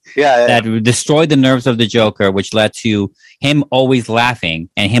plant that destroyed the nerves of the Joker, which led to him always laughing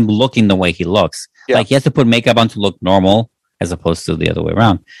and him looking the way he looks. Yeah. He has to put makeup on to look normal as opposed to the other way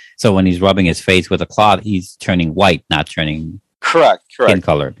around. So when he's rubbing his face with a cloth, he's turning white, not turning correct skin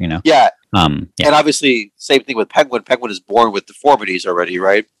color. Yeah. And obviously, same thing with Penguin. Penguin is born with deformities already,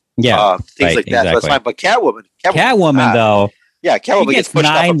 right? Yeah, things like that. Exactly. So that's fine. But Catwoman, though. Yeah, Catwoman gets pushed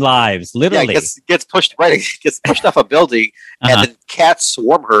 9 lives, literally. Yeah, gets pushed gets pushed off a building, and then cats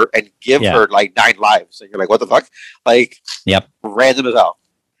swarm her and give her 9 lives. And you're like, what the fuck? Random as hell.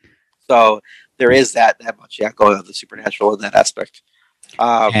 So there is that much going on the supernatural in that aspect.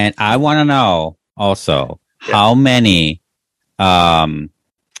 And I want to know also how many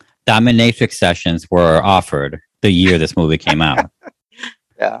dominatrix sessions were offered the year this movie came out.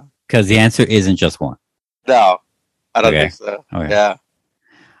 Yeah, because the answer isn't just one. No, I don't think so. Okay. Yeah.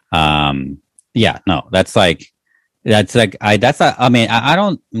 No, I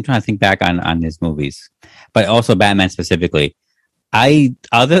don't. I'm trying to think back on his movies, but also Batman specifically.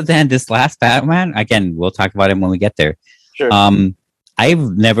 Other than this last Batman, again, we'll talk about it when we get there. Sure. I've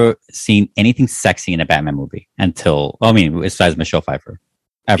never seen anything sexy in a Batman movie until, besides Michelle Pfeiffer.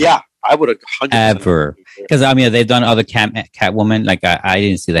 Ever. Yeah, I would have 100% ever. Because they've done other Catwoman. Like I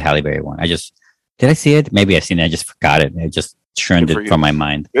didn't see the Halle Berry one. Did I see it? Maybe I've seen it. I just forgot it. It just churned it from my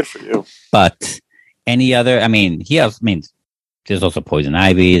mind. Good for you. But any other? There's also Poison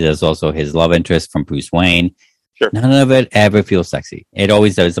Ivy. There's also his love interest from Bruce Wayne. Sure. None of it ever feels sexy. It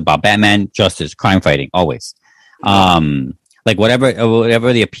always is about Batman, justice, crime fighting. Always. Like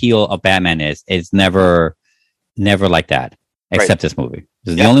whatever the appeal of Batman is never like that. Except this movie.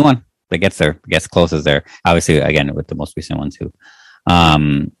 This is the only one that gets closest there. Obviously, again with the most recent one too.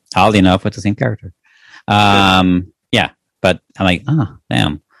 Oddly enough, with the same character. Yeah, but I'm like,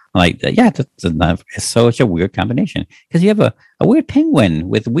 damn. I'm like, yeah, it's such a weird combination because you have a weird penguin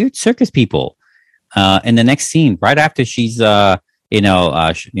with weird circus people. In the next scene, right after she's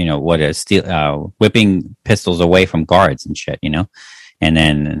whipping pistols away from guards and shit, and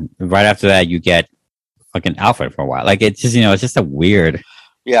then right after that you get fucking Alfred for a while. Like it's just it's just a weird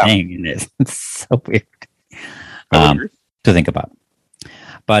thing in this. It's so weird to think about.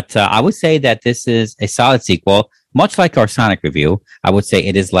 But I would say that this is a solid sequel. Much like our Sonic review, I would say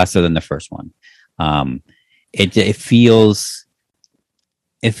it is lesser than the first one. It feels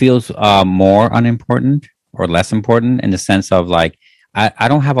more unimportant or less important in the sense of like I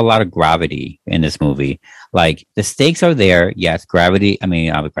don't have a lot of gravity in this movie. Like the stakes are there, yes. Gravity.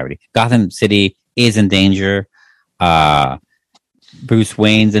 Gotham City is in danger. Bruce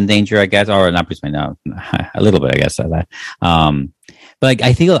Wayne's in danger, I guess, or not Bruce Wayne. No, a little bit, I guess. That. But like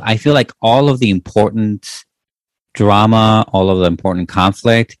I feel like all of the important drama, all of the important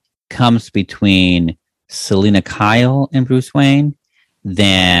conflict comes between Selina Kyle and Bruce Wayne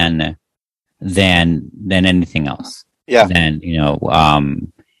than anything else. Yeah. Then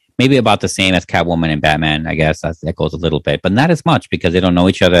maybe about the same as Catwoman and Batman. I guess that goes a little bit, but not as much because they don't know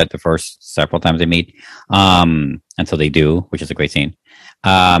each other at the first several times they meet until they do, which is a great scene.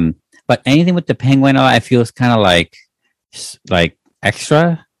 But anything with the Penguin, I feel is kind of like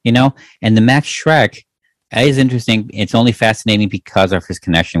extra, And the Max Schreck is interesting. It's only fascinating because of his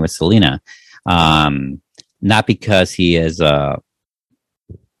connection with Selina, not because he is a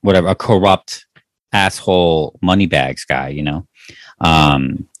corrupt asshole moneybags guy.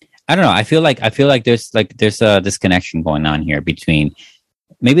 I don't know. I feel like there's a disconnection going on here between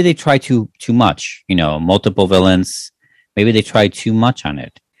maybe they try too much, multiple villains. Maybe they try too much on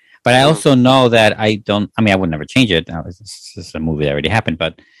it. But I also know that I would never change it. This is a movie that already happened,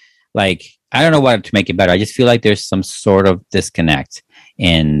 but like, I don't know what to make it better. I just feel like there's some sort of disconnect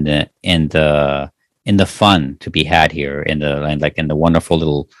in the fun to be had here, in the wonderful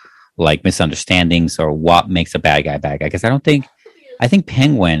little like misunderstandings or what makes a bad guy. Because I think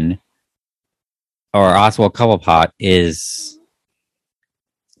Penguin or Oswald Cobblepot is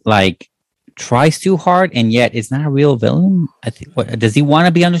like tries too hard and yet it's not a real villain. I think does he want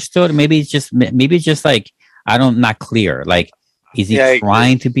to be understood? Maybe it's just like not clear. Like, is he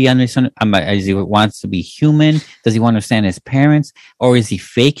trying to be understood? Is he wants to be human? Does he want to understand his parents, or is he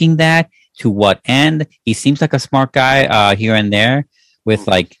faking that? To what end? He seems like a smart guy here and there. With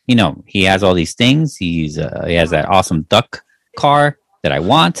he has all these things. He has that awesome duck car that I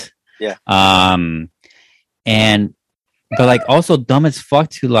want. Yeah. But like also dumb as fuck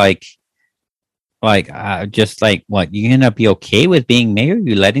to just like what, you're gonna be okay with being mayor?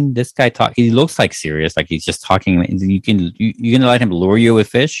 You letting this guy talk? He looks like serious, like he's just talking. You're gonna let him lure you with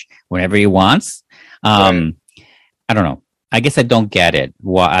fish whenever he wants. Right. I don't know. I guess I don't get it.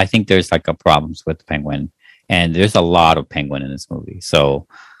 Well, I think there's like a problems with the Penguin, and there's a lot of Penguin in this movie. So,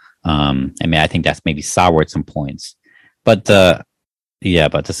 I think that's maybe sour at some points, but the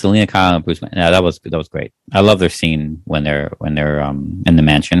Selina Kyle and Bruce Wayne, that was great. I love their scene when they're in the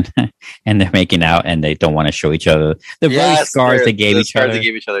mansion and they're making out and they don't want to show each other the very scars they gave each other.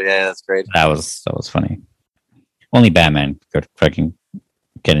 Yeah, that's great. That was funny. Only Batman could fucking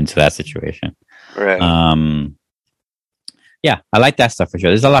get into that situation. Right. Yeah, I like that stuff for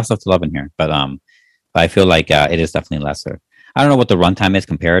sure. There's a lot of stuff to love in here, but I feel like it is definitely lesser. I don't know what the runtime is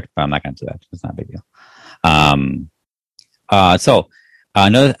compared, but I'm not going to do that. It's not a big deal. So I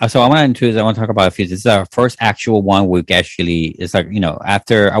want to talk about a few. This is our first actual one. It's like,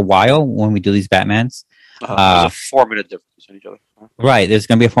 after a while when we do these Batmans, there's a 4-minute difference in each other. Right. There's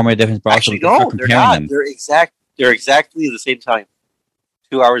going to be a 4-minute difference. But actually, no, they're not. They're exactly the same time.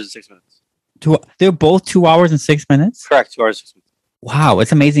 2 hours and 6 minutes. They're both 2 hours and 6 minutes? Correct. 2 hours and 6 minutes. Wow.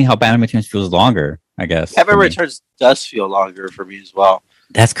 It's amazing how Batman Returns feels longer, I guess. Batman Returns does feel longer for me as well.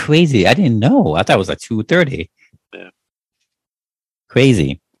 That's crazy. I didn't know. I thought it was like 2:30. Yeah.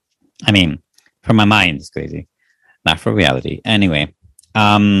 Crazy. I mean, for my mind, it's crazy. Not for reality. Anyway,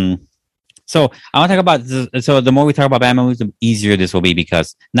 So I want to talk about this. So the more we talk about Batman movies, the easier this will be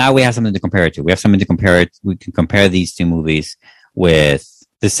because now we have something to compare it to. We have something to compare it. We can compare these two movies with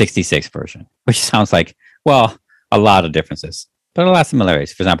the 66 version, which sounds like, well, a lot of differences, but a lot of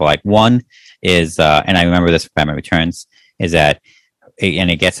similarities. For example, like one is, and I remember this from Batman Returns, is that,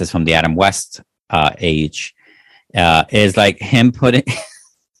 and it gets this from the Adam West age, is like him putting,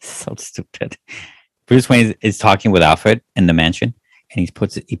 so stupid. Bruce Wayne is talking with Alfred in the mansion. And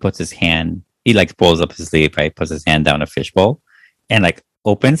he puts his hand, he like pulls up his sleeve, right? Puts his hand down a fishbowl and like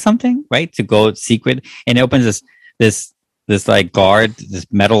opens something, right? To go secret. And it opens this like guard, this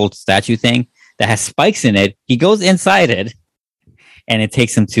metal statue thing that has spikes in it. He goes inside it and it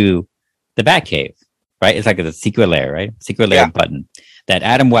takes him to the Batcave, right? It's like a secret lair, right? Secret lair button that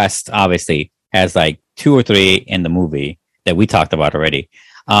Adam West obviously has like 2 or 3 in the movie that we talked about already.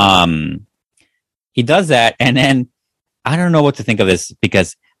 He does that. And then I don't know what to think of this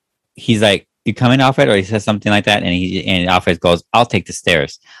because he's like, "You coming, Alfred?" Or he says something like that, and Alfred goes, "I'll take the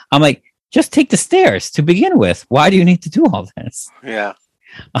stairs." I'm like, just take the stairs to begin with. Why do you need to do all this? Yeah,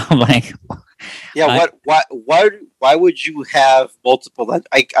 I'm like, yeah. Why would you have multiple?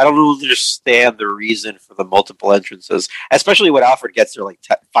 I don't understand the reason for the multiple entrances, especially when Alfred gets there like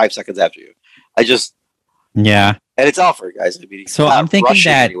 5 seconds after you. Yeah. And it's Alfred, guys. I mean, so I'm thinking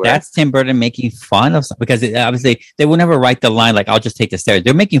that that's Tim Burton making fun of something because obviously they will never write the line like "I'll just take the stairs."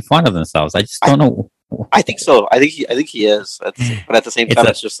 They're making fun of themselves. I just don't know. I think so. I think he is. But at the same time,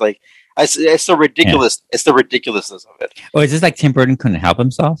 it's just like it's the ridiculous. Yeah. It's the ridiculousness of it. Or is this like Tim Burton couldn't help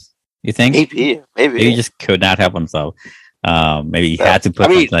himself? You think? Maybe he just could not help himself. Maybe he had to put. I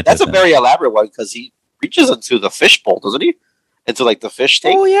mean, that's a very elaborate one because he reaches into the fishbowl, doesn't he? Into like the fish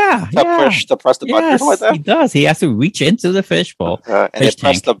tank. Oh yeah, to press the button or something like that. He does. He has to reach into the fishbowl and then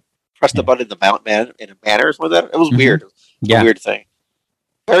press the button in the manner or something like that. It was weird. A weird thing.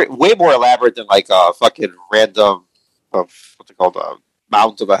 Way more elaborate than like a fucking random what's it called,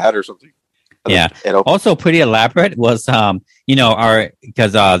 mount of a head or something. Yeah. Also pretty elaborate was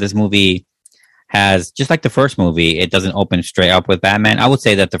because this movie has, just like the first movie, it doesn't open straight up with Batman. I would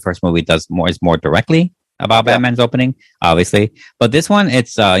say that the first movie is more directly about Batman's opening, obviously. But this one,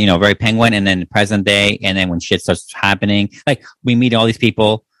 it's, very Penguin and then present day. And then when shit starts happening, like we meet all these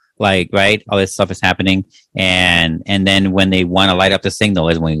people, like, right, all this stuff is happening. And then when they want to light up the signal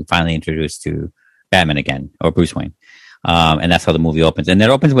is when we finally introduce to Batman again, or Bruce Wayne. And that's how the movie opens. And it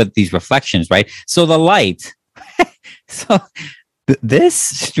opens with these reflections, right? So the light, this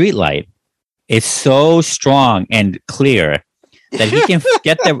street light is so strong and clear that he can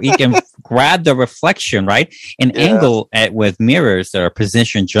he can grab the reflection, right, and angle it with mirrors that are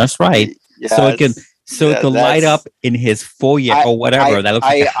positioned just right, so it can light up in his foyer or whatever that looks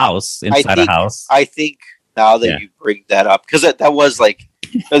like a house inside a house. I think now that you bring that up, because that was like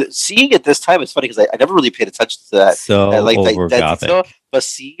seeing it this time. It's funny because I never really paid attention to that. But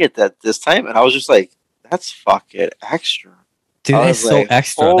seeing it this time, and I was just like, "That's fucking extra." Dude, that's so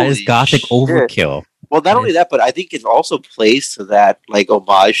extra. That is gothic overkill. Well, not only that, but I think it also plays to that, like,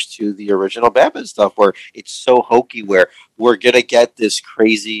 homage to the original Batman stuff, where it's so hokey, where we're gonna get this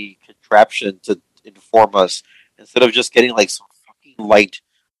crazy contraption to inform us instead of just getting like some fucking light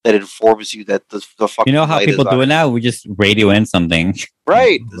that informs you that the fucking. You know how people do it now? We just radio in something,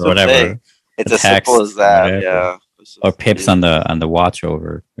 right? Or whatever. It's as simple as that, yeah. Or pips on the watch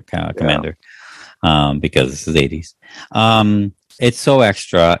over commander, because this is 80s. It's so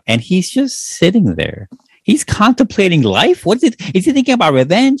extra, and he's just sitting there. He's contemplating life. What is it? Is he thinking about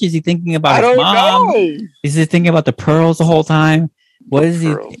revenge? Is he thinking about his mom? Know. Is he thinking about the pearls the whole time? What is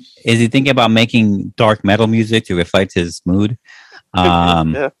he? Is he thinking about making dark metal music to reflect his mood?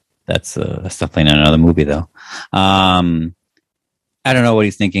 That's stuff playing in another movie, though. I don't know what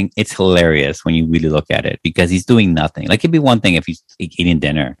he's thinking. It's hilarious when you really look at it because he's doing nothing. Like, it'd be one thing if he's eating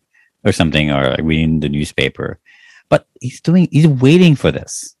dinner or something, or like reading the newspaper. But he's waiting for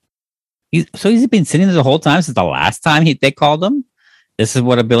this. He's been sitting there the whole time since the last time they called him. This is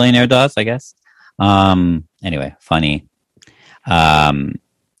what a billionaire does, I guess. Anyway, funny.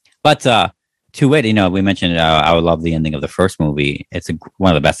 But to it, we mentioned I would love the ending of the first movie. It's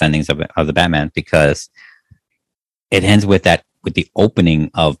one of the best endings of the Batman because it ends with the opening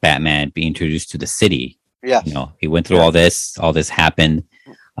of Batman being introduced to the city. Yeah. He went through all this happened.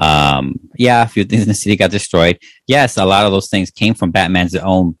 A few things in the city got destroyed. Yes, a lot of those things came from Batman's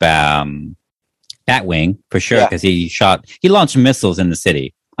own Batwing for sure, because he launched missiles in the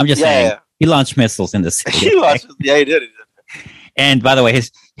city. I'm just saying, he launched missiles in the city. He did. And by the way,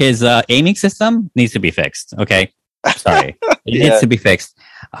 his aiming system needs to be fixed. Okay, sorry, it needs to be fixed.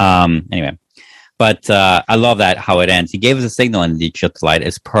 Anyway, But I love that how it ends. He gave us a signal and he shut the light.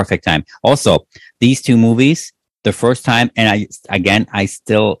 It's perfect time. Also, these two movies, the first time, and it's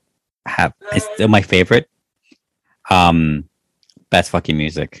still my favorite. Best fucking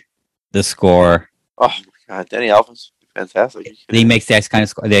music. The score. Oh my god, Danny Elfman's fantastic. He makes that kind of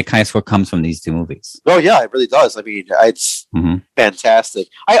score. The kind of score comes from these two movies. Oh yeah, it really does. I mean, it's fantastic.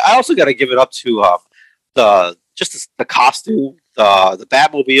 I also got to give it up to the costume, the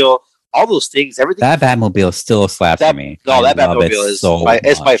Batmobile, all those things. Everything. That Batmobile still slaps me. No, that Batmobile is so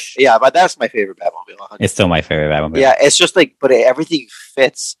that's my favorite Batmobile. It's still my favorite Batmobile. Yeah, it's just like, but everything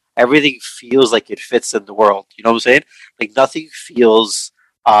fits. Everything feels like it fits in the world. You know what I'm saying? Like nothing feels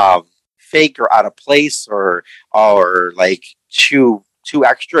fake or out of place or like too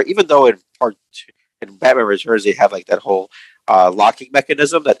extra. Even though in Batman Returns they have like that whole locking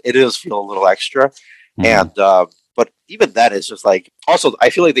mechanism that it does feel a little extra, and but even that is just like. Also, I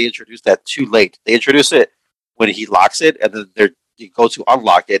feel like they introduced that too late. They introduce it when he locks it, and then you go to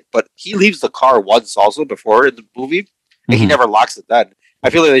unlock it, but he leaves the car once also before in the movie, and he never locks it then. I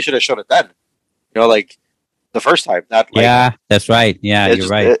feel like they should have shown it then. You know, like the first time, not like. Yeah, that's right. Yeah, you're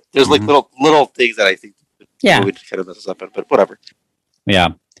right. There's like little things that I think movie kind of messes up in, but whatever. Yeah.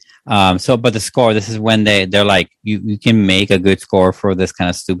 But the score, this is when they're like, you can make a good score for this kind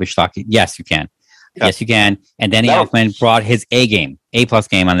of stupid schlocky. Yes, you can. Yeah. Yes, you can. And Danny Elfman brought his A plus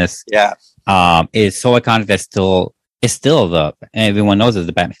game on this. Yeah. Is so iconic that it's still everyone knows it's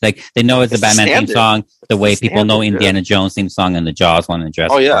the Batman. Like they know it's the Batman theme song, the way people know Indiana Jones theme song and the Jaws one and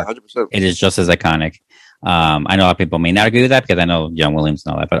Jurassic Park. 100%. It is just as iconic. I know a lot of people may not agree with that because I know John Williams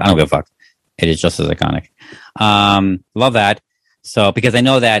and all that, but I don't give a fuck. It is just as iconic. Love that. So because I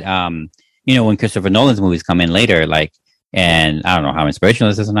know that when Christopher Nolan's movies come in later, like, and I don't know how inspirational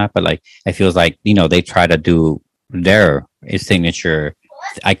this is or not, but like it feels like they try to do their signature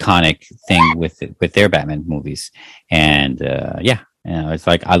iconic thing with their Batman movies, and it's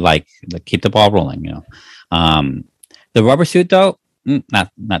like I like keep the ball rolling. The rubber suit though,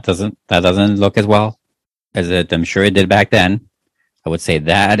 that doesn't look as well as I'm sure it did back then. I would say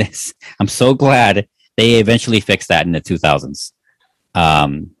I'm so glad they eventually fixed that in the 2000s,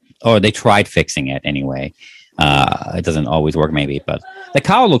 or they tried fixing it anyway. It doesn't always work maybe, but the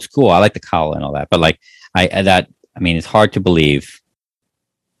cowl looks cool. I like the cowl and all that, but like it's hard to believe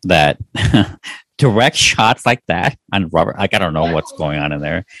that direct shots like that on rubber, like I don't know what's going on in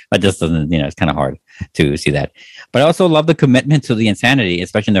there, but just doesn't, it's kind of hard to see that. But I also love the commitment to the insanity,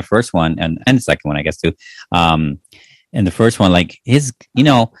 especially in the first one and the second one, I guess too. In the first one, like his,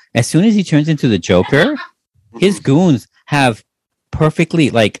 as soon as he turns into the Joker, his goons have perfectly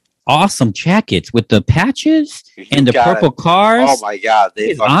like awesome jackets with the patches and the purple cars. Oh my god,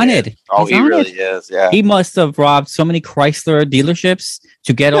 he's on it. Oh, he really is. Yeah, he must have robbed so many Chrysler dealerships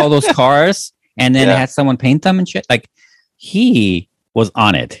to get all those cars, and then had someone paint them and shit. Like he was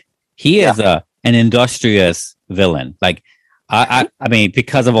on it. He is an industrious villain. Like I mean,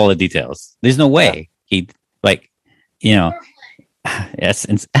 because of all the details, there's no way he yes,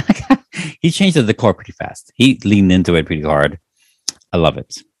 and he changed the decor pretty fast. He leaned into it pretty hard. I love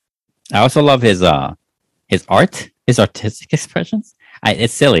it. I also love his art, his artistic expressions.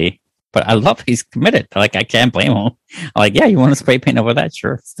 It's silly, but I love he's committed. Like I can't blame him. I'm like, yeah, you want to spray paint over that?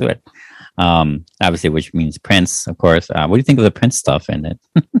 Sure, let's do it. Obviously, which means Prince, of course. What do you think of the Prince stuff in it?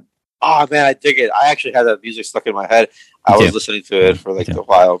 Oh man, I dig it. I actually had that music stuck in my head. I was listening to it for like a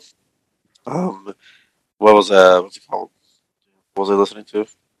while. What's it called? What was I listening to?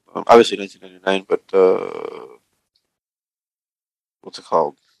 Obviously 1999, but what's it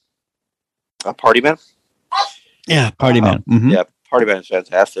called? Party Man? Yeah, Party Man. Mm-hmm. Yeah, Party Man is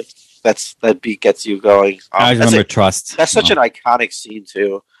fantastic. That beat gets you going. I remember Trust. That's such an iconic scene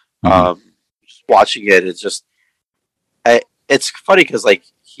too. Just watching it, it's funny because like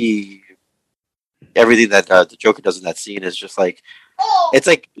everything that the Joker does in that scene is just like it's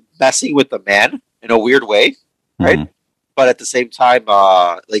like messing with the man in a weird way, right? Mm-hmm. But at the same time,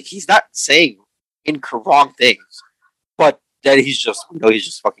 like he's not saying wrong things, but that he's just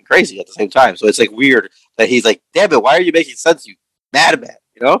fucking crazy at the same time. So it's like weird that he's like, damn it, why are you making sense, you madman?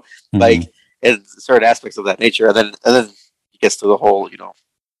 Like in certain aspects of that nature, and then he gets to the whole,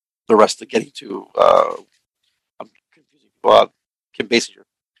 the rest of getting to I'm confusing people. Kim Basinger.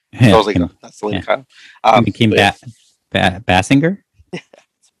 So I was like, that's the link kind of. Kim Basinger.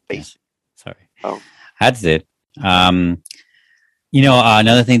 Basinger. Sorry, that's it. Another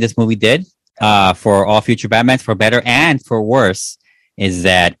thing this movie did. For all future Batmans, for better and for worse, is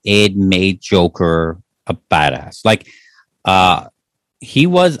that it made Joker a badass. Like, he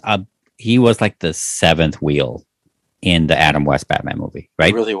was like the seventh wheel in the Adam West Batman movie,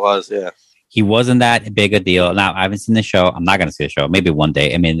 right? It really was, yeah. he wasn't that big a deal. Now, I haven't seen the show. I'm not going to see the show. Maybe one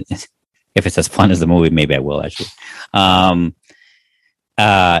day. I mean, if it's as fun as the movie, maybe I will actually.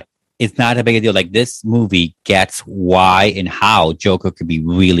 It's not a big a deal. Like, this movie gets why and how Joker could be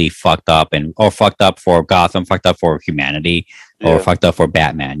really fucked up, or fucked up for Gotham, fucked up for humanity, or fucked up for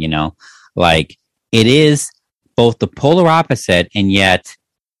Batman, you know? Like, it is both the polar opposite, and yet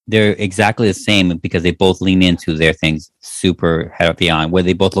they're exactly the same because they both lean into their things super heavy on, where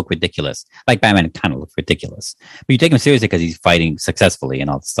they both look ridiculous. Like, Batman kind of looks ridiculous, but you take him seriously because he's fighting successfully and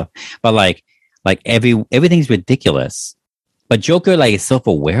all this stuff. But like everything's ridiculous. But Joker, like, is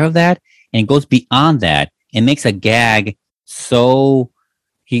self-aware of that and goes beyond that and makes a gag. So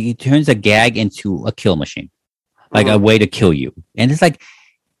he turns a gag into a kill machine, like a way to kill you. And it's like,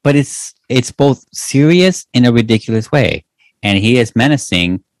 but it's both serious in a ridiculous way, and he is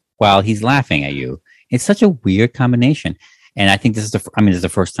menacing while he's laughing at you. It's such a weird combination. And I think this is the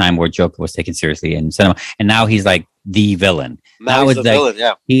first time where Joker was taken seriously in cinema, and now he's like the villain. Now he's the villain,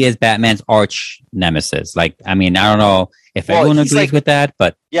 yeah. He is Batman's arch nemesis. Like, I mean, I don't know if everyone agrees with that,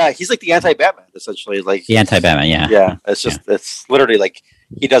 but yeah, he's like the anti-Batman, essentially. Like, the anti-Batman, yeah. Yeah, it's just it's literally like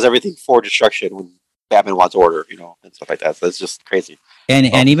he does everything for destruction when Batman wants order, you know, and stuff like that. So it's just crazy.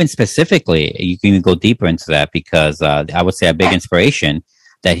 And even specifically, you can even go deeper into that, because I would say a big inspiration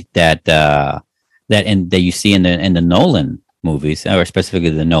that you see in the Nolan movies, or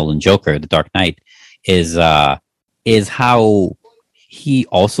specifically the Nolan Joker, the Dark Knight, is how he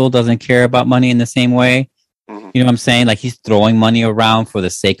also doesn't care about money in the same way. Mm-hmm. You know what I'm saying? Like, he's throwing money around for the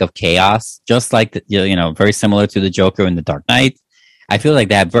sake of chaos, just like very similar to the Joker in the Dark Knight. I feel like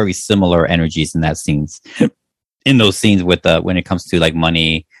they have very similar energies in those scenes with when it comes to like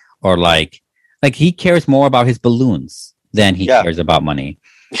money, or like he cares more about his balloons than he cares about money.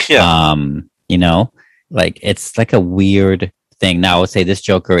 Yeah. You know, like, it's like a weird thing. Now, I would say this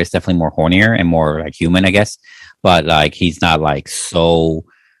Joker is definitely more hornier and more like human, I guess. But like, he's not like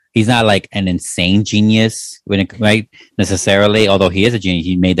an insane genius right, necessarily. Although he is a genius,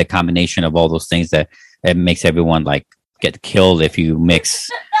 he made the combination of all those things that makes everyone like get killed if you mix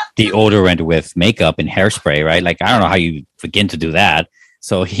deodorant with makeup and hairspray, right? Like, I don't know how you begin to do that.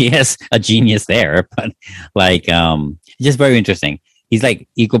 So he has a genius there, but like, just very interesting. He's like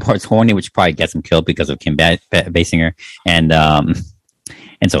equal parts horny, which probably gets him killed because of Kim Basinger, and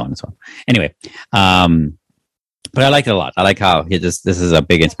so on and so on. Anyway, but I like it a lot. I like how this is a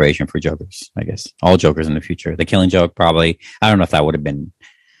big inspiration for Jokers, I guess. All Jokers in the future. The Killing Joke, probably. I don't know if that would have been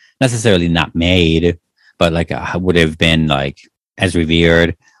necessarily not made, but like would have been like as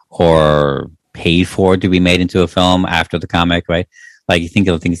revered or paid for to be made into a film after the comic, right? Like, you think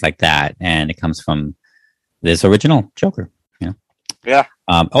of things like that, and it comes from this original Joker. Yeah.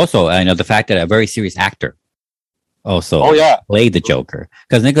 Also, I know the fact that a very serious actor also played the Joker,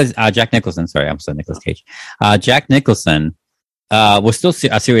 because Jack Nicholson. Sorry, I'm saying Nicolas Cage. Jack Nicholson was still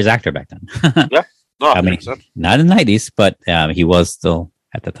a serious actor back then. Yeah, no, I mean, not in the 90s, but he was still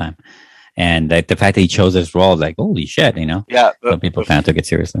at the time. And the fact that he chose this role, like, holy shit, you know? Yeah, some people kind of took it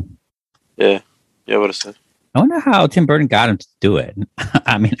seriously. Yeah, what I said. I wonder how Tim Burton got him to do it.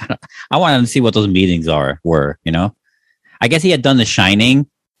 I mean, I wanted to see what those meetings were, you know? I guess he had done The Shining,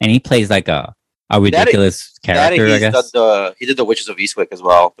 and he plays like a ridiculous character, I guess. He did The Witches of Eastwick as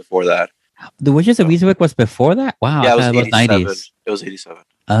well before that. The Witches of Eastwick was before that? Wow. Yeah, it was 90s. It was 87.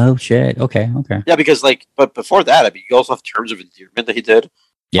 Oh, shit. Okay. Yeah, because but before that, I mean, you also have Terms of Endearment that he did.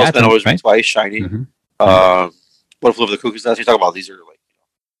 Yeah, Always right. Twice, Shining. Mm-hmm. What If Love the Cuckoo's Nest? You're talking about these are like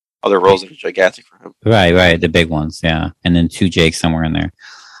other roles that are gigantic for him. Right. The big ones, yeah. And then two Jakes somewhere in there.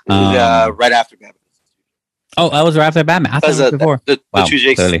 Right after Batman. Oh, I was right after Batman. I thought it was before. The two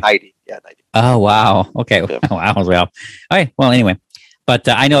Jakes is 90. Yeah, 90. Oh, wow. Okay. Yeah. Wow, I was way off. All right. Well, anyway. But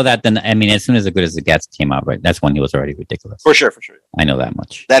I know that then, I mean, as soon as The Good as It Gets came out, right, that's when he was already ridiculous. For sure. I know that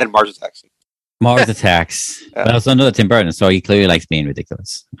much. That and Mars Attacks. Mars Attacks. Yeah. But I also know that Tim Burton, so he clearly likes being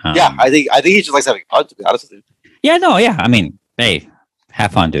ridiculous. Yeah, I think he just likes having fun, to be honest with you. Yeah, no, yeah. I mean, hey,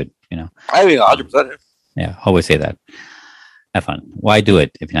 have fun, dude. You know. I mean, 100%. Yeah, always say that. Have fun. Why do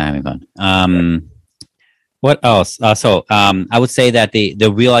it if you're not having fun? What else? I would say that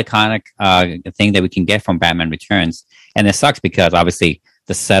the real iconic thing that we can get from Batman Returns, and it sucks because obviously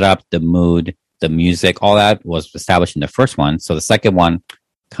the setup, the mood, the music, all that was established in the first one. So the second one,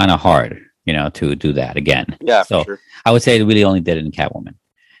 kind of hard, you know, to do that again. Yeah, so for sure. I would say it really only did it in Catwoman,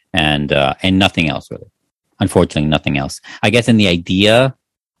 and nothing else really. Unfortunately, nothing else. I guess in the idea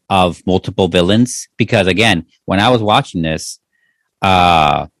of multiple villains, because again, when I was watching this,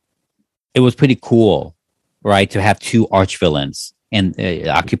 it was pretty cool. Right, to have two arch villains and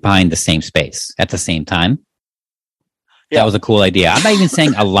occupying the same space at the same time. That was a cool idea. I'm not even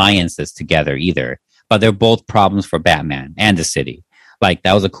saying alliances together either, but they're both problems for Batman and the city. Like,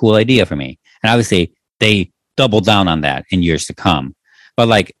 that was a cool idea for me. And obviously, they doubled down on that in years to come. But,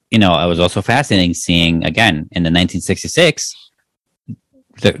 like, you know, it was also fascinating seeing, again, in the 1966,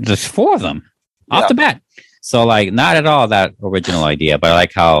 there's 4 of them off the bat. So, like, not at all that original idea, but I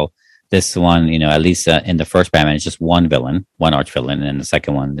like how this one, you know, at least in the first Batman, it's just one villain, one arch villain, and then the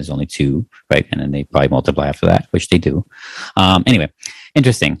second one, there's only 2, right? And then they probably multiply after that, which they do. Anyway,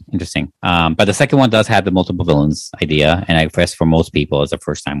 interesting. But the second one does have the multiple villains idea, and I guess for most people, it's the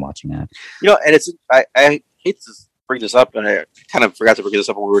first time watching that. You know, and it's I hate to bring this up, and I kind of forgot to bring this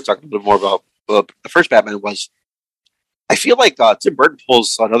up when we were talking a little more about the first Batman. Was I feel like Tim Burton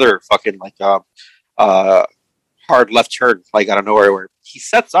pulls another fucking like hard left turn, like out of nowhere, where he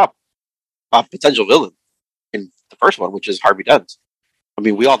sets up a potential villain in the first one, which is Harvey Dent. I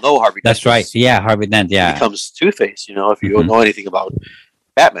mean, we all know Harvey Dent. That's right. Yeah, Harvey Dent, yeah. Becomes Two-Face, you know, if you don't know anything about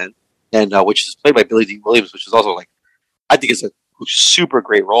Batman, and which is played by Billy Dee Williams, which is also, like, I think it's a super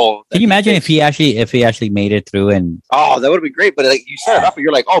great role. Can you imagine if he actually made it through? And oh, that would be great. But like, you set it up and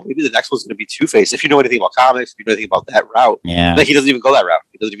you're like, oh, maybe the next one's going to be Two-Face. If you know anything about comics, if you know anything about that route, like, he doesn't even go that route.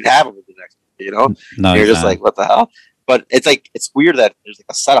 He doesn't even have him in the next one, you know? No, you're just like, what the hell? But it's like, it's weird that there's like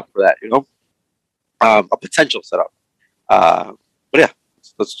a setup for that, you know? A potential setup. But yeah,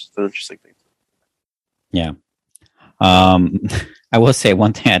 that's just an interesting thing. Yeah. I will say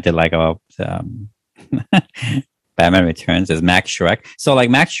one thing I did like about Batman Returns is Max Schreck. So,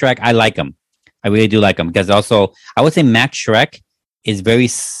 like, Max Schreck, I like him. I really do like him because also I would say Max Schreck is very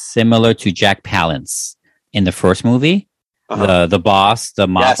similar to Jack Palance in the first movie. The boss, the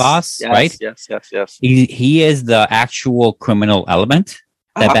mob boss, right? Yes. He is the actual criminal element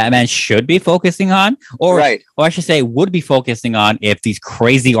that Batman should be focusing on, or I should say, would be focusing on if these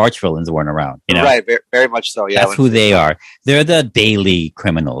crazy archvillains weren't around. You know, right? Very much so. Yeah, that's who they are. They're the daily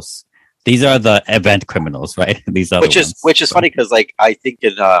criminals. These are the event criminals, right? These are which is funny because, like, I think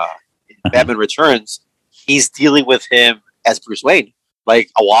in Batman Returns, he's dealing with him as Bruce Wayne, like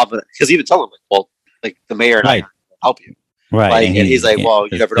a while, because he even tell him, like, well, like, the mayor and I help you. Right, like, and he's like, "Well,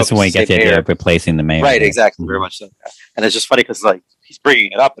 you never know." That's when he gets the idea of replacing the mayor. Right, exactly, very much so. And it's just funny because, like, he's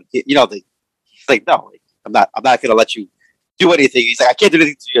bringing it up, and you know, he's like, "No, like, I'm not going to let you do anything." He's like, "I can't do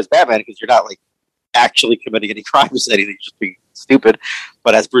anything to you as Batman because you're not, like, actually committing any crimes or anything. You're just being stupid.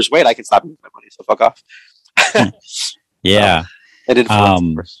 But as Bruce Wayne, I can stop you with my money. So fuck off." Yeah,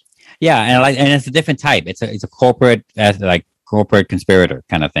 yeah, and it's a different type. It's a corporate, like, corporate conspirator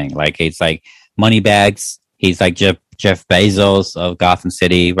kind of thing. Like, it's like money bags. He's like Jeff Bezos of Gotham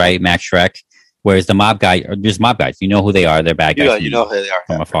City, right? Max Schreck. Whereas the mob guy, or just mob guys, you know who they are. They're bad guys. You know who they are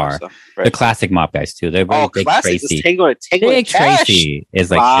from afar. So, right. The classic mob guys too. They're very big. Tracy. Tango Big Cash. Tracy is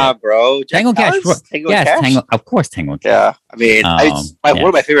like, bro. Tango Cash. Yes, Tango. Of course, Tango Cash. Yeah, I mean, one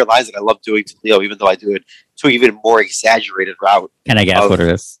of my favorite lines that I love doing to Leo, even though I do it to an even more exaggerated route. Can I guess what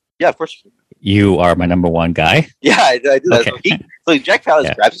it is? Yeah, of course. You are my number one guy. Yeah, I do that. Okay. So Jack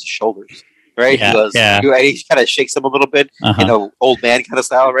Palance grabs his shoulders. Right, he goes, and he kind of shakes him a little bit, you know, old man kind of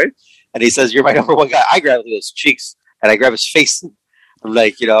style, right? And he says, "You're my number one guy." I grab his cheeks and I grab his face. And I'm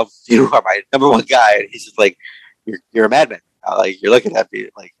like, you know, "You are my number one guy." And he's just like, "You're a madman. Like, you're looking at me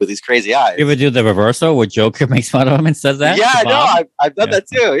like with these crazy eyes." You ever do the reversal where Joker makes fun of him and says that? Yeah, no, I've done that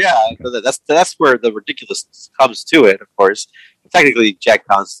too. Yeah, that's where the ridiculousness comes to it. Of course, but technically, Jack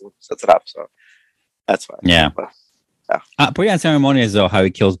Palance sets it up, so that's fine. Yeah. But pretty unceremonious though how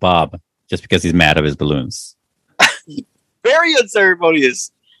he kills Bob. Just because he's mad of his balloons. Very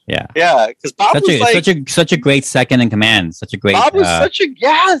unceremonious. Yeah. Yeah. Because Bob was such a great second in command. Such a great Bob was such a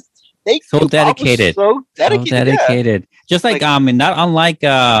so dedicated. So dedicated. Just like not unlike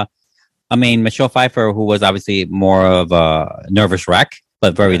Michelle Pfeiffer, who was obviously more of a nervous wreck,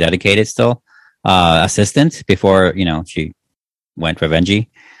 but very dedicated still. Assistant before, you know, she went revengey.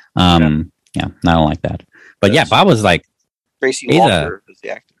 Not unlike that. But Bob was like Tracy Walker is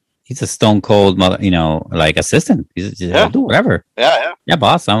the actor. He's a stone cold, like assistant. He's do whatever. Yeah,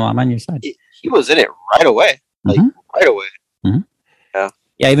 boss. I'm on your side. He was in it right away. Like right away. Mm-hmm.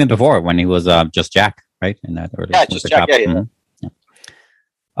 Yeah. Even before when he was just Jack, right? In that early just Jack. Yeah.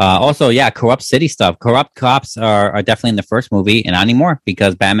 Also, corrupt city stuff. Corrupt cops are definitely in the first movie and not anymore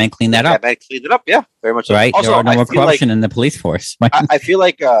because Batman cleaned that up. Batman cleaned it up, very much. Right? Also, there are no more corruption in the police force. I feel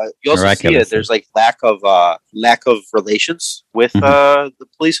like you also see it. There's like lack of relations with the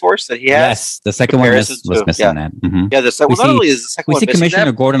police force that he has. Yes, the second one was missing that. Mm-hmm. Yeah, not only is the second one missing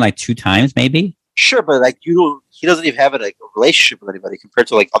Commissioner Gordon like 2 times, maybe. Sure, but like he doesn't even have a relationship with anybody compared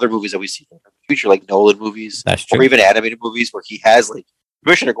to like other movies that we see in the future, like Nolan movies, That's true. or even animated movies where he has like.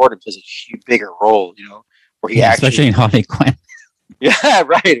 Commissioner Gordon plays a bigger role, you know, where he actually, especially in Harley Quinn. Yeah,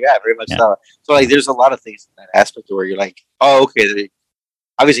 right. Yeah, very much so. So like, there's a lot of things in that aspect where you're like, oh, okay.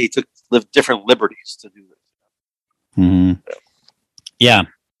 Obviously, he lived different liberties to do this. Mm-hmm. Yeah,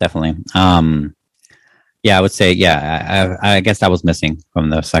 definitely. Yeah, I would say, yeah, I guess that was missing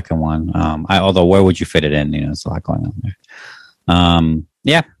from the second one. Although, where would you fit it in? There's a lot going on there.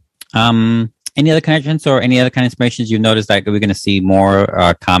 Yeah. Any other connections or any other kind of inspirations you've noticed that we're going to see more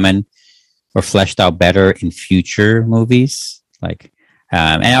common or fleshed out better in future movies? Like,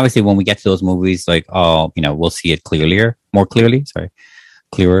 and obviously, when we get to those movies, like, we'll see it more clearly.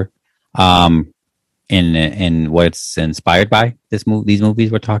 Clearer. In what it's inspired by these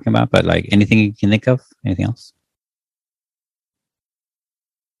movies we're talking about, but like anything you can think of, anything else?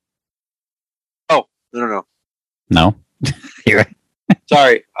 Oh, no. You're right.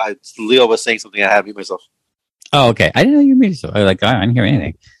 Sorry, Leo was saying something. I had to mute myself. Oh, okay. I didn't know you muted yourself. I didn't hear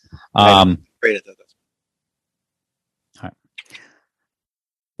anything. Great at that. All right.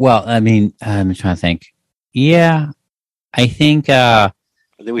 Well, I mean, I'm trying to think. Yeah, I think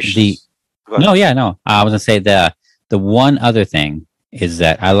we should. No. I was gonna say the one other thing is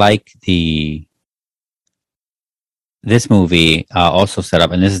that I like this movie also set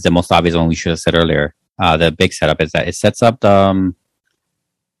up, and this is the most obvious one we should have said earlier. The big setup is that it sets up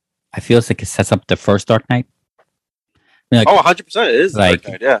I feel like it sets up the first Dark Knight. Like, 100%. It is like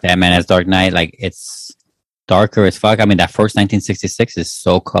Dark Knight, yeah. Batman as Dark Knight. Like, it's darker as fuck. I mean, that first 1966 is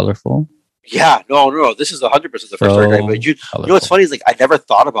so colorful. Yeah, no. This is 100% the first Dark Knight. But you know what's funny is like I never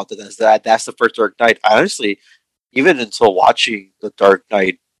thought about that. That's the first Dark Knight. I honestly, even until watching the Dark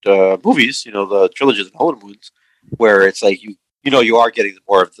Knight movies, the trilogy of the Nolan movies, where it's like you are getting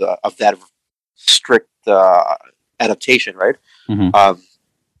more of that strict adaptation, right? Mm-hmm.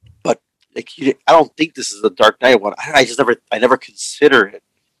 But like, I don't think this is the Dark Knight one. I never considered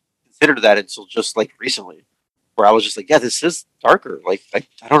that until just like recently. Where I was just like, yeah, this is darker. Like, I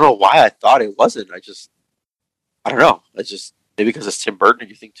don't know why I thought it wasn't. I don't know. It's just maybe because it's Tim Burton, and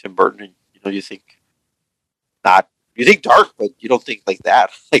you think Tim Burton, and you think not. You think dark, but you don't think like that.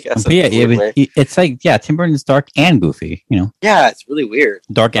 I guess. It's like Tim Burton is dark and goofy. Yeah, it's really weird.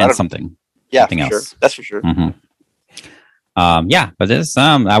 Dark and something. Yeah, something else. Sure. That's for sure. Mm-hmm. But this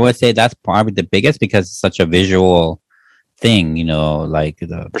I would say that's probably the biggest because it's such a visual thing, like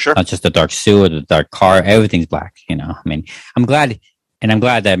for sure. Not just the dark suit or the dark car, everything's black. I mean, I'm glad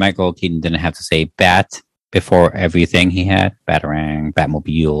that Michael Keaton didn't have to say Bat before everything he had. Batarang,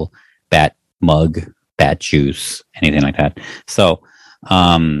 Batmobile, Bat Mug, Bat Juice, anything like that. So,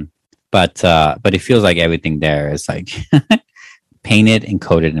 but it feels like everything there is like painted and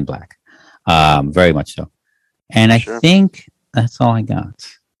coated in black. Very much so. And I think that's all I got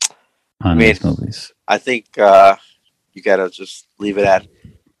on these movies. I think you gotta just leave it at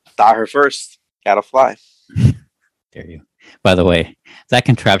saw her first, gotta fly. Dare you. By the way, that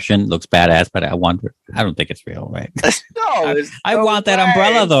contraption looks badass, but I don't think it's real, right? No, I want that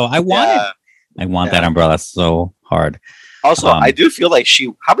umbrella though. I want it. I want that umbrella so hard. Also, I do feel like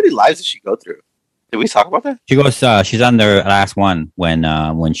how many lives did she go through? Did we talk about that? She goes, she's on the last one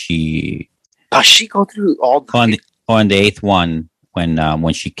when she... Does she go through all the... On the eighth one,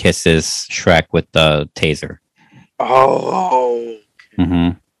 when she kisses Shrek with the taser. Oh.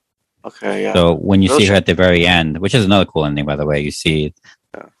 Mm-hmm. Okay, yeah. So when you see her at the very end, which is another cool ending, by the way, you see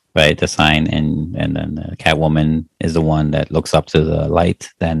right the sign, and then the Catwoman is the one that looks up to the light.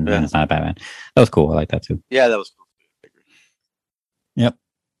 Then it's not Batman. That was cool. I like that too. Yeah, that was cool. Yep.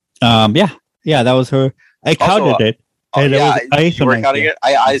 Yeah, that was her. I counted it. You were counting it.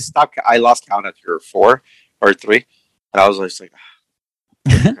 I stopped. I lost count after 4 or 3, and I was just like,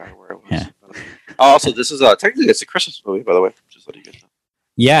 I forgot where it was. Yeah. Also, this is technically it's a Christmas movie, by the way. Just letting you guys know.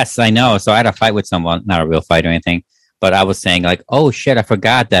 Yes, I know. So I had a fight with someone, not a real fight or anything, but I was saying like, oh shit, I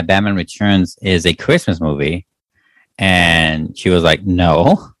forgot that Batman Returns is a Christmas movie. And she was like,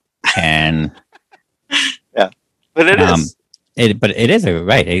 no. And yeah, but it is. But it is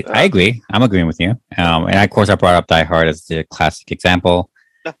right. I agree. I'm agreeing with you. And of course I brought up Die Hard as the classic example,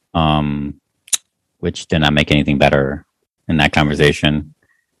 which did not make anything better in that conversation.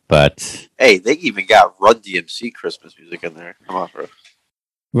 But hey, they even got Run DMC Christmas music in there. Come on, bro.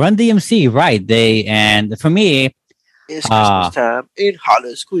 Run DMC, right? And for me, it's Christmas time in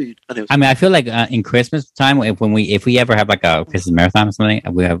Hollywood. I mean, I feel like in Christmas time, if we ever have like a Christmas marathon or something,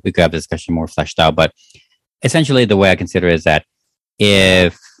 we could have this discussion more fleshed out. But essentially, the way I consider it is that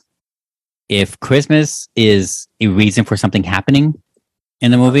if Christmas is a reason for something happening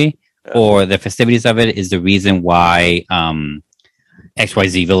in the movie, or the festivities of it is the reason why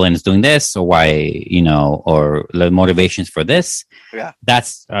XYZ villain is doing this, or why, you know, or the motivations for this. Yeah.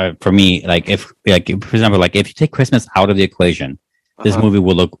 That's for me, like if, like, for example, like if you take Christmas out of the equation, this movie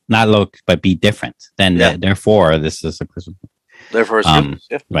will but be different. Then therefore, this is a Christmas. Therefore, it's Christmas,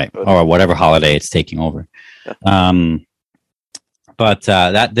 right, or whatever holiday it's taking over. Yeah. But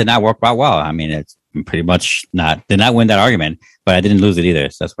that did not work out well. I mean, it's pretty much did not win that argument, but I didn't lose it either.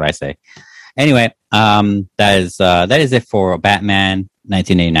 So that's what I say. Anyway, that is it for Batman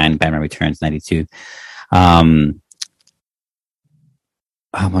 1989, Batman Returns 92. Oh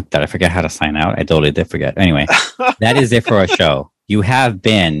my God, I forget how to sign out. I totally did forget. Anyway, that is it for our show. You have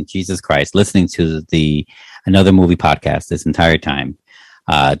been, Jesus Christ, listening to another movie podcast this entire time.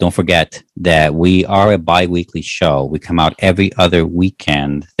 Don't forget that we are a bi-weekly show. We come out every other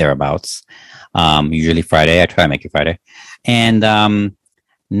weekend, thereabouts. Usually Friday. I try to make it Friday. And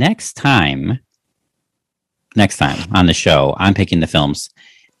next time on the show, I'm picking the films.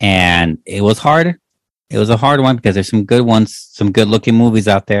 And it was hard. It was a hard one because there's some good ones, some good looking movies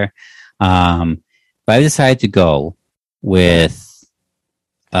out there. But I decided to go with,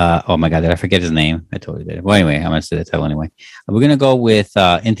 oh my God, did I forget his name? I totally did. Well, anyway, I'm going to say the title anyway. We're going to go with,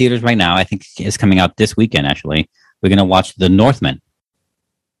 in theaters right now, I think it's coming out this weekend, actually. We're going to watch The Northman.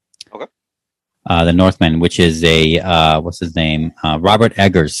 Okay. The Northman, which is what's his name? Robert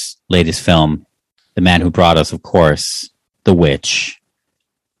Eggers' latest film. The man who brought us, of course, The Witch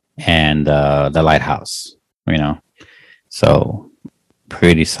and The Lighthouse, you know. So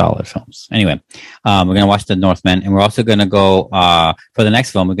pretty solid films. Anyway, we're going to watch The Northman, and we're also going to go for the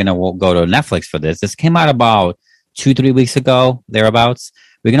next film. We're going to go to Netflix for this. This came out about 2-3 weeks ago, thereabouts.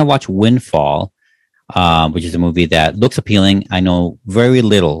 We're going to watch Windfall, which is a movie that looks appealing. I know very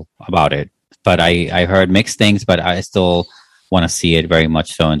little about it, but I heard mixed things, but I still want to see it very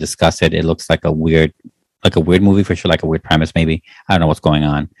much so and discuss it. It looks like a weird movie for sure, like a weird premise maybe. I don't know what's going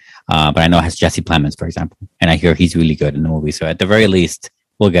on. But I know it has Jesse Plemons, for example, and I hear he's really good in the movie. So at the very least,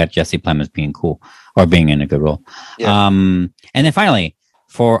 we'll get Jesse Plemons being cool or being in a good role. Yeah. And then finally,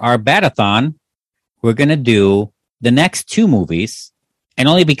 for our Batathon, we're going to do the next 2 movies, and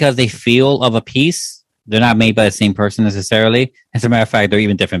only because they feel of a piece. They're not made by the same person necessarily. As a matter of fact, they're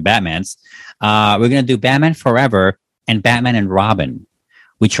even different Batmans. We're going to do Batman Forever and Batman and Robin,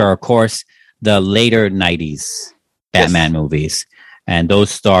 which are, of course, the later 90s Batman movies. And those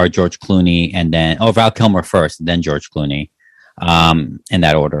star George Clooney and then, Val Kilmer first, and then George Clooney, in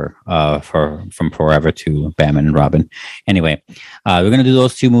that order, from Forever to Batman and Robin. Anyway, we're going to do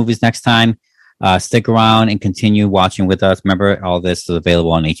those 2 movies next time. Stick around and continue watching with us. Remember, all this is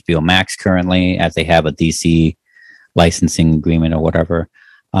available on HBO Max currently, as they have a DC licensing agreement or whatever.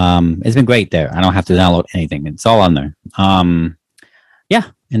 It's been great there. I don't have to download anything. It's all on there. Yeah,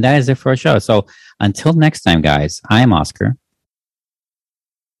 and that is it for our show. So until next time, guys, I am Oscar.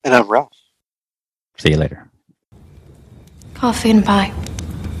 And I'm Ralph. See you later. Coffee and pie.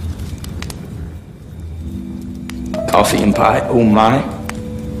 Coffee and pie? Oh my.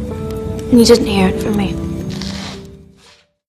 You didn't hear it from me.